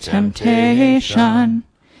into temptation,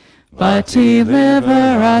 but deliver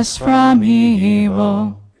us from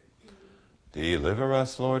evil. Deliver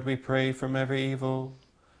us, Lord, we pray, from every evil.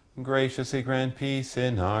 Graciously grant peace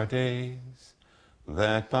in our days,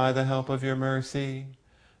 that by the help of your mercy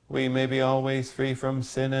we may be always free from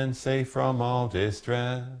sin and safe from all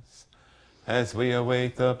distress, as we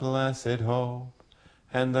await the blessed hope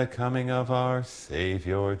and the coming of our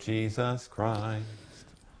Savior Jesus Christ.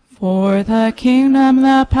 For the kingdom,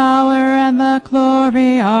 the power, and the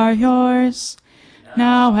glory are yours,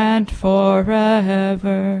 now and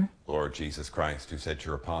forever. Lord Jesus Christ, who said to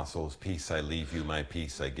your apostles, Peace I leave you, my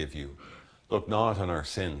peace I give you, look not on our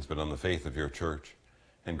sins, but on the faith of your church,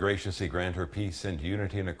 and graciously grant her peace and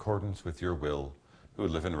unity in accordance with your will, who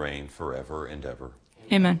live and reign forever and ever.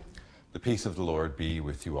 Amen. The peace of the Lord be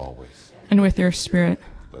with you always. And with your spirit.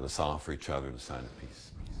 Let us offer each other the sign of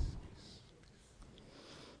peace.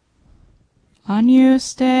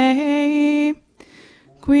 Agnus Dei,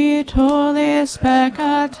 qui tollis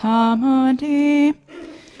peccata mundi,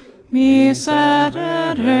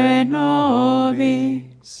 miserere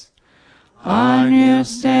nobis.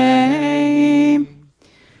 Agnus Dei,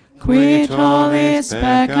 qui tollis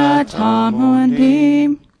peccata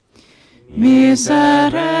mundi,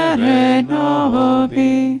 miserere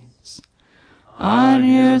nobis.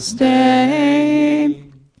 Agnus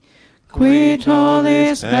Dei, qui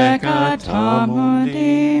tollis peccata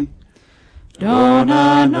mundi,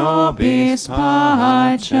 dona nobis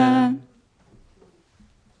pacem.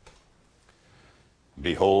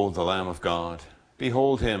 Behold the Lamb of God.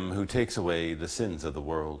 Behold him who takes away the sins of the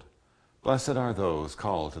world. Blessed are those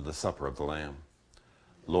called to the supper of the Lamb.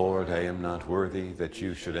 Lord, I am not worthy that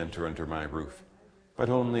you should enter under my roof, but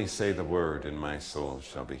only say the word, and my soul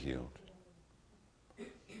shall be healed.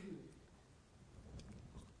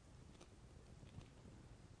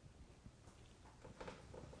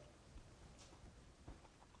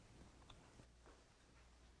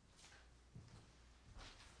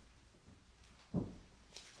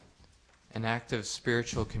 An act of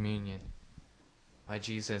spiritual communion. My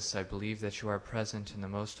Jesus, I believe that you are present in the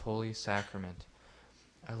most holy sacrament.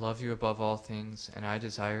 I love you above all things, and I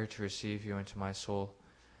desire to receive you into my soul.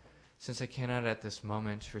 Since I cannot at this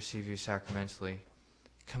moment receive you sacramentally,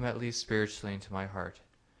 come at least spiritually into my heart.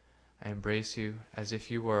 I embrace you as if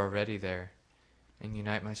you were already there, and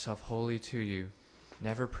unite myself wholly to you.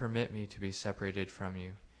 Never permit me to be separated from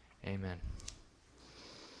you. Amen.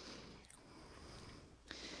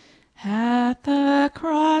 At the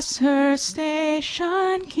cross her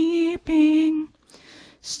station keeping,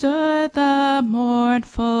 stood the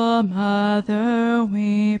mournful mother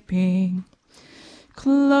weeping.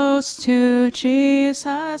 Close to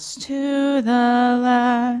Jesus to the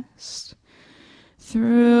last,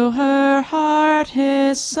 through her heart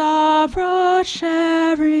his sorrow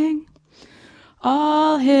sharing,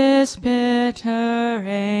 all his bitter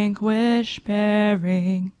anguish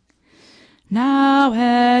bearing. Now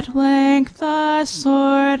at length the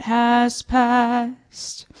sword has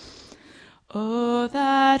passed. Oh,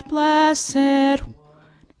 that blessed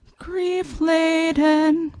one, grief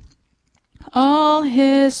laden, all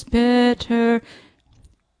his bitter,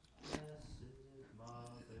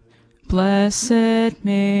 blessed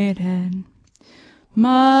maiden,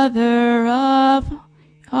 mother of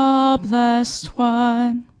all blessed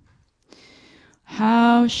one.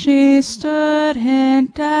 How she stood in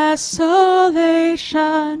desolation,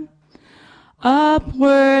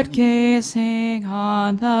 upward gazing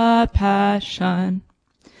on the passion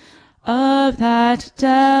of that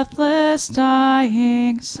deathless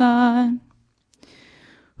dying Son.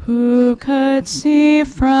 Who could see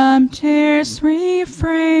from tears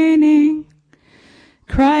refraining,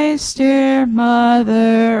 Christ's dear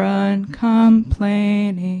mother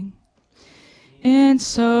uncomplaining, in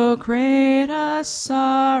so great a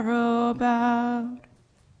sorrow bowed?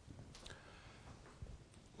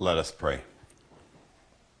 Let us pray.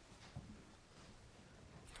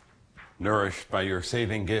 Nourished by your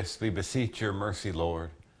saving gifts, we beseech your mercy, Lord,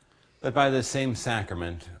 that by the same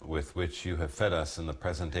sacrament with which you have fed us in the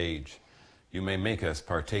present age, you may make us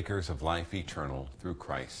partakers of life eternal through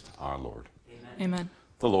Christ our Lord. Amen.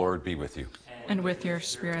 The Lord be with you. And with your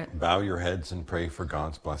spirit. Bow your heads and pray for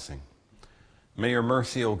God's blessing. May your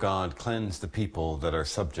mercy, O God, cleanse the people that are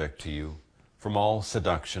subject to you from all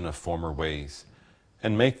seduction of former ways,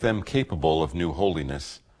 and make them capable of new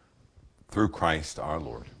holiness through Christ our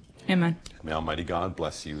Lord. Amen. May Almighty God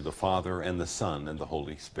bless you, the Father, and the Son, and the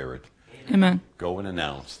Holy Spirit. Amen. Go and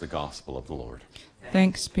announce the gospel of the Lord.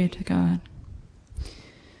 Thanks be to God.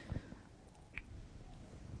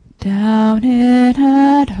 Down in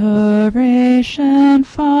adoration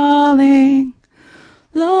falling,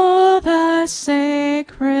 lo, the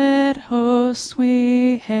sacred host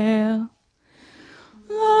we hail.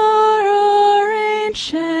 Lord, our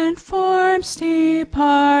ancient forms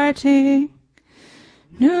departing,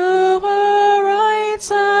 newer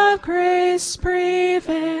rites of grace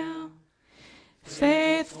prevail.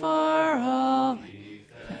 Faith for all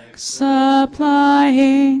effects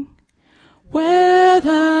supplying, where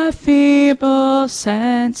the feeble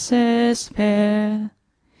senses fail.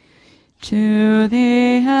 To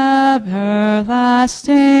the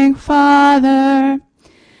everlasting Father,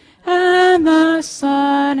 and the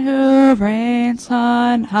Son who reigns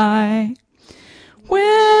on high,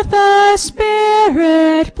 with the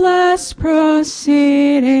Spirit blessed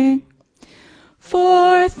proceeding,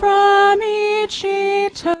 forth from each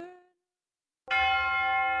eternity.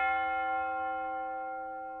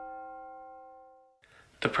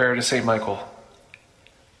 The prayer to Saint Michael.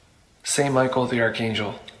 Saint Michael the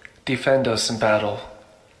Archangel, defend us in battle.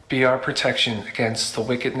 Be our protection against the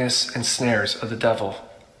wickedness and snares of the devil.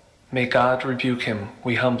 May God rebuke him,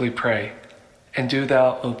 we humbly pray. And do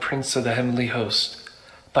thou, O Prince of the heavenly host,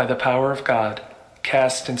 by the power of God,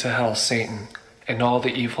 cast into hell Satan and all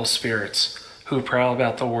the evil spirits who prowl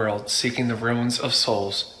about the world seeking the ruins of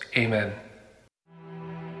souls. Amen.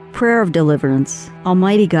 Prayer of Deliverance.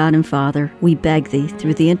 Almighty God and Father, we beg Thee,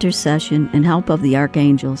 through the intercession and help of the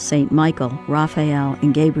archangels, Saint Michael, Raphael,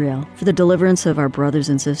 and Gabriel, for the deliverance of our brothers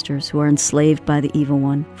and sisters who are enslaved by the evil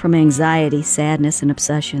one, from anxiety, sadness, and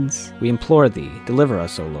obsessions. We implore Thee, deliver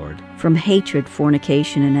us, O Lord. From hatred,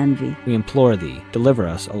 fornication, and envy. We implore Thee, deliver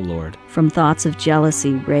us, O Lord. From thoughts of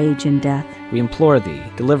jealousy, rage, and death. We implore Thee,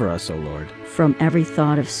 deliver us, O Lord. From every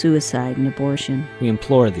thought of suicide and abortion. We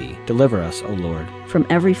implore Thee, deliver us, O Lord. From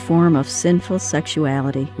every form of sinful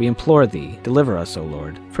sexuality. We implore Thee, deliver us, O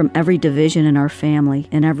Lord. From every division in our family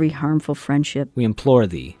and every harmful friendship. We implore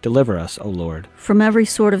Thee, deliver us, O Lord. From every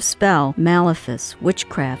sort of spell, malefice,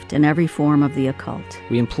 witchcraft, and every form of the occult.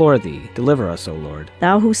 We implore Thee, deliver us, O Lord.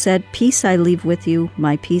 Thou who said, Peace I leave with you,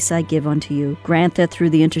 my peace I give unto you, grant that through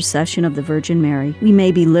the intercession of the Virgin Mary, we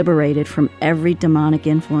may be liberated from every demonic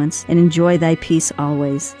influence and enjoy Thy peace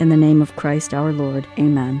always. In the name of Christ our Lord.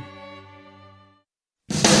 Amen.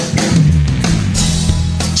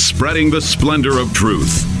 Spreading the splendor of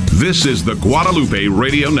truth. This is the Guadalupe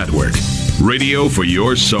Radio Network. Radio for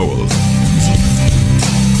your soul.